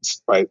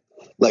scientist, right?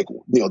 Like,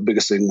 the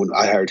biggest thing when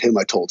I hired him,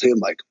 I told him,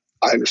 like,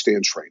 I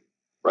understand training,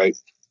 right?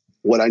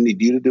 What I need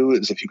you to do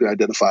is if you can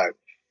identify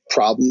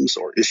problems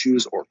or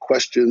issues or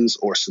questions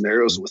or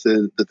scenarios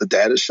within that the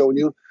data is showing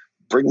you,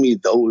 bring me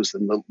those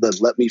and then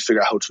let me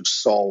figure out how to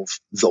solve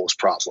those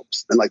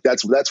problems. And like,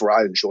 that's where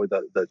I enjoy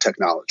the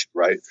technology,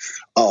 right?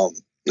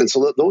 And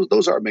so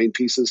those are our main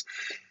pieces.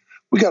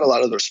 We got a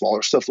lot of other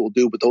smaller stuff that we'll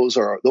do, but those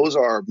are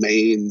our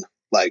main,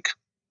 like,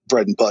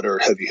 bread and butter,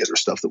 heavy hitter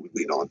stuff that we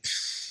lean on.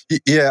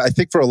 Yeah, I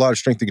think for a lot of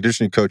strength and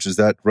conditioning coaches,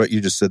 that what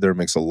you just said there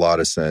makes a lot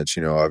of sense.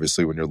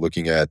 Obviously when you're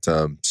looking at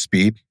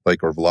speed,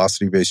 like, or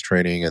velocity-based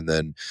training, and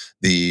then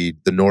the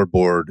Nord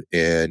board,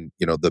 and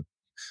the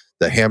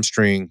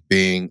hamstrings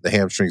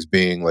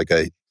being like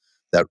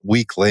that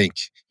weak link,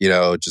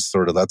 just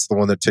sort of, that's the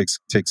one that takes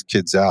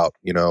kids out,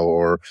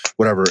 or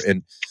whatever.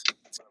 And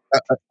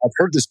I've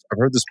heard this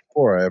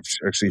before. I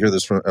actually hear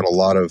this from a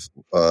lot of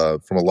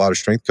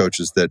strength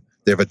coaches that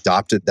they've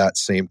adopted that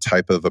same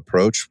type of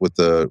approach with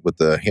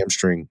the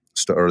hamstring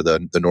or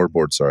the Nord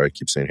board. Sorry, I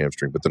keep saying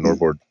hamstring, but the Nord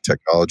board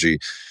technology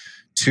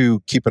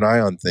to keep an eye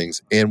on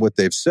things. And what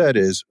they've said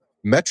is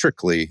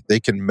metrically, they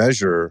can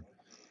measure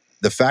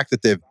the fact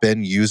that they've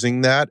been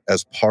using that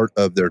as part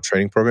of their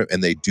training program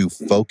and they do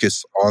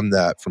focus on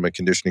that from a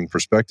conditioning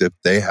perspective.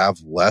 They have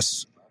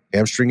less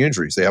hamstring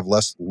injuries. They have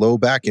less low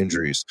back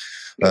injuries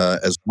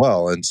as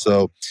well. And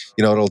so,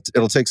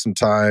 it'll take some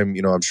time,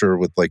 I'm sure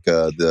with like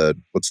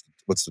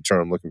what's the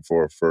term I'm looking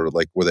for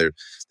like where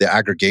the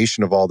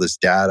aggregation of all this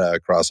data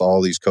across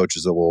all these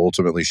coaches that will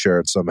ultimately share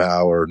it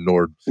somehow, or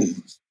Nord,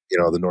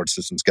 the Nord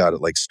system's got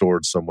it like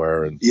stored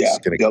somewhere and it's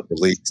going to get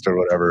released or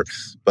whatever.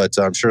 But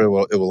I'm sure it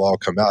will all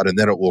come out and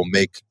then it will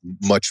make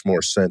much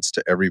more sense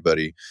to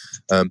everybody.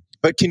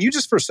 But can you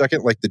just for a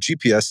second, like the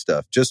GPS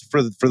stuff, just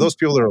for those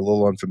people that are a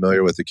little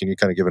unfamiliar with it, can you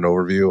kind of give an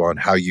overview on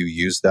how you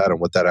use that and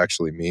what that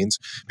actually means?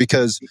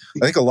 Because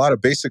I think a lot of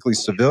basically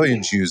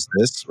civilians use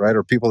this, right?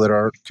 Or people that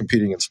aren't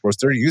competing in sports,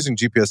 they're using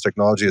GPS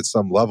technology at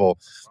some level.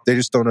 They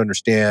just don't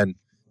understand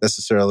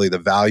necessarily the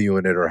value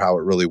in it or how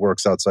it really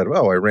works outside of,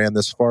 I ran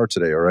this far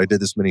today or I did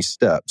this many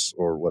steps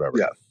or whatever.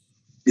 Yeah.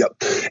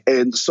 Yep.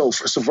 And so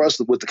for us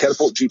with the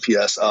Catapult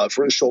GPS,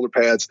 for the shoulder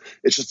pads,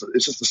 it's just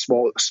a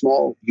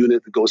small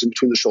unit that goes in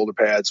between the shoulder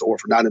pads, or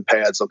for not in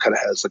pads, it kind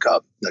of has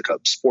like a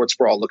sports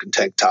bra looking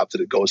tank top that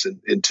it goes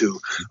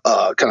into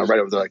kind of right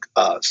over the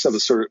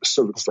seventh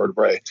cervical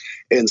vertebrae.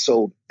 And it's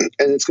going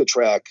to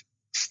track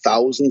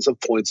thousands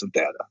of points of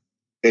data.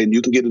 And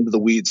you can get into the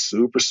weeds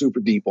super, super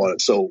deep on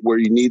it. So where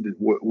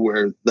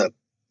that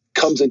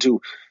comes into,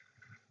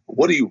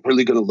 what are you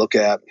really going to look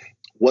at?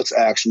 What's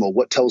actionable?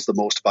 What tells the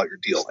most about your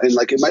deal? And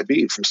like it might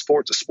be from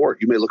sport to sport,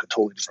 you may look at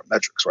totally different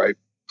metrics, right?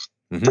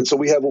 Mm-hmm. And so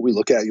we have what we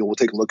look at. We'll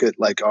take a look at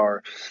like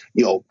our,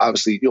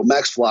 obviously,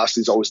 max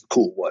velocity is always the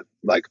cool one.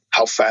 Like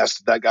how fast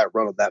did that guy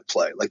run on that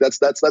play? Like that's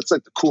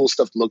like the cool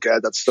stuff to look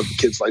at. That's stuff the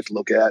kids like to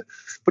look at.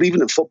 But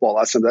even in football,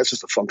 that's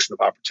just a function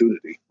of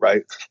opportunity,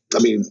 right? I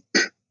mean,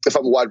 if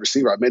I'm a wide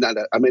receiver, I may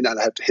not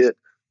have to hit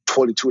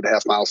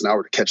 22.5 miles an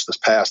hour to catch this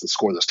pass and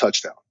score this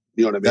touchdown.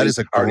 You know what I mean? That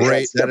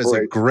is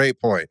a great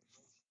point.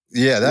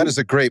 Yeah, that is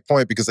a great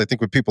point, because I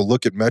think when people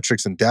look at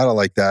metrics and data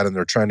like that and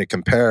they're trying to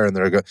compare and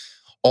they're going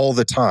all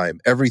the time,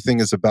 everything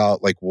is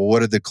about like, well, what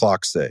did the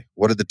clock say?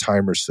 What did the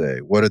timer say?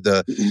 What did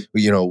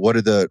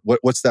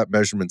what's that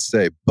measurement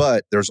say?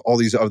 But there's all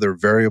these other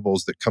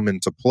variables that come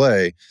into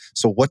play.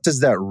 So what does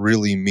that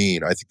really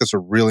mean? I think that's a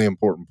really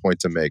important point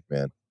to make,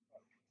 man.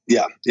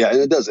 Yeah,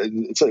 and it does.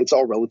 It's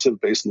all relative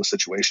based on the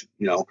situation,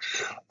 and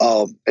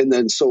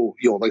then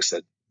like I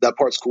said, that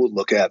part's cool to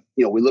look at.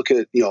 We look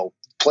at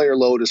player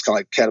load is kind of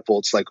like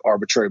Catapult's like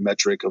arbitrary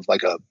metric of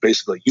like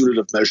basically a unit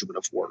of measurement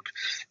of work,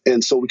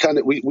 and so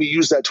we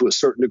use that to a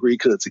certain degree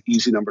because it's an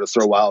easy number to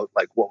throw out,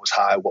 like what was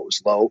high, what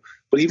was low.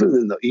 But even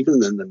in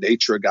the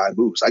nature a guy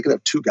moves, I could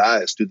have two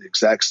guys do the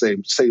exact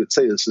same. Say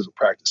this is a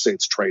practice, say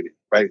it's training,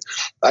 right?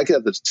 I could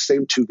have the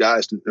same two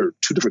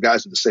different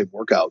guys do the same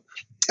workout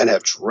and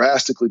have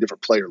drastically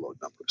different player load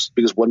numbers,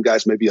 because one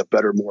guy's maybe a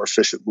better, more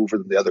efficient mover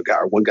than the other guy,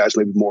 or one guy's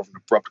maybe more of an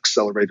abrupt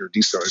accelerator or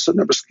decelerator. So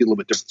numbers get a little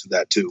bit different to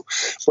that too.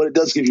 But it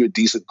does give you a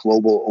decent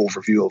global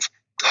overview of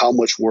how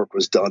much work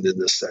was done in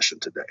this session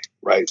today,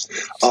 right?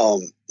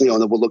 And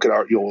then we'll look at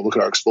our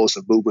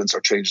explosive movements, our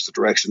changes of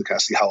direction, to kind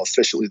of see how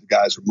efficiently the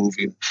guys are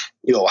moving,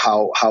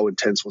 how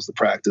intense was the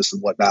practice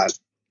and whatnot.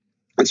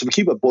 And so we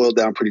keep it boiled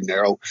down pretty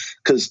narrow,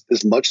 because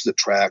as much as it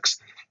tracks,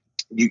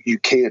 you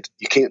can't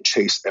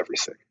chase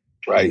everything.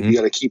 Right. Mm-hmm. You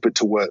got to keep it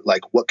to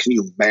what can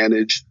you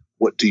manage?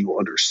 What do you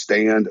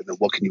understand? And then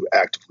what can you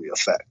actively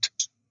affect?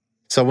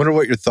 So I wonder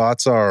what your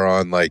thoughts are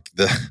on like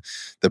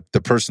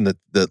the person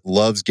that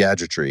loves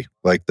gadgetry,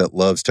 like that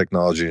loves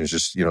technology and is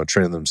just,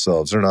 training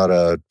themselves. They're not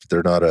a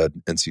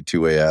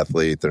NC2A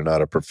athlete. They're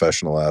not a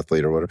professional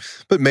athlete or whatever,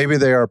 but maybe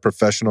they are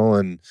professional,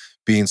 and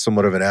being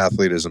somewhat of an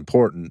athlete is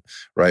important,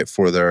 right?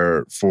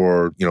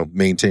 For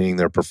maintaining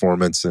their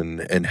performance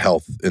and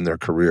health in their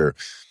career.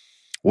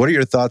 What are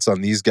your thoughts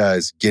on these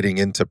guys getting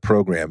into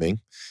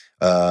programming,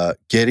 and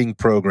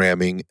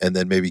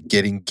then maybe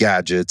getting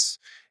gadgets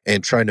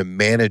and trying to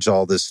manage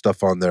all this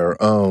stuff on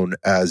their own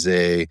as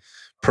a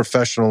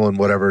professional in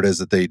whatever it is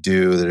that they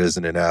do that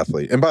isn't an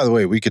athlete? And by the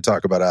way, we could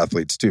talk about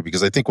athletes too,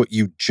 because I think what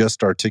you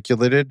just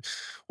articulated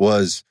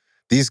was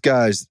these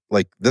guys,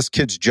 like this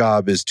kid's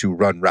job is to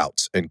run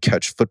routes and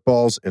catch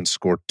footballs and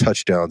score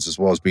touchdowns, as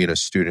well as being a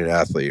student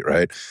athlete,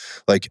 right?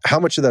 Like how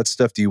much of that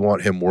stuff do you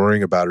want him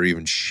worrying about or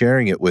even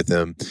sharing it with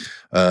him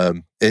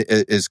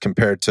is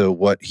compared to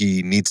what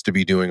he needs to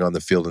be doing on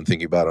the field and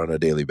thinking about on a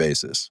daily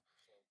basis?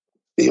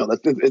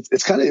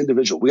 It's kind of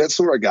individual. We got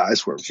some of our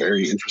guys who are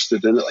very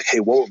interested in it. Like,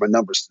 hey, what were my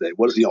numbers today?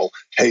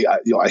 Hey,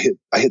 I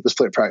hit this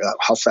play at practice.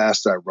 How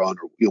fast did I run?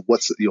 Or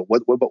what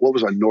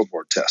was my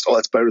Nordboard test? Oh,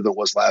 that's better than it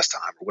was last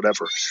time, or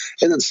whatever.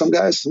 And then some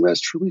guys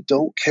truly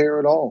don't care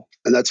at all,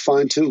 and that's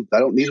fine too. I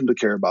don't need them to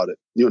care about it.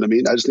 You know what I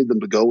mean? I just need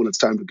them to go when it's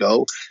time to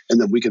go, and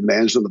then we can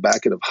manage on the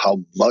back end of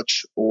how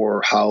much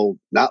or how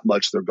not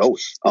much they're going.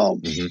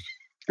 Mm-hmm.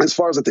 As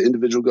far as like the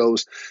individual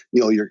goes,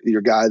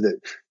 your guy that,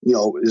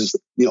 is,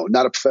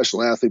 not a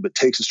professional athlete, but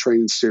takes his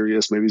training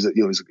serious. Maybe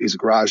he's a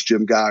garage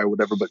gym guy or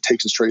whatever, but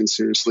takes his training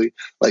seriously.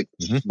 Like,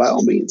 by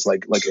all means,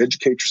 like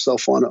educate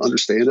yourself on it,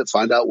 understand it,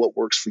 find out what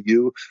works for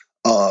you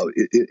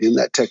in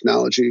that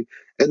technology.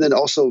 And then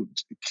also,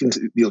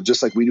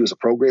 just like we do as a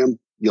program,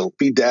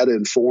 be data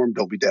informed,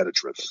 don't be data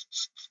driven.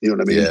 You know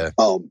what I mean? Yeah.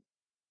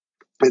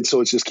 And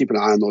so it's just keeping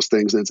an eye on those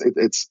things. And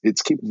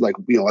it's keeping, like,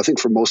 I think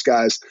for most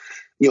guys,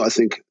 I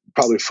think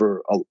probably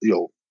for,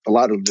 a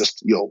lot of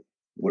just,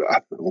 what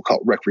I won't call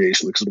it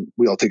recreation, because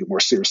we all take it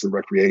more serious than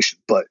recreation.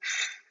 But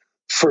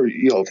for,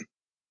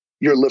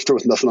 you're a lifter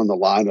with nothing on the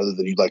line other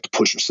than you'd like to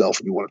push yourself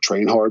and you want to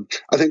train hard,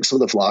 I think some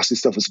of the velocity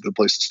stuff is a good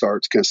place to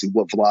start to kind of see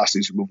what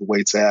velocities you're moving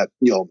weights at.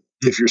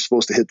 If you're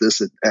supposed to hit this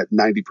at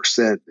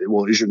 90%,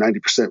 well, is your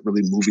 90%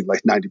 really moving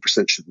like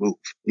 90% should move?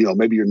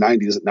 Maybe your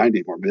 90 isn't 90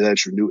 anymore. Maybe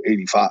that's your new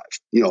 85,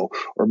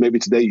 or maybe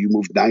today you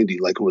moved 90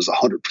 like it was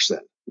 100%.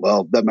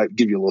 Well, that might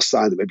give you a little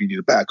sign that maybe you need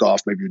to back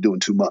off. Maybe you're doing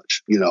too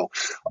much,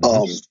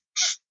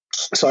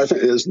 So I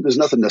think there's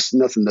nothing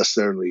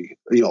necessarily,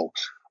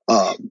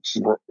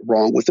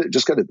 wrong with it.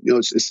 Just got to,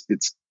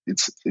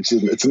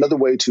 it's another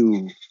way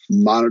to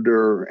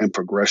monitor and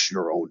progress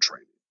your own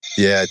training.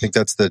 Yeah, I think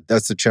that's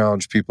the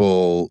challenge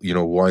people,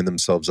 wind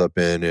themselves up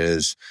in,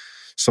 is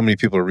so many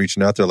people are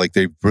reaching out there like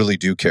they really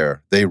do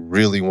care. They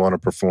really want to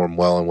perform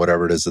well in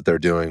whatever it is that they're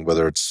doing,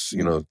 whether it's,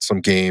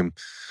 some game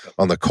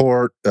on the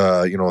court,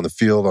 on the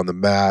field, on the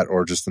mat,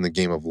 or just in the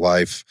game of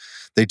life.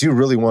 They do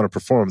really want to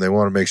perform. They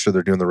want to make sure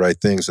they're doing the right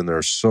things, and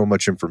there's so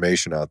much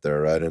information out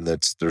there, right? And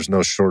there's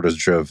no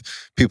shortage of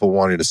people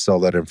wanting to sell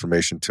that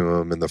information to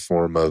them in the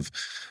form of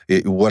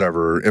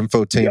whatever,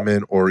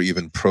 infotainment or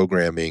even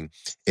programming.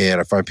 And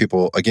I find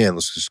people, again,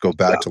 let's just go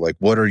back to like,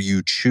 what are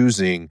you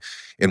choosing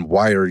and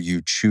why are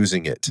you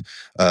choosing it?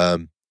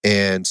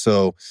 And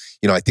so,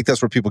 I think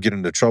that's where people get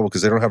into trouble,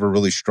 because they don't have a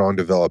really strong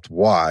developed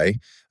why.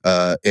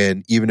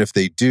 And even if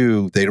they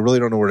do, they really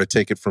don't know where to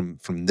take it from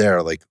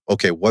there. Like,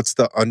 okay, what's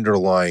the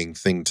underlying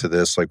thing to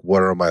this? Like,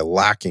 what am I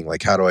lacking?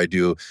 Like, how do I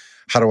do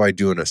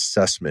an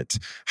assessment?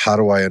 How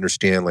do I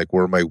understand like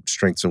where my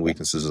strengths and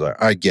weaknesses are?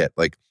 I get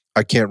like,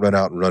 I can't run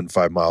out and run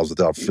 5 miles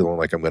without feeling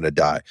like I'm going to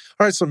die.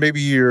 All right, so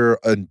maybe your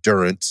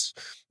endurance,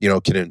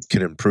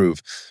 can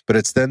improve. But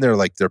it's then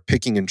they're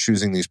picking and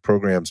choosing these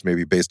programs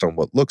maybe based on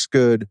what looks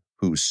good,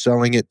 who's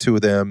selling it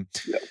to them.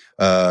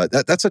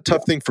 That's a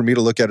tough thing for me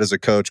to look at as a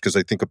coach, because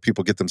I think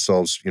people get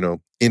themselves,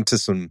 into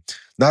some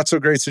not so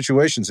great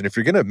situations. And if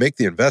you're going to make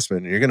the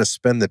investment and you're going to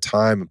spend the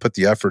time and put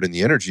the effort and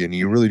the energy, and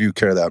you really do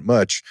care that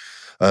much,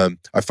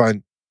 I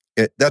find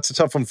that's a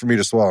tough one for me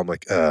to swallow. I'm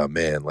like, oh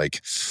man,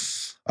 like,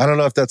 I don't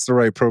know if that's the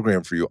right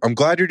program for you. I'm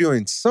glad you're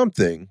doing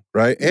something,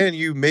 right? And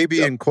you may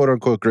be in quote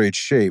unquote great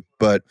shape,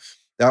 but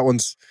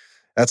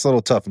that's a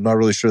little tough. I'm not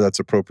really sure that's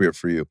appropriate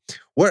for you.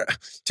 Do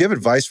you have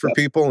advice for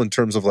people in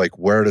terms of like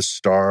where to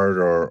start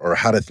or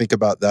how to think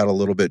about that a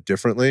little bit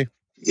differently?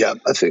 Yeah,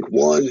 I think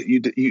one,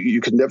 you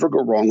can never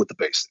go wrong with the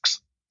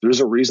basics.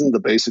 There's a reason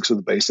the basics are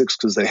the basics,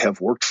 because they have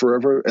worked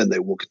forever and they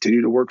will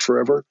continue to work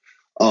forever.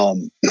 I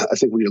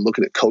think when you're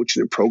looking at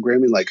coaching and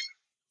programming, like,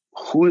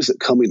 who is it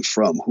coming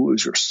from? Who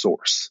is your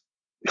source?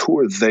 Who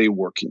are they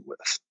working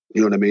with?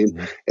 You know what I mean?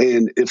 Mm-hmm.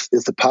 And if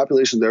the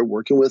population they're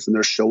working with and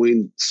they're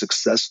showing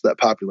success to that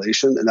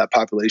population, and that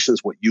population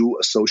is what you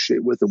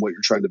associate with and what you're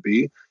trying to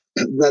be,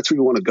 that's where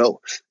you want to go.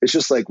 It's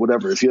just like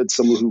whatever. If you had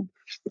someone who,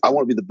 I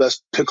want to be the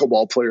best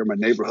pickleball player in my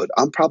neighborhood,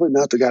 I'm probably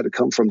not the guy to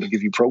come from to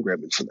give you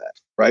programming for that,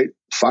 right?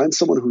 Find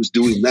someone who's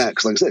doing that.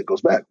 Because like I said, it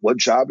goes back. What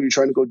job are you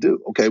trying to go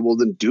do? Okay, well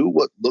then do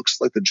what looks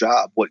like the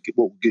job, what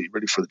will get you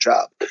ready for the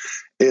job.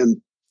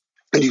 And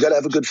you got to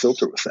have a good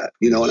filter with that,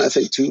 and I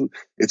think too,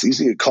 it's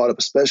easy to get caught up,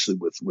 especially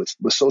with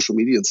social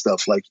media and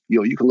stuff. Like,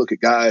 you can look at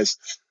guys,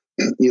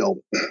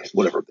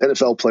 whatever,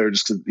 NFL player,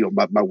 just because,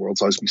 my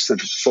world's always be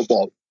centered to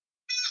football.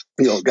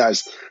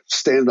 Guys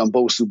standing on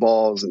Bosu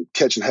balls and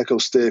catching Hecko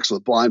sticks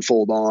with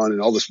blindfold on and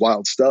all this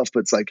wild stuff.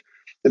 But it's like,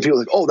 and people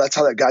are like, oh, that's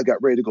how that guy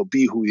got ready to go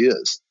be who he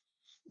is.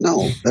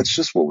 No, that's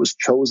just what was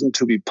chosen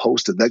to be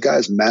posted. That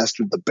guy's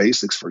mastered the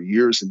basics for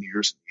years and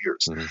years and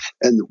years.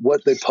 Mm-hmm. And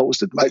what they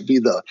posted might be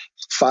the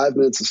 5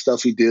 minutes of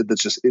stuff he did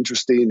that's just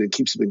interesting and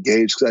keeps him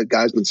engaged, because that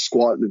guy's been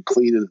squatting and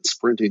cleaning and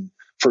sprinting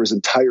for his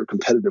entire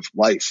competitive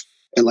life.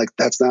 And like,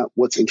 that's not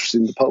what's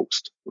interesting to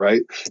post,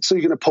 right? So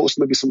you're going to post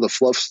maybe some of the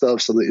fluff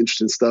stuff, some of the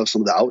interesting stuff,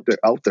 some of the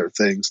out there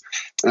things.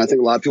 And I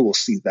think a lot of people will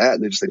see that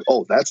and they just think,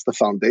 oh, that's the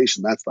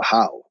foundation. That's the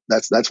how.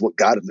 That's what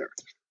got him there.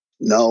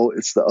 No,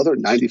 it's the other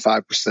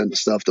 95% of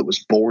stuff that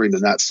was boring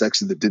and not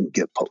sexy that didn't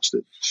get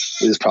posted.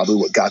 It is probably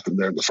what got them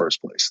there in the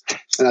first place.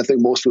 And I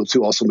think most people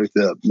too also make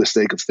the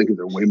mistake of thinking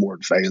they're way more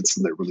advanced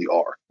than they really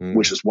are,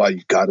 which is why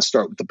you got to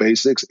start with the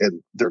basics,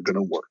 and they're going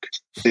to work.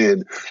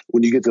 And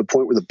when you get to the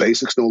point where the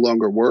basics no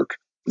longer work,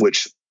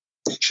 which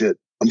shit,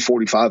 I'm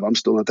 45, I'm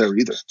still not there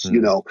either,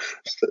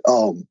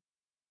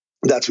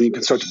 that's when you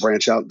can start to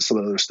branch out into some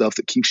of the other stuff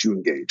that keeps you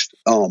engaged.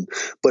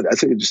 But I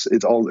think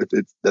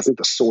I think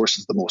the source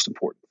is the most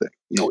important thing.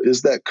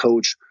 Is that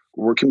coach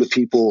working with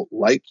people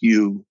like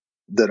you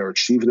that are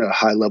achieving at a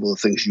high level the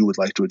things you would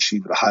like to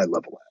achieve at a high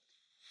level at.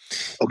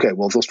 Okay,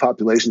 well, if those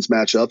populations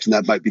match up, then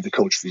that might be the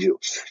coach for you.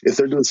 If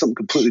they're doing something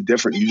completely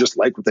different, you just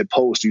like what they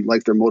post, you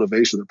like their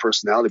motivation, their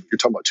personality, but you're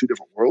talking about two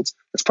different worlds,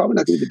 that's probably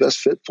not going to be the best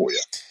fit for you.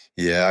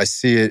 Yeah, I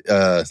see it.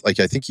 Like,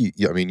 I think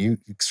you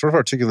sort of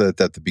articulated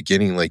that at the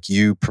beginning, like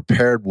you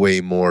prepared way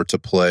more to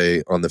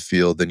play on the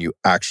field than you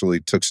actually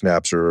took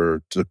snaps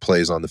or took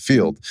plays on the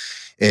field.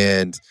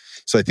 And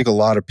so I think a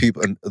lot of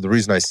people, and the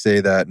reason I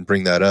say that and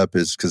bring that up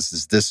is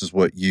because this is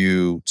what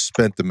you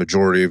spent the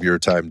majority of your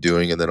time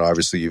doing. And then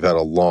obviously you've had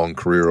a long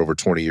career, over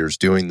 20 years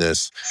doing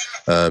this.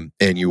 And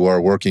you are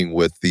working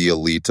with the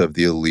elite of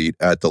the elite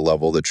at the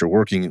level that you're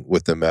working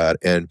with them at.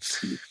 And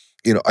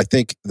I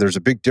think there's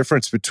a big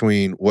difference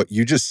between what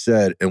you just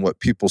said and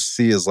what people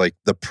see as like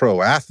the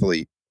pro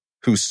athlete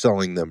who's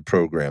selling them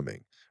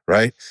programming,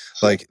 right?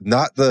 Like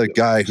not the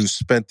guy who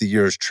spent the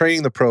years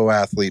training the pro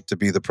athlete to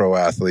be the pro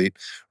athlete,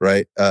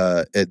 right?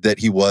 That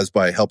he was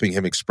by helping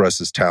him express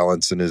his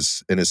talents and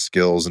his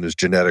skills and his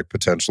genetic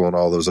potential and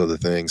all those other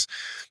things.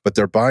 But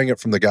they're buying it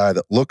from the guy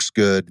that looks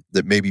good,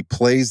 that maybe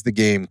plays the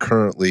game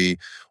currently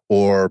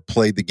or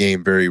played the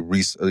game very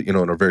recent, in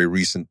a very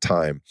recent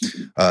time.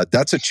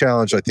 That's a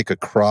challenge, I think,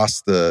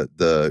 across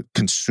the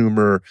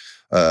consumer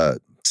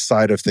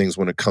side of things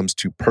when it comes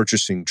to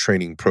purchasing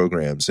training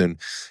programs.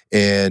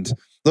 And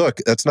look,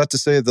 that's not to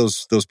say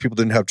those people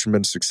didn't have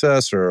tremendous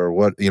success or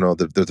what,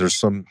 that there's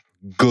some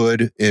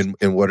good in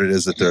what it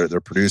is that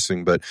they're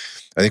producing. But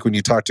I think when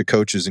you talk to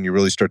coaches and you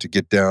really start to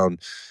get down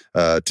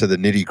to the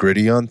nitty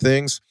gritty on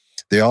things,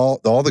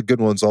 all the good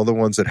ones, all the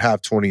ones that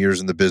have 20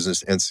 years in the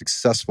business and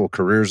successful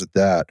careers at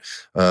that,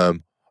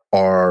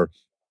 are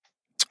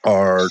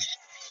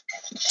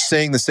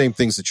saying the same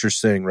things that you're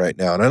saying right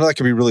now. And I know that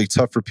can be really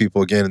tough for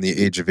people, again, in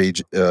the age of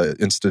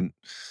instant,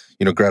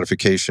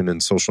 gratification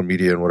and social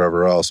media and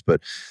whatever else. But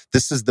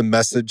this is the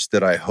message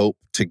that I hope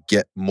to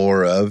get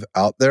more of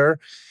out there.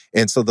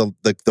 And so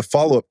the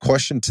follow-up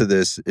question to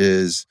this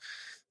is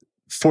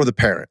for the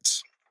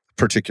parents,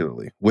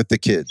 particularly with the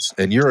kids.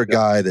 And you're a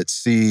guy that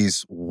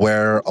sees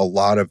where a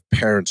lot of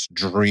parents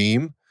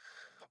dream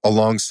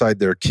alongside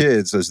their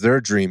kids as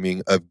they're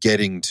dreaming of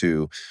getting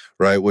to,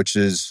 right? Which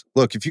is,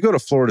 look, if you go to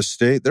Florida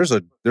State, there's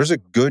a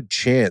good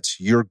chance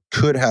you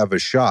could have a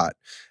shot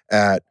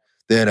at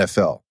the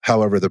NFL.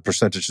 However, the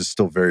percentage is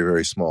still very,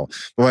 very small.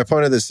 But my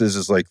point of this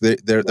is like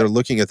they're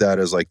looking at that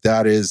as like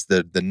that is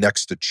the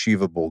next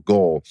achievable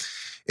goal.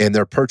 And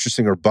they're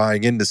purchasing or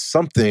buying into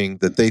something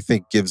that they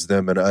think gives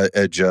them an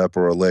edge up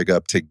or a leg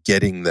up to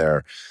getting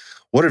there.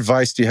 What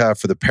advice do you have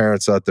for the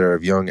parents out there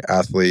of young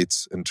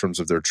athletes in terms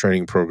of their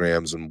training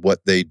programs and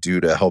what they do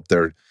to help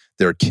their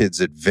kids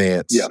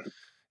advance,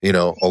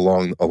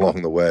 along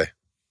the way?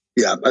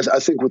 Yeah, I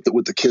think with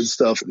the kids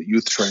stuff and the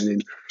youth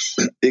training,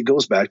 it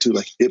goes back to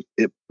like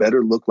it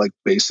better look like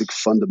basic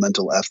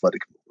fundamental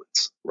athletic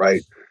movements,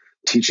 right?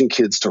 Teaching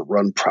kids to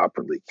run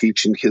properly,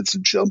 teaching kids to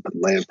jump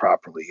and land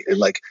properly, and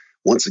like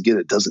once again,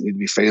 it doesn't need to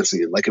be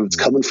fancy. And like if it's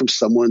coming from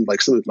someone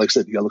like I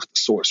said, you gotta look at the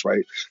source,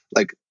 right?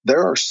 Like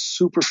there are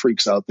super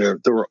freaks out there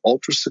that were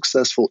ultra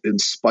successful in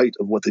spite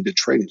of what they did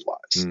training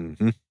wise.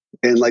 Mm-hmm.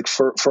 And like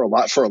for a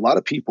lot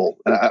of people,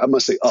 and I'm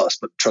gonna say us,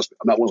 but trust me,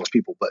 I'm not one of those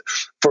people. But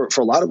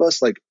for a lot of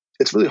us, like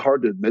it's really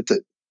hard to admit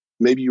that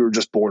maybe you were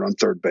just born on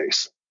third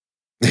base.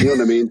 You know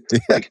what I mean? Yeah.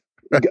 Like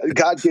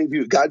God gave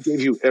you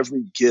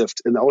every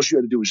gift, and all you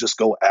had to do was just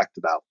go act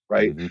it out,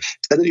 right? Mm-hmm.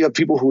 And then you have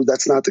people who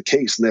that's not the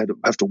case, and they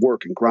have to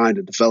work and grind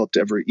and develop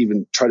to ever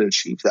even try to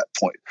achieve that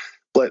point.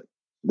 But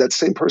that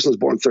same person who's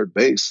born third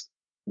base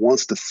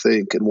wants to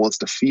think and wants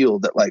to feel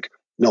that like,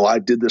 no, I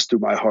did this through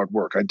my hard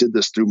work. I did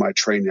this through my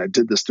training. I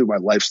did this through my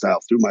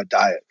lifestyle, through my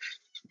diet.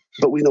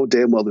 But we know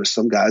damn well there's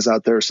some guys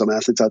out there, some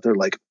athletes out there,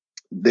 like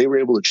they were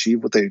able to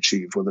achieve what they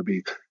achieved, whether it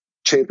be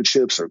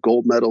championships or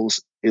gold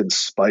medals, in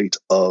spite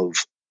of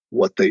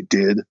what they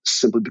did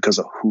simply because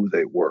of who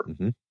they were.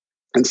 Mm-hmm.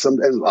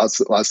 And lots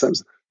of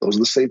times, those are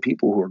the same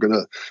people who are going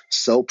to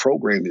sell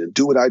programming and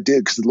do what I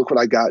did because look what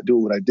I got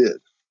doing what I did.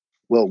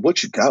 Well,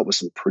 what you got was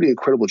some pretty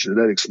incredible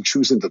genetics from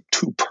choosing the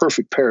two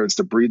perfect parents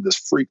to breed this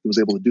freak who was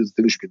able to do the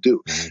things you could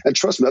do. Mm-hmm. And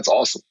trust me, that's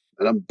awesome.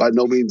 And I'm by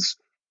no means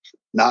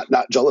not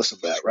jealous of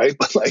that, right?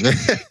 But like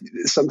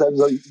sometimes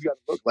you got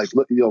to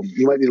look,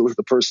 you might need to look at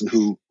the person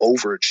who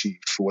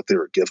overachieved for what they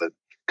were given.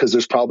 Because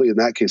there's probably, in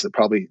that case, it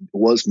probably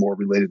was more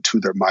related to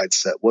their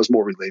mindset, was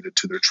more related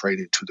to their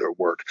training, to their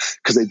work,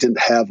 because they didn't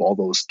have all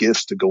those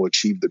gifts to go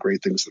achieve the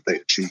great things that they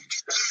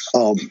achieved.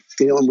 And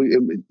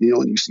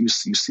you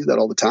see that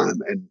all the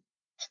time, and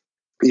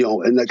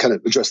and that kind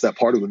of addressed that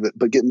part of it.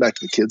 But getting back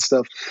to the kid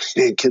stuff,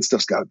 man, kid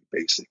stuff's got to be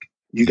basic.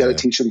 You got to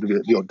teach them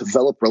to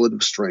develop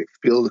relative strength,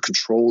 be able to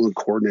control and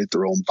coordinate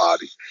their own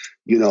body.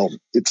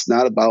 It's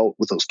not about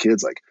with those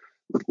kids like,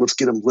 let's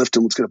get them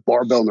lifting, let's get a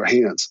barbell in their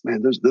hands.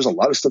 Man, there's a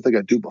lot of stuff they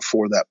got to do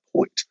before that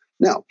point.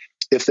 Now,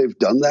 if they've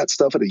done that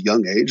stuff at a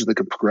young age, they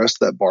can progress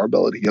to that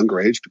barbell at a younger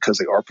age because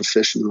they are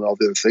proficient in all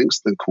the other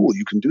things, then cool,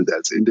 you can do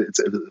that. It's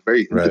a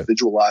very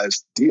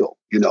individualized deal.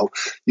 You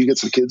get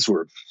some kids who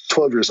are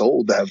 12 years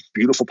old that have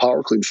beautiful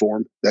power clean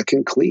form that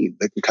can clean.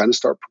 They can kind of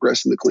start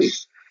progressing to clean.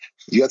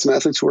 You got some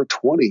athletes who are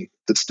 20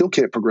 that still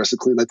can't progress to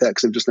clean like that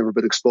because they've just never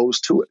been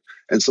exposed to it.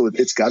 And so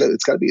it's got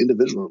to be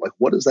individual. Like,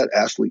 what does that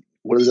athlete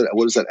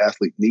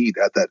need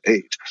at that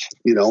age?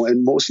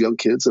 And most young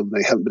kids, if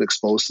they haven't been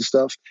exposed to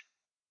stuff,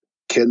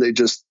 can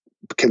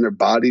their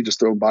body,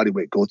 just their own body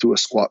weight, go through a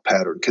squat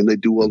pattern? Can they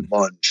do a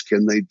lunge?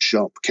 Can they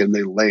jump? Can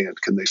they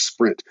land? Can they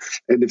sprint?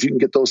 And if you can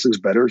get those things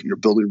better, you're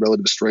building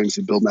relative strengths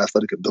and building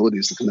athletic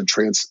abilities that can then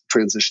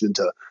transition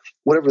into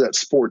whatever that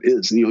sport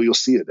is. And, you'll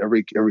see it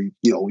every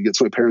we get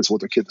so many parents who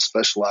want their kid to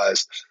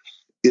specialize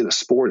in a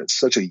sport at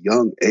such a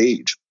young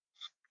age.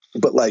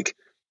 But like,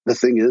 the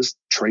thing is,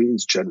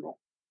 training's general,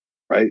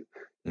 right?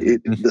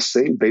 The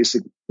same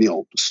basic,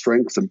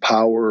 strength and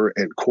power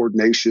and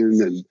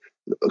coordination and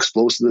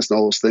explosiveness and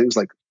all those things,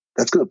 like,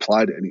 that's going to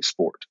apply to any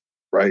sport,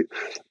 right?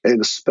 And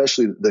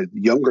especially the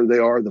younger they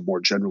are, the more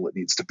general it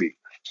needs to be.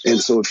 And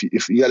so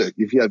if you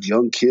have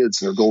young kids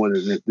that are going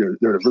and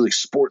they're a really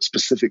sport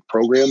specific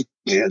program,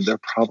 and they're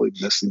probably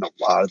missing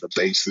a lot of the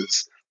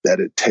bases that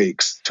it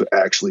takes to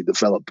actually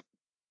develop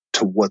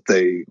to what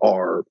they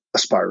are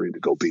aspiring to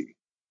go be.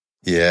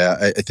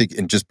 Yeah, I think,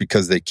 and just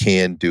because they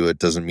can do it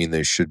doesn't mean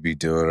they should be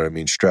doing it. I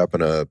mean,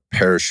 strapping a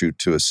parachute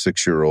to a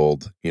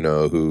 6-year-old,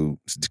 who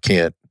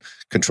can't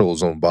control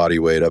his own body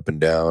weight up and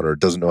down, or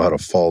doesn't know how to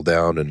fall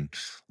down and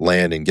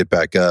land and get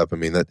back up. I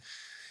mean,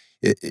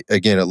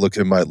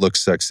 it might look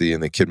sexy,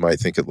 and the kid might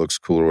think it looks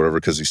cool or whatever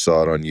because he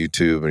saw it on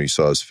YouTube and he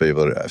saw his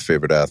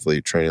favorite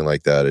athlete training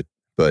like that.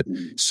 But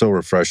so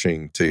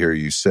refreshing to hear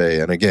you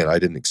say. And again, I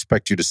didn't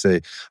expect you to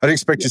say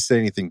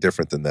anything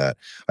different than that.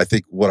 I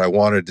think what I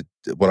wanted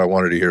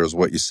to hear is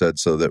what you said,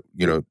 so that,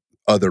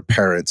 other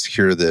parents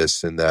hear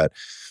this, and that,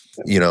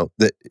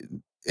 that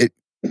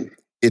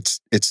it's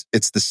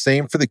the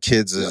same for the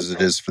kids as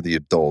it is for the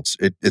adults.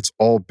 It's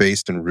all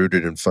based and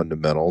rooted in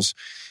fundamentals.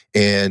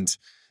 And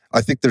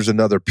I think there's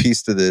another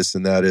piece to this,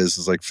 and that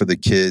is like, for the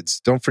kids,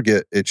 don't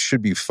forget, it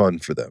should be fun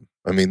for them.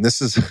 I mean,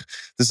 this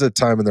is a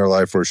time in their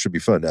life where it should be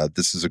fun. Now,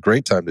 this is a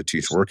great time to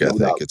teach work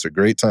ethic. It's a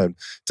great time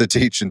to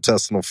teach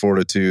intestinal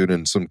fortitude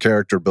and some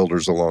character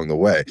builders along the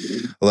way.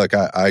 Like,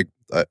 I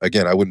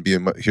wouldn't be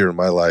here in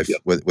my life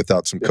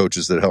without some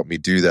coaches that help me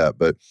do that.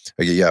 But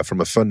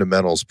from a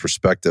fundamentals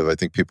perspective, I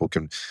think people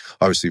can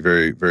obviously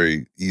very,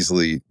 very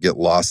easily get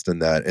lost in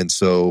that. And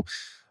so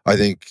I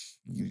think,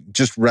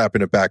 just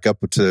wrapping it back up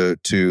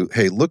to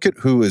hey, look at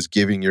who is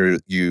giving your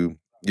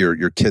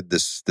kid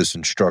this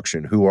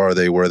instruction. Who are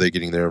they? Where are they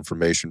getting their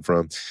information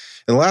from?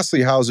 And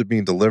lastly, how is it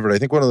being delivered? I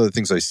think one of the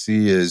things I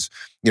see is,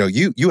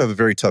 you have a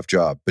very tough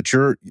job, but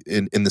you're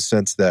in the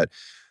sense that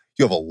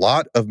you have a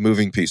lot of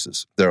moving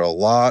pieces. There are a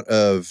lot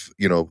of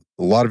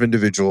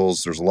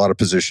individuals. There's a lot of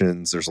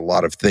positions. There's a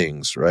lot of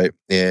things, right?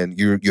 And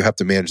you have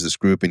to manage this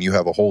group, and you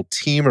have a whole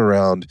team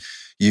around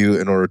you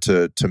in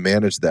order to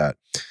manage that.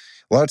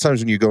 A lot of times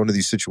when you go into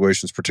these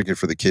situations, particularly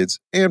for the kids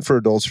and for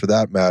adults for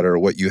that matter,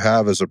 what you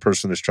have is a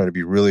person who's trying to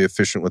be really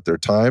efficient with their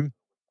time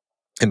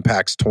and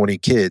packs 20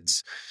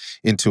 kids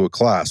into a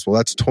class. Well,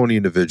 that's 20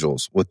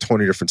 individuals with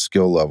 20 different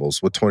skill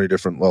levels, with 20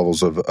 different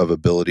levels of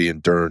ability,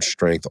 endurance,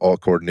 strength, all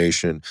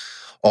coordination,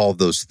 all of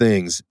those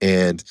things.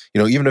 And,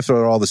 even if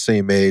they're all the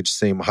same age,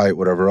 same height,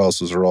 whatever else,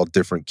 those are all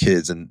different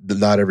kids, and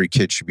not every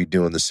kid should be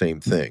doing the same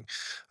thing.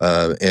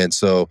 And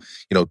so,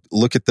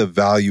 look at the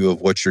value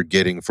of what you're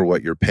getting for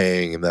what you're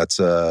paying. And that's,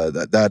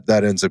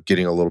 that ends up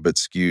getting a little bit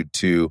skewed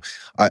to,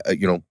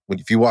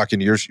 if you walk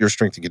into your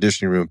strength and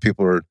conditioning room,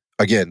 people are,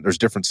 again, there's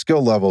different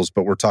skill levels,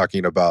 but we're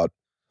talking about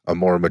a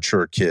more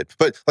mature kid.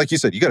 But like you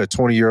said, you got a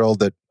 20-year-old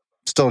that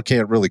still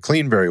can't really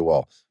clean very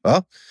well.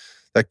 Well,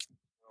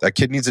 that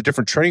kid needs a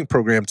different training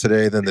program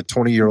today than the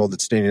 20-year-old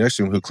that's standing next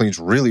to him who cleans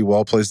really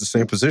well, plays the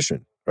same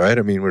position, right?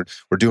 I mean, we're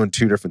doing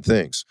two different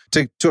things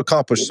to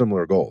accomplish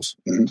similar goals.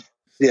 Mm-hmm.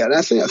 Yeah, and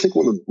I think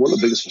one of the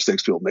biggest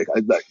mistakes people make,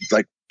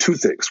 like two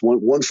things,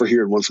 one for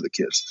here and one for the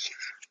kids.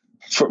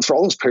 For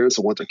all those parents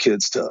that want their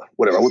kids to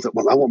whatever, I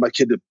want my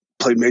kid to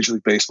play Major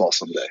League Baseball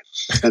someday,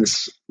 and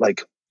it's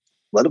like,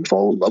 let them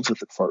fall in love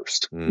with it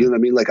first. You know what I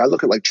mean? Like, I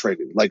look at like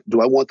training. Like, do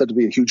I want that to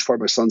be a huge part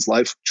of my son's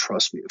life?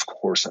 Trust me, of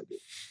course I do.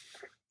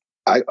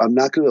 I'm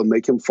not going to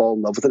make him fall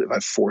in love with it if I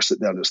force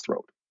it down his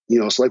throat.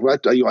 So like, when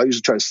I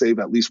usually try to save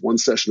at least one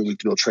session a week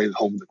to be able to train at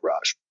home in the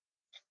garage.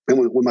 And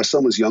when my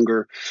son was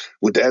younger,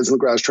 when dad's in the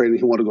garage training,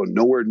 he wanted to go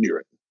nowhere near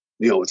it.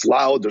 It's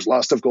loud. There's a lot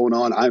of stuff going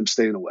on. I'm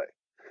staying away.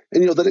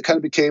 And, then it kind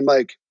of became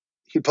like,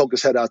 he'd poke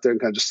his head out there and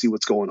kind of just see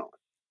what's going on.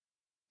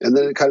 And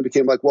then it kind of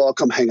became like, well, I'll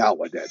come hang out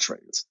while dad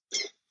trains.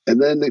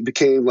 And then it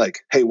became like,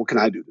 hey, what can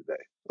I do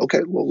today?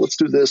 Okay, well, let's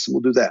do this and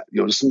we'll do that.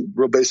 Just some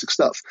real basic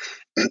stuff.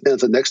 And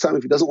the next time,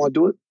 if he doesn't want to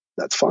do it,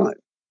 that's fine.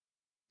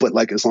 But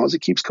like, as long as he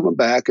keeps coming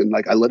back and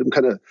like, I let him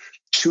kind of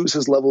choose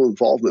his level of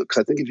involvement.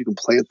 Because I think if you can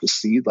plant the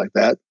seed like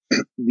that,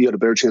 you have a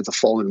better chance of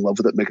falling in love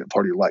with it, making it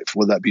part of your life,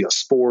 whether that be a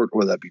sport, or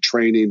whether that be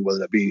training, whether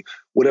that be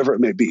whatever it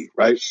may be,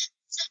 right?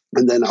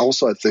 And then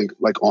also, I think,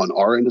 like, on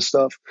our end of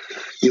stuff,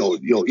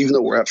 even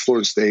though we're at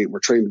Florida State, we're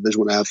training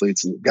Division I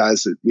athletes and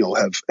guys that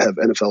have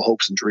NFL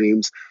hopes and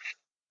dreams.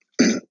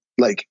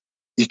 Like,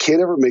 you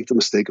can't ever make the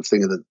mistake of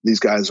thinking that these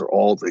guys are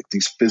all like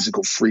these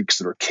physical freaks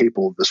that are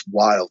capable of this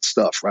wild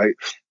stuff, right?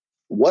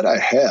 What I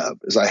have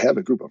is a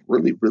group of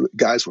really, really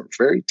guys who are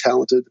very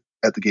talented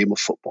at the game of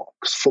football,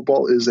 because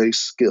football is a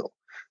skill.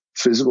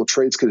 Physical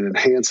traits can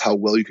enhance how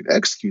well you can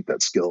execute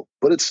that skill,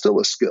 but it's still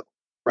a skill.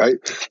 Right.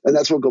 And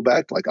that's what we'll go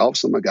back to. Like, all of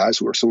some of my guys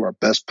who are some of our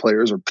best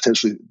players, or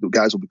potentially the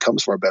guys who will become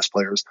some of our best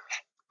players,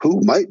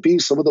 who might be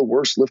some of the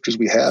worst lifters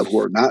we have,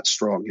 who are not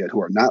strong yet,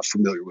 who are not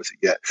familiar with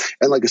it yet.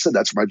 And like I said,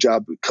 that's where my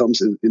job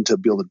comes in to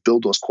be able to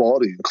build those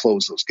quality and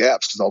close those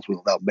gaps, because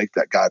ultimately that'll make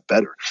that guy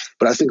better.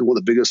 But I think one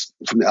of the biggest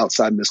from the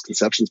outside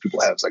misconceptions people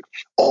have is like,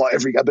 oh, I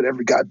bet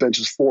every guy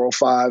benches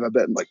 405. I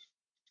bet. I'm like,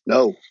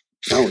 no,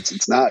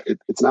 it's not.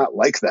 It's not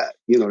like that.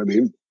 You know what I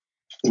mean?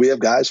 We have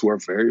guys who are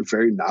very,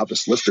 very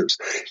novice lifters.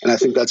 And I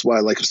think that's why,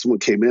 like, if someone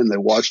came in, they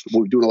watched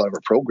when we're doing a lot of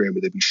our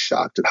programming, they'd be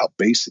shocked at how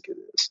basic it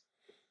is.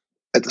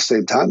 At the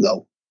same time,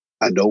 though,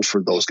 I know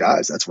for those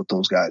guys, that's what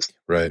those guys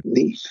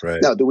need. Right.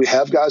 Now, do we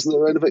have guys on the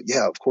other end of it?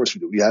 Yeah, of course we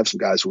do. We have some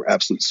guys who are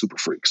absolute super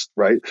freaks,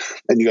 right?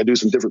 And you got to do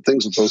some different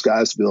things with those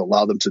guys to be able to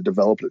allow them to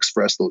develop and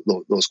express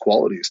those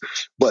qualities.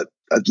 But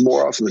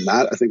more often than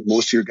not, I think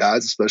most of your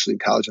guys, especially in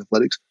college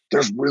athletics,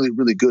 they're really,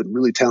 really good and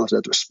really talented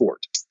at their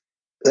sport.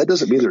 That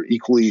doesn't mean they're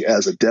equally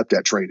as adept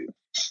at training.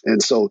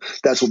 And so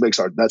that's what makes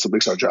our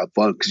job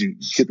fun, because you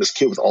get this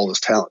kid with all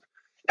this talent.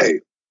 Hey,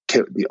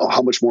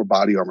 how much more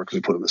body armor can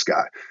we put on this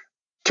guy?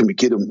 Can we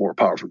get him more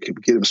powerful? Can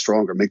we get him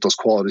stronger? Make those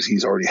qualities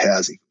he's already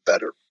has even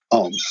better.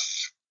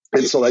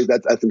 And so, like,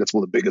 that, I think that's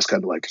one of the biggest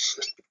kind of like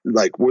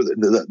where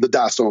the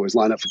dots don't always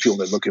line up for people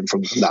that are looking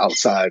from the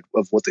outside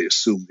of what they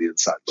assume the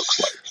inside looks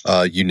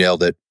like. You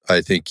nailed it.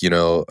 I think,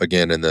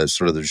 again, in the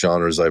sort of the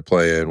genres I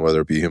play in, whether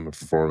it be human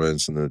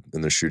performance in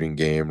the shooting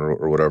game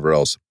or whatever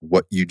else,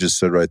 what you just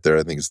said right there,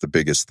 I think is the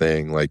biggest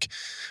thing. Like,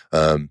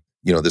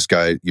 this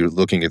guy, you're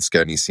looking at this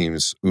guy and he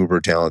seems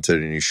uber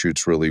talented and he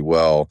shoots really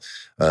well.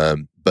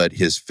 But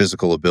his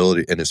physical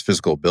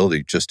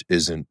ability just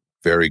isn't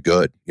very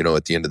good,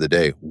 at the end of the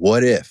day.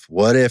 What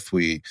if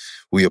we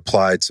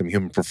applied some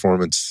human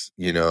performance,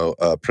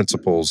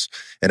 principles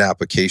and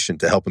application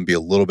to help him be a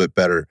little bit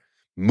better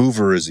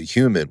mover as a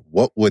human?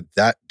 What would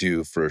that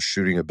do for a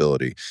shooting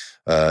ability?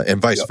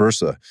 And vice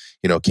versa.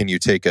 Can you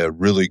take a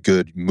really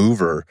good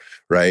mover,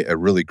 right, a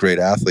really great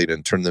athlete,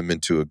 and turn them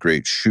into a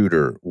great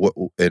shooter?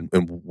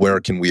 And where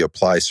can we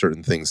apply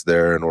certain things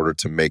there in order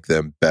to make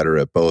them better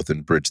at both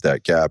and bridge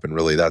that gap? And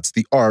really, that's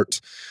the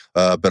art,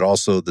 but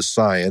also the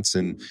science,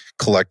 and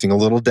collecting a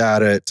little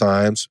data at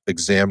times,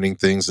 examining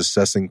things,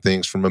 assessing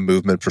things from a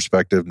movement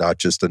perspective, not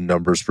just a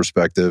numbers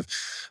perspective.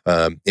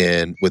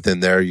 And within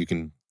there, you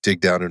can dig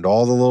down into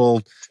all the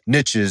little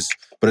niches,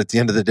 but at the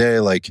end of the day,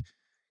 like,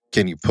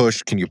 can you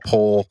push? Can you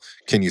pull?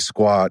 Can you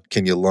squat?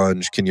 Can you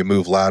lunge? Can you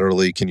move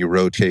laterally? Can you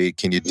rotate?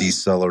 Can you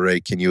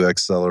decelerate? Can you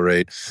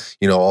accelerate?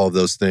 All of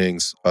those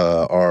things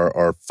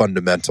are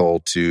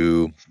fundamental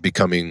to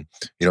becoming,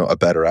 a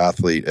better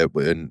athlete at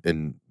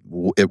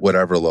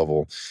whatever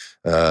level.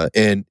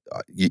 And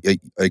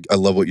I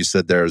love what you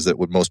said there, is that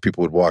when most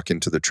people would walk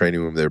into the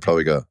training room, they would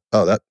probably go,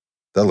 "Oh, that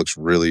looks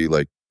really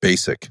like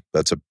basic.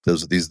 This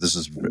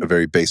is a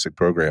very basic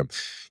program."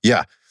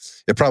 Yeah,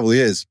 it probably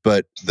is,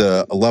 but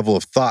the level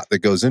of thought that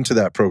goes into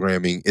that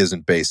programming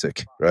isn't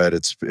basic, right?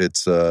 It's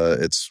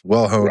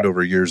well honed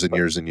over years and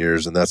years and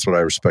years, and that's what I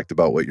respect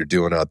about what you're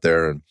doing out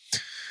there. And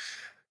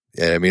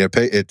I mean,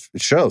 it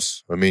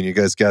shows. I mean, you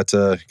guys got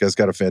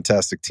a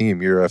fantastic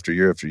team year after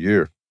year after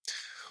year.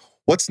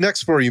 What's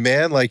next for you,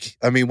 man? Like,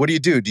 I mean, what do you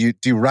do? Do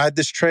you ride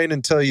this train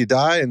until you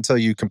die, until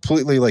you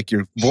completely, like,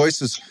 your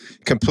voice is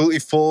completely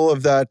full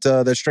of that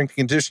strength and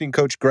conditioning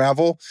coach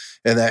gravel,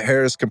 and that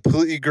hair is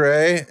completely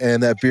gray,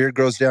 and that beard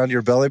grows down to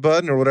your belly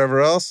button or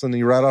whatever else, and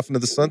you ride off into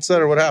the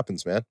sunset, or what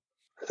happens, man?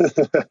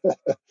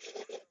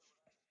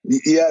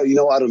 Yeah,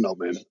 I don't know,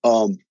 man.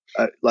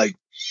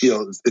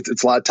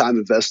 It's a lot of time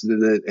invested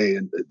in it,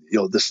 and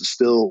this is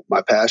still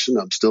my passion.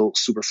 I'm still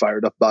super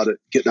fired up about it,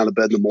 getting out of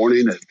bed in the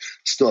morning, and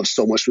still have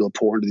so much to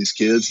pour into these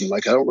kids. And,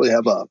 like, I don't really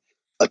have a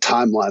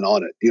timeline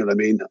on it. You know what I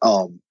mean?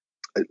 I'm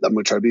going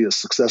to try to be as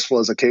successful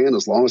as I can,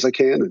 as long as I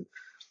can. And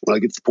when I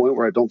get to the point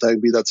where I don't think I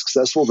can be that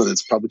successful, then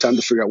it's probably time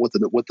to figure out what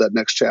that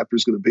next chapter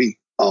is going to be.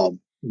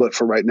 But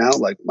for right now,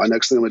 like, my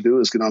next thing I'm going to do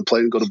is get on a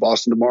plane and go to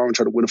Boston tomorrow and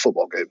try to win a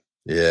football game.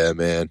 Yeah,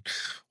 man.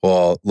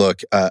 Well,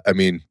 look, I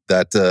mean,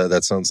 that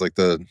sounds like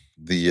the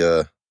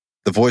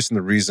voice and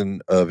the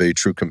reason of a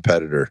true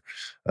competitor.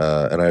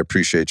 And I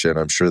appreciate you. And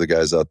I'm sure the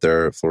guys out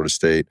there at Florida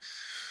State,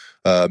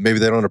 maybe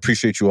they don't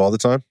appreciate you all the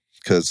time,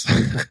 because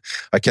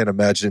I can't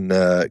imagine,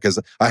 because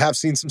I have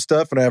seen some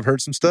stuff and I have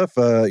heard some stuff,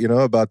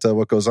 about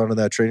what goes on in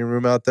that training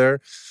room out there.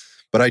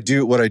 But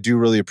what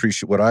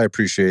I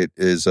appreciate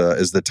is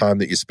the time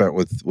that you spent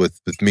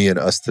with me and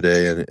us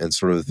today, and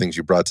sort of the things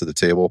you brought to the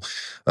table.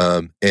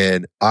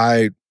 And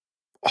I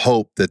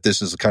hope that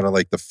this is kind of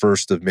like the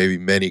first of maybe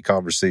many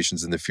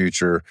conversations in the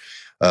future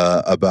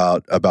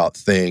about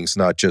things,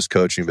 not just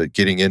coaching, but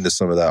getting into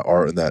some of that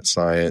art and that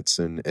science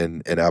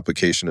and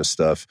application of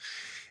stuff.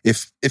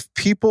 If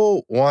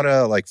people want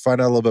to like find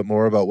out a little bit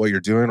more about what you're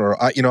doing,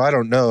 or I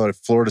don't know if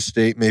Florida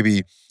State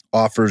maybe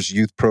offers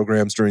youth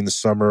programs during the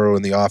summer or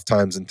in the off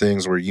times and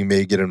things where you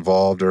may get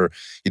involved, or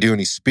you do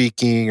any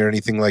speaking or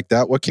anything like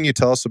that. What can you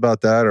tell us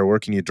about that, or where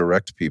can you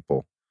direct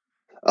people?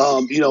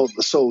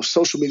 So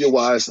social media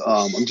wise,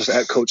 I'm just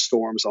at Coach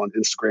Storms on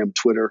Instagram,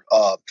 Twitter.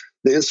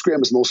 The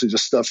Instagram is mostly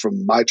just stuff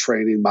from my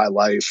training, my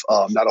life.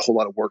 Not a whole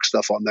lot of work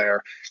stuff on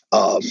there.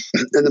 And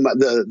then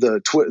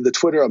the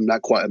Twitter, I'm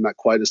not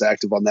quite as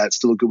active on that. It's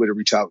still a good way to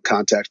reach out,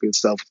 contact me and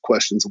stuff with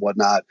questions and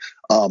whatnot.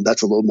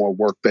 That's a little more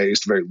work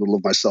based. Very little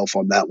of myself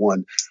on that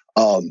one.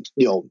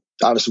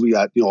 Obviously we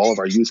got all of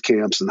our youth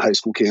camps and high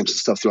school camps and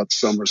stuff throughout the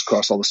summers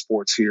across all the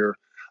sports here.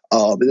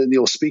 And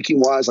then, speaking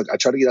wise, like I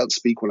try to get out and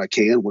speak when I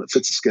can, when it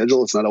fits the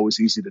schedule. It's not always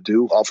easy to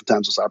do.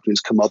 Oftentimes those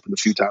opportunities come up, and the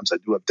few times I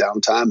do have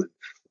downtime. And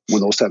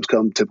when those times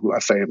come, typically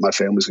my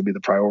family's going to be the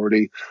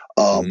priority.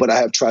 But I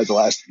have tried the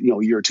last,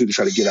 year or two to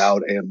try to get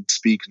out and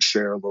speak and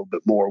share a little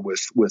bit more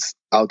with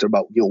out there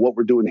about, what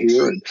we're doing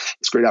here. And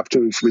it's a great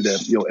opportunity for me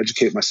to,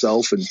 educate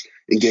myself and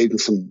engage in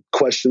some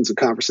questions and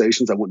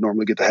conversations I wouldn't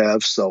normally get to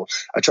have. So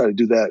I try to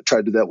do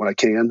that when I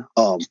can.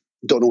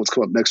 Don't know what's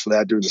coming up next for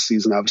that during the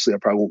season. Obviously, I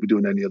probably won't be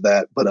doing any of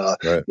that. But,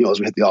 right. As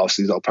we hit the off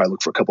season, I'll probably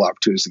look for a couple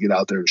opportunities to get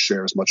out there and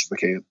share as much as I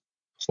can.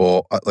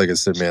 Well, like I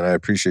said, man, I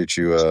appreciate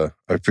you. I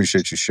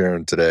appreciate you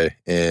sharing today.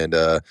 And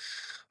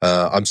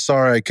I'm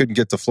sorry I couldn't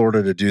get to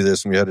Florida to do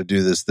this, and we had to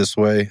do this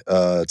way.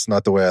 It's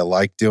not the way I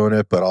like doing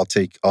it, but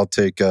I'll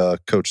take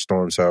Coach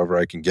Storms however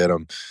I can get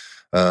him.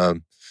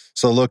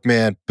 So look,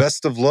 man,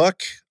 best of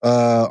luck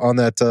on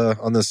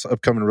this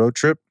upcoming road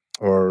trip.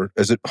 Or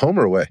is it home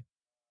or away?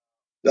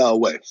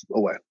 Away.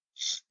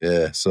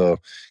 Yeah, so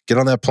get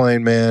on that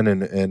plane, man,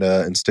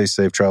 and stay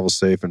safe, travel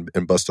safe, and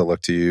best of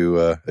luck to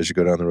you as you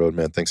go down the road,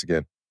 man. Thanks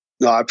again.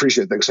 No, I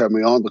appreciate it. Thanks for having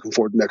me on. Looking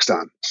forward to next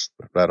time.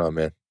 Right on,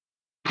 man.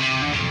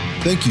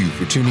 Thank you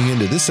for tuning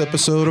into this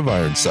episode of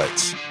Iron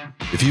Sights.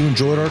 If you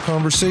enjoyed our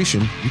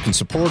conversation, you can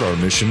support our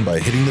mission by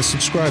hitting the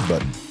subscribe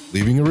button,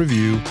 leaving a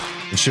review,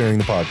 and sharing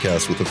the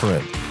podcast with a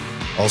friend.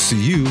 I'll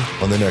see you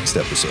on the next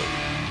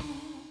episode.